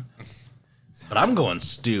doing. But I'm going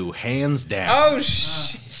Stu, hands down. Oh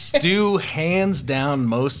shit! Stu, hands down,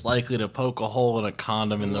 most likely to poke a hole in a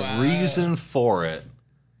condom. And the reason for it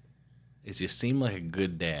is you seem like a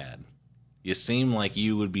good dad. You seem like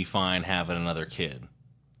you would be fine having another kid.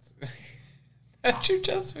 That's your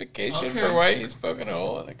justification for why he's poking a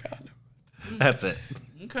hole in a condom. That's it.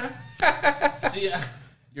 Okay. See,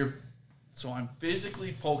 so I'm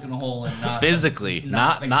physically poking a hole and not Physically,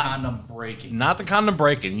 not the not condom breaking. not the condom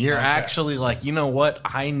breaking. You're Okay. actually like, you know what?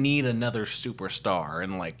 I need another superstar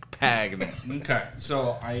and like pag me. Okay,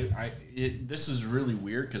 so this is really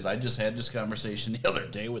weird because I just had this conversation the other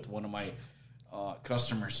day with one of my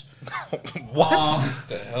customers. What? What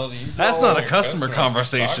the hell do you? That's not a Your customer customers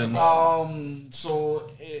conversation. talk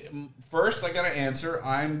about? First I got to answer.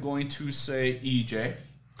 I'm going to say EJ.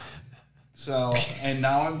 So, and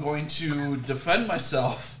now I'm going to defend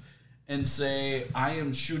myself and say I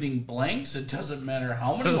am shooting blanks. It doesn't matter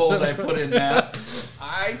how many holes I put in that.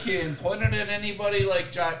 I can point it at anybody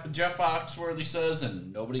like Jeff Foxworthy says,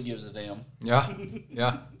 and nobody gives a damn. Yeah,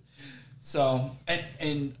 yeah. So,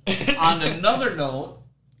 and on another note,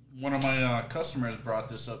 one of my customers brought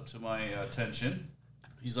this up to my attention.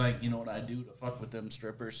 He's like, you know what I do to fuck with them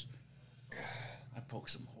strippers? I poke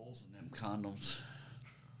some holes in them condoms.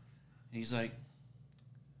 He's like,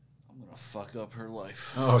 I'm going to fuck up her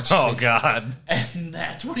life. Oh, Oh jeez. God. And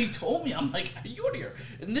that's what he told me. I'm like, are you out of here?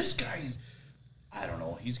 And this guy's, I don't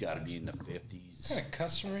know, he's got to be in the 50s. What kind of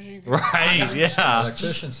customers you got? Right, yeah.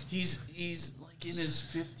 Electricians. He's like in his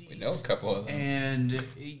 50s. We know a couple of them. And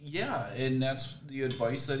yeah, and that's the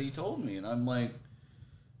advice that he told me. And I'm like,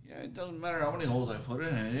 yeah, it doesn't matter how many holes I put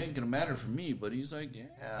in, it ain't going to matter for me. But he's like,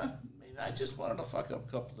 yeah, maybe I just wanted to fuck up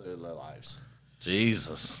a couple of their lives.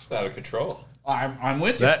 Jesus. It's out of control. I'm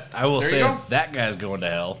with you. That I will There say you go. that guy's going to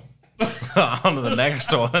hell. On to the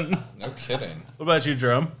next one. No kidding. What about you,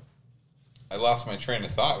 Drum? I lost my train of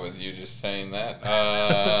thought with you just saying that.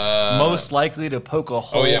 Most likely to poke a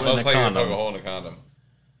hole Oh yeah, in most a likely to condom. poke a hole in a condom.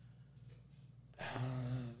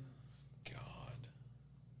 God.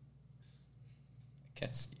 I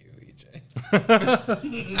guess you, EJ.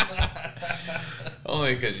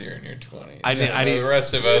 Only because you're in your 20s. I need- The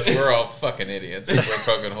rest of us, we're all fucking idiots if we're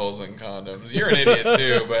poking holes in condoms. You're an idiot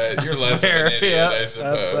too, but you're less Fair, of an idiot, yeah, I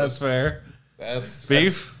suppose. That's fair. That's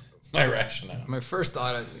Beef? That's my rationale. My first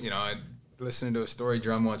thought, I listening to a story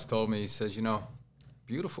Drum once told me. He says,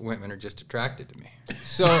 beautiful women are just attracted to me.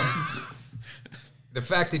 So the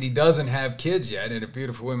fact that he doesn't have kids yet and if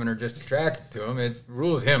beautiful women are just attracted to him, it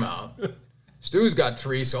rules him out. Stu's got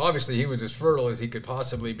 3, so obviously he was as fertile as he could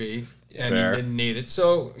possibly be, and Fair. he didn't need it.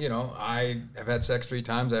 So, you know, I have had sex 3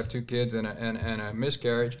 times. I have 2 kids and a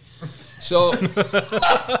miscarriage. So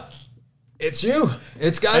it's you.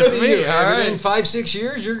 It's got to It's be me, you. all right. In 5-6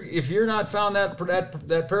 years, if you're not found that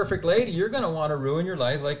perfect lady, you're going to want to ruin your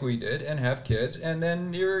life like we did and have kids, and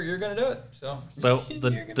then you're going to do it. So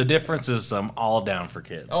the difference is I'm all down for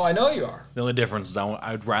kids. Oh, I know you are. The only difference is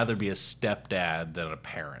I'd rather be a stepdad than a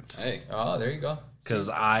parent. Hey, Oh, there you go. Because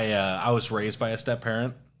I was raised by a step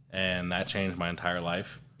parent, and that changed my entire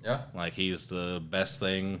life. Yeah. Like, he's the best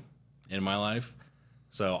thing in my life.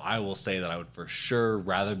 So I will say that I would for sure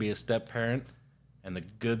rather be a step parent. And the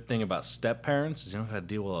good thing about step parents is you don't got to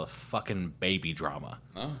deal with a fucking baby drama.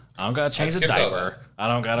 no. I don't got to change the skipped all diaper. I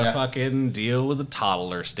don't got to Yeah. fucking deal with the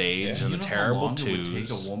toddler stage Yeah. and You the know how terrible long it would twos.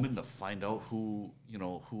 take a woman to find out who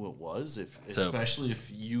it was, especially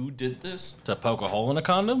if you did this? To poke a hole in a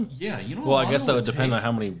condom? Yeah, you know. Well, how I long guess it that would depend take? on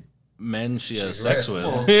how many men she has She's sex right.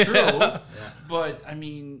 with. Well, true, but I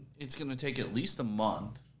mean, it's going to take at least a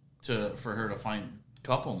month for her to find,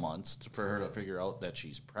 couple months for her to figure out that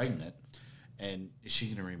she's pregnant. And is she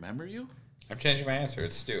going to remember you? I'm changing my answer.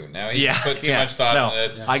 It's Stu. Now he's Yeah, put too yeah. much thought No,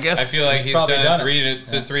 into this. I guess I feel like he's he's probably done done it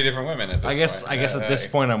to 3 different women at this I guess point. at this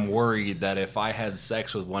Like, point I'm worried that if I had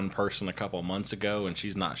sex with one person a couple months ago and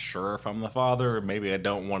she's not sure if I'm the father, or maybe I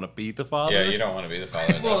don't want to be the father. Yeah, you don't want to be the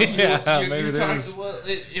father. Well, Yeah, maybe you're it talking, is. well,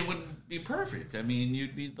 it would be perfect. I mean,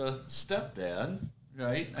 you'd be the stepdad,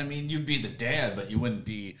 right? I mean, you'd be the dad, but you wouldn't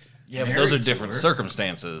be. Yeah, but those are married to different her.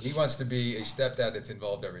 circumstances. He wants to be a stepdad that's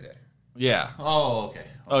involved every day. Yeah. Oh, okay.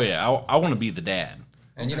 Oh yeah. I want to be the dad.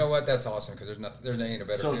 And you know what? That's awesome because there's ain't a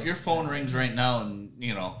better. So if feeling. your phone rings right now and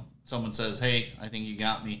someone says, "Hey, I think you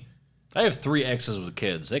got me," I have 3 exes with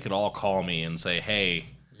kids. They could all call me and say, "Hey,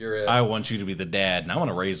 You're it. I want you to be the dad, and I want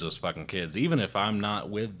to raise those fucking kids. Even if I'm not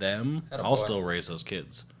with them, Atta I'll boy. still raise those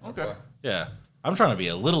kids." okay. Yeah. I'm trying to be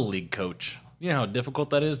a little league coach. You know how difficult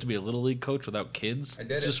that is to be a little league coach without kids? I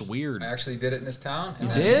did It's it. just weird. I actually did it in this town. And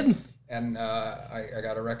You then- did? And I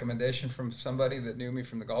got a recommendation from somebody that knew me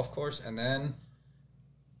from the golf course. And then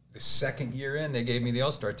the second year in, they gave me the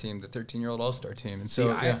All-Star team, the 13-year-old All-Star team. And so,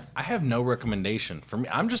 See, I have no recommendation. For me,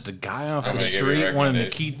 I'm just a guy off I'm the gonna give you a street wanting to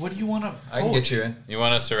recommendation. keep. What do you want to? I can get you in. You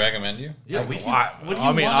want us to recommend you? Yeah, we can. What do you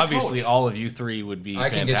I mean, wanna obviously, coach? all of you 3 would be I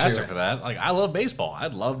can get you fantastic in. for that. Like, I love baseball.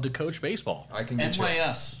 I'd love to coach baseball. I can get you in.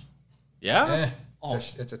 NYS, Yeah? Oh.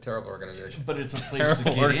 It's a terrible organization. but it's a place to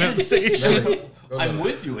Terrible get in. organization. Go I'm Little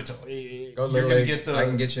with you. It's Go you're Little gonna League. get I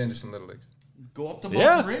can the get you into some Little Leagues. go up to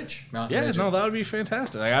Yeah. Mountain Ridge. Mountain Yeah, Ridge. no, that would be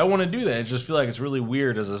fantastic. Like, I want to do that. I just feel like it's really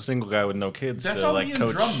weird as a single guy with no kids That's to how like me and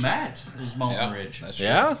coach. Drum met. Was Mountain Yeah, Ridge. that's true.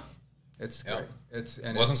 Yeah, It's Yeah. great.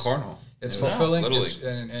 It wasn't cornhole. It's It was fulfilling. Little It's, League.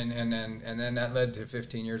 and then that led to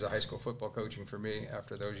 15 years of high school football coaching for me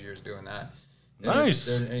after those years doing that. And Nice.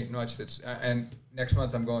 There ain't much that's. And next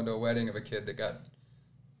month I'm going to a wedding of a kid that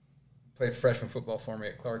played freshman football for me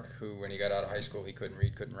at Clark, who when he got out of high school he couldn't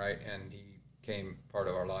read, couldn't write, and he became part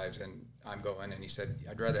of our lives. And I'm going, and he said,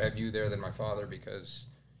 "I'd rather have you there than my father because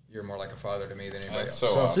you're more like a father to me than anybody That's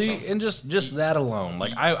else." so awesome. see, and just that alone,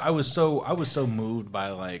 like I was so moved by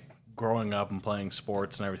like growing up and playing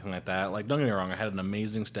sports and everything like that. Like, don't get me wrong, I had an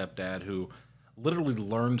amazing stepdad who literally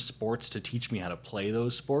learned sports to teach me how to play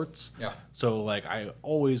those sports. Yeah. So like I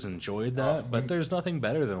always enjoyed that, but there's nothing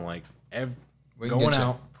better than like We can going get you.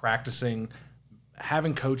 out, practicing,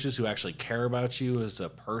 having coaches who actually care about you as a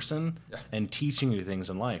person Yeah. and teaching you things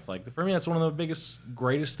in life. Like for me, that's one of the biggest,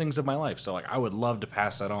 greatest things of my life. So like I would love to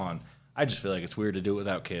pass that on. I just feel like it's weird to do it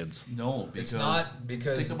without kids. No, because It's not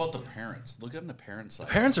because- think about the parents. Look at the parent side.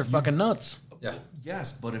 Parents are fucking nuts. Yeah.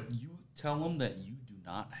 Yes, but if you tell them that you do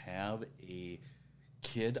not have a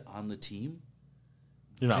kid on the team,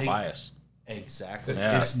 You're not They- biased. exactly,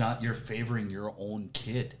 Yeah. it's not you're favoring your own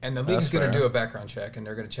kid. And the That's league's going to fair. do a background check, and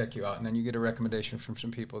they're going to check you out, and then you get a recommendation from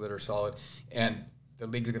some people that are solid, and the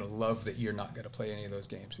league's going to love that you're not going to play any of those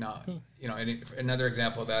games. Now, another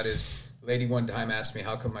example of that is, a lady one time asked me,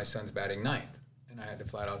 how come my son's batting ninth? And I had to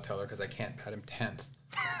flat out tell her, because I can't bat him 10th.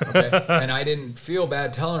 Okay? And I didn't feel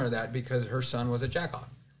bad telling her that because her son was a jackoff.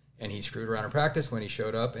 And he screwed around in practice when he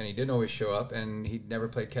showed up, and he didn't always show up, and he'd never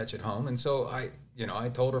played catch at home. And so I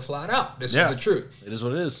told her flat out, this is the truth. It is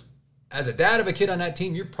what it is. As a dad of a kid on that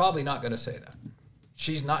team, you're probably not going to say that.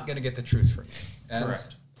 She's not going to get the truth from you. And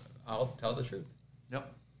Correct. I'll tell the truth.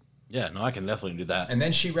 Yep. Yeah, no, I can definitely do that. And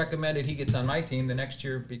then she recommended he gets on my team the next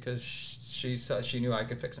year because she knew I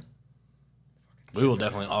could fix him. We will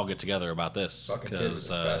definitely all get together about this Fucking kid was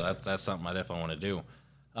because the best. that's something I definitely want to do.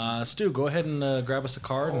 Stu, go ahead and grab us a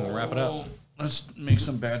card and wrap it up. Let's make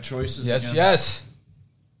some bad choices. Yes, again. yes.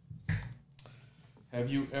 Have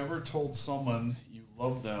you ever told someone you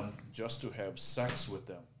love them just to have sex with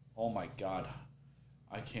them? Oh my God.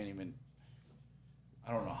 I can't even.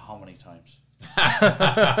 I don't know how many times. I'm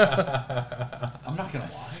not going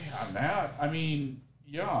to lie on that. I mean,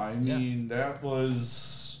 that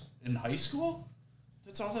was in high school.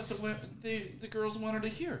 That's all that the girls wanted to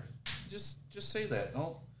hear. Just say that.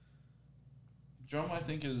 No. Drum, I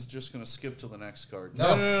think, is just going to skip to the next card. No.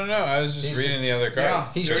 I was just reading the other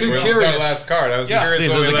cards. He's too curious. Our last card. I was curious See,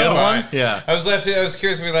 what we there's a left good behind. one? Yeah. I was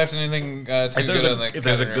curious if we left anything too good on the If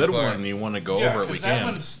there's a cutting good room floor. one and you want to go over it, we that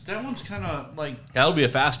can. That one's kind of like... That'll be a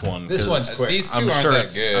fast one. This 'cause one's quick. These 2 I'm aren't sure that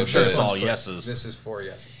it's, good. I'm sure but- it's all quick. yeses. This is 4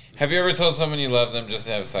 yeses. Have you ever told someone you love them just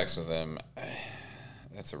to have sex with them?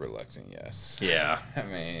 That's a reluctant yes. Yeah. I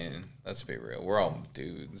mean, let's be real. We're all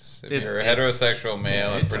dudes. If It- you're a heterosexual male,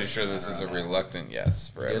 I'm pretty doesn't sure this is a reluctant yes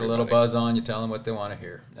for Get everybody. a little buzz on, you tell them what they want to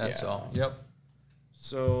hear. That's Yeah. all. Yep.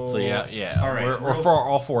 So yeah. All right. We're for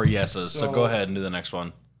all 4 yeses, so So- go ahead and do the next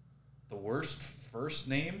one. The worst first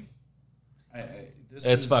name?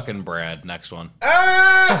 It's fucking Brad. Next one.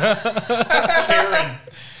 Karen.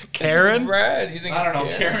 Karen? Brad, you think I it's don't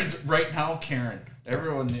know. Karen? Karen's right now. Karen.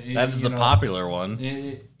 Everyone. That's the popular one.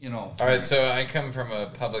 All right, so I come from a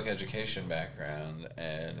public education background,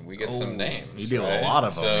 and we get some names. You deal with right? a lot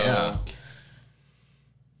of them, yeah.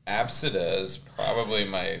 Absida is probably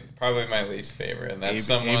my least favorite, and that's A-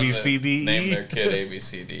 someone ABCDE? that named their kid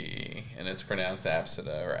ABCDE, and it's pronounced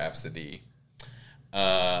Absida or Absidee.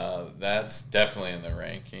 That's definitely in the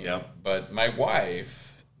ranking. Yep. But my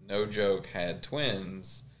wife, no joke, had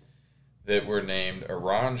twins that were named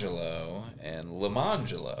Orangelo and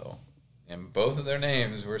Lemangelo. And both of their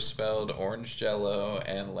names were spelled orange jello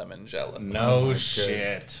and lemon jello. No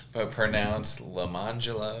shit. But pronounced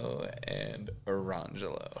Lemangelo and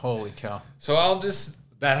Orangelo. Holy cow. So I'll just...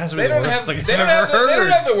 That has to be They the don't worst have. thing They I've don't ever have. They don't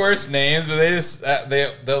heard. have the worst names, but they just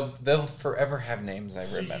they'll forever have names I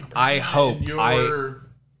remember. I hope. In your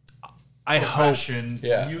I hope. profession,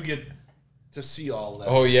 Yeah. you get to see all that.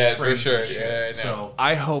 Oh, yeah, for crazy sure. shit. Yeah, I know. So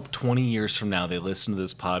I hope 20 years from now they listen to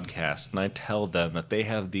this podcast and I tell them that they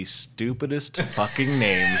have the stupidest fucking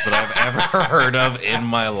names that I've ever heard of in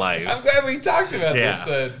my life. I'm glad we talked about Yeah.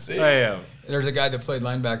 this. See? I am. There's a guy that played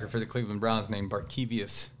linebacker for the Cleveland Browns named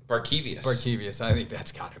Barkevius. Barkevius. I think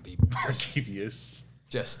that's got to be Archivius.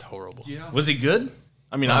 just horrible. yeah. Was he good?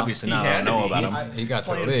 I mean, Well, obviously He now I had don't know to be. about him. He got to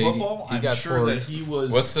the playing league. football. He I'm got sure 4 that he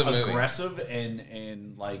was What's the movie? aggressive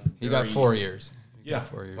and like He got very- 4 years. He Yeah. got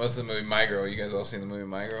 4 years. What's the movie My Girl? You guys all seen the movie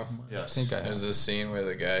My Girl? I Yes. think I have. There's this scene where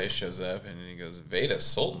the guy shows up and he goes, Veda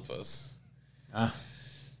Sultanfuss. Ah.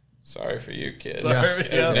 Sorry for you, kid. Sorry,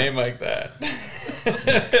 A yeah. name like that.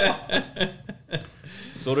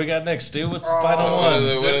 So what do we got next, Stu? What's the final what one? are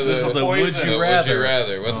the- what This are is the the Would poison. you Would rather? you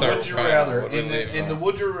rather? What's our Would you final? rather? What do we leave In the on?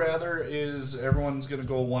 would you rather is everyone's gonna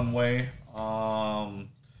go one way.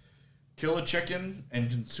 Kill a chicken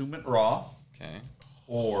and consume it raw, Okay.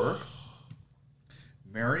 or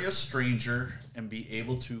marry a stranger and be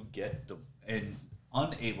able to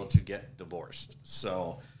unable to get divorced.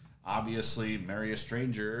 So obviously, marry a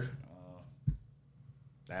stranger.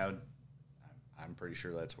 I'm pretty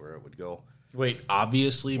sure that's where it would go. Wait,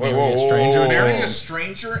 obviously Whoa, marry whoa, a stranger. whoa, and whoa. Marry go a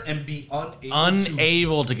stranger and be unable,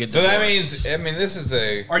 unable to get So divorced. that means, I mean, this is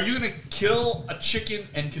a. Are you going to kill a chicken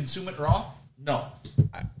and consume it raw? No.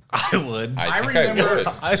 I would. I think remember. would.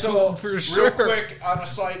 I So would for real sure. quick on a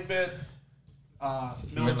side bit,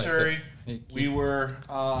 military. this. We were,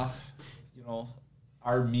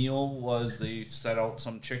 our meal was they set out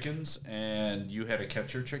some chickens and you had to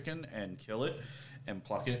catch your chicken and kill it and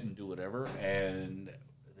pluck it and do whatever. And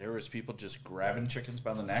there was people just grabbing chickens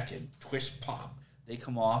by the neck and twist pop. They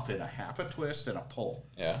come off in a half a twist and a pull.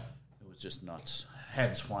 Yeah. It was just nuts.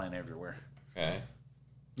 Heads flying everywhere. Okay.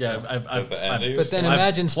 Yeah, With the end But then I've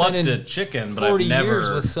imagine plucked spending a chicken, but 40 I've never.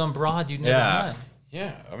 years with some broad you never Yeah. met.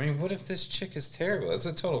 Yeah, I mean, what if this chick is terrible? It's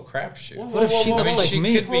a total crapshoot. What if she looks I mean, like she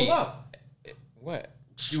me? could be. Hold up. What?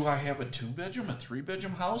 Do I have a 2-bedroom, a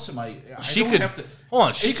 3-bedroom house? I She don't could have to. hold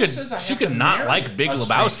on. She It could. just says I She have could to not marry like Big a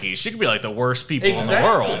Lebowski. stranger. She could be like the worst people in the Exactly.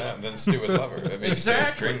 world. Yeah, then Stu would love her. That'd be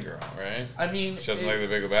Exactly. a string girl, right? I mean, She doesn't like the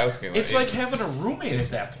Big Lebowski. it's like having a roommate at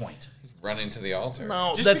that point. running to the altar.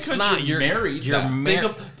 No, Just that's because not. you're married, You're think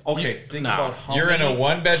about how You're in many, a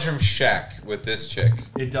 1-bedroom shack with this chick.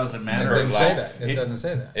 It doesn't It matter. doesn't say life. that. It doesn't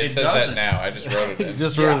say that. It It says doesn't. that now. I just wrote it in.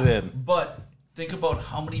 Just wrote it in. But think about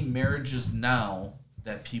how many marriages now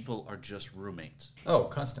that people are just roommates. Oh,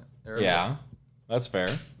 constant. There we Yeah, that's fair.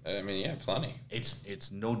 I mean, yeah, plenty.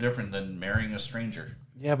 It's no different than marrying a stranger.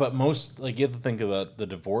 Yeah, but most you have to think about the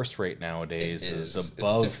divorce rate nowadays is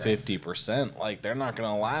above 50%. Like they're not going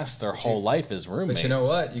to last their whole life as roommates. But you know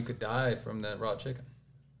what? You could die from that raw chicken.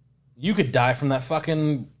 You could die from that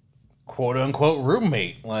fucking quote unquote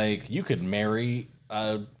roommate. Like you could marry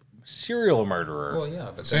a serial murderer. Well,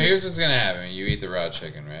 yeah, but So here's what's gonna happen: you eat the raw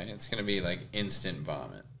chicken, right? It's gonna be like instant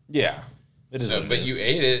vomit. Yeah, it is. So, but you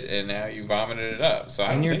ate it and now you vomited it up. So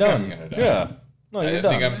I don't you're think done. I'm gonna die. Yeah, no, you're I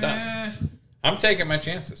done. think I'm done. I'm taking my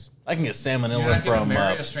chances. I can get You're salmonella not going to from.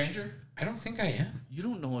 marry a stranger? I don't think I am. You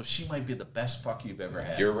don't know if she might be the best fuck you've ever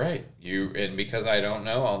had. You're right. And because I don't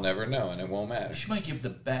know, I'll never know, and it won't matter. She might give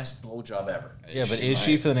the best blowjob ever. Yeah, but is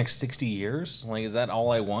she for the next 60 years? Like, is that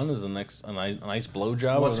all I want? Is a nice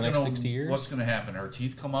blowjob over the next 60 years? What's going to happen? Her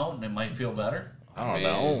teeth come out and it might feel better? I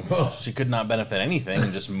don't know. She could not benefit anything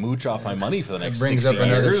and just mooch off my money for the next brings 60 up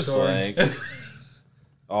another years. story. Like,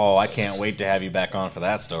 oh, I can't wait to have you back on for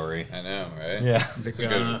that story. I know, right? Yeah. It's a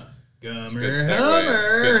good Gummer,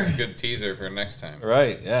 segue. Good teaser for next time.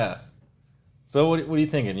 Right, yeah. So what are you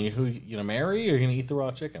thinking? You gonna marry or you gonna eat the raw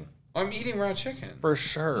chicken? I'm eating raw chicken. For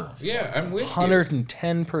sure. Yeah, I'm with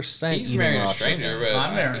 110%. He's marrying a stranger, but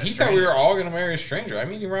I'm marrying a he stranger. thought we were all going to marry a stranger.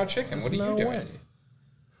 I'm eating raw chicken. What are no you doing? way.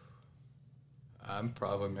 I'm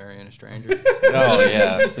probably marrying a stranger. Oh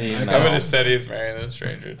yeah. See, I no. would have said he's marrying a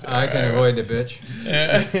stranger too. I can avoid the bitch.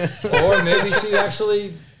 Or maybe she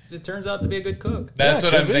actually, it turns out to be a good cook. That's Yeah,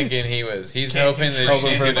 what I'm could be. thinking he was. He's hoping that hoping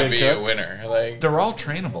she's for a going to good be a cook. winner. Like, They're all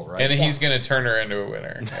trainable, right? and he's going to turn her into a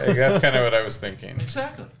winner. Like, that's kind of what I was thinking.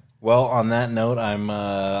 Exactly. Well, on that note,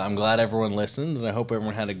 I'm glad everyone listened, and I hope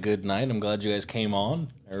everyone had a good night. I'm glad you guys came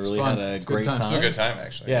on. I really fun. had a It's great good time. times. It was a good time,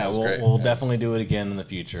 actually. Yeah, It was we'll great. we'll Yeah. definitely do it again in the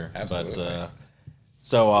future. Absolutely. But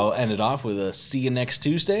so I'll end it off with a see you next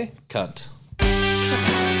Tuesday. Cunt.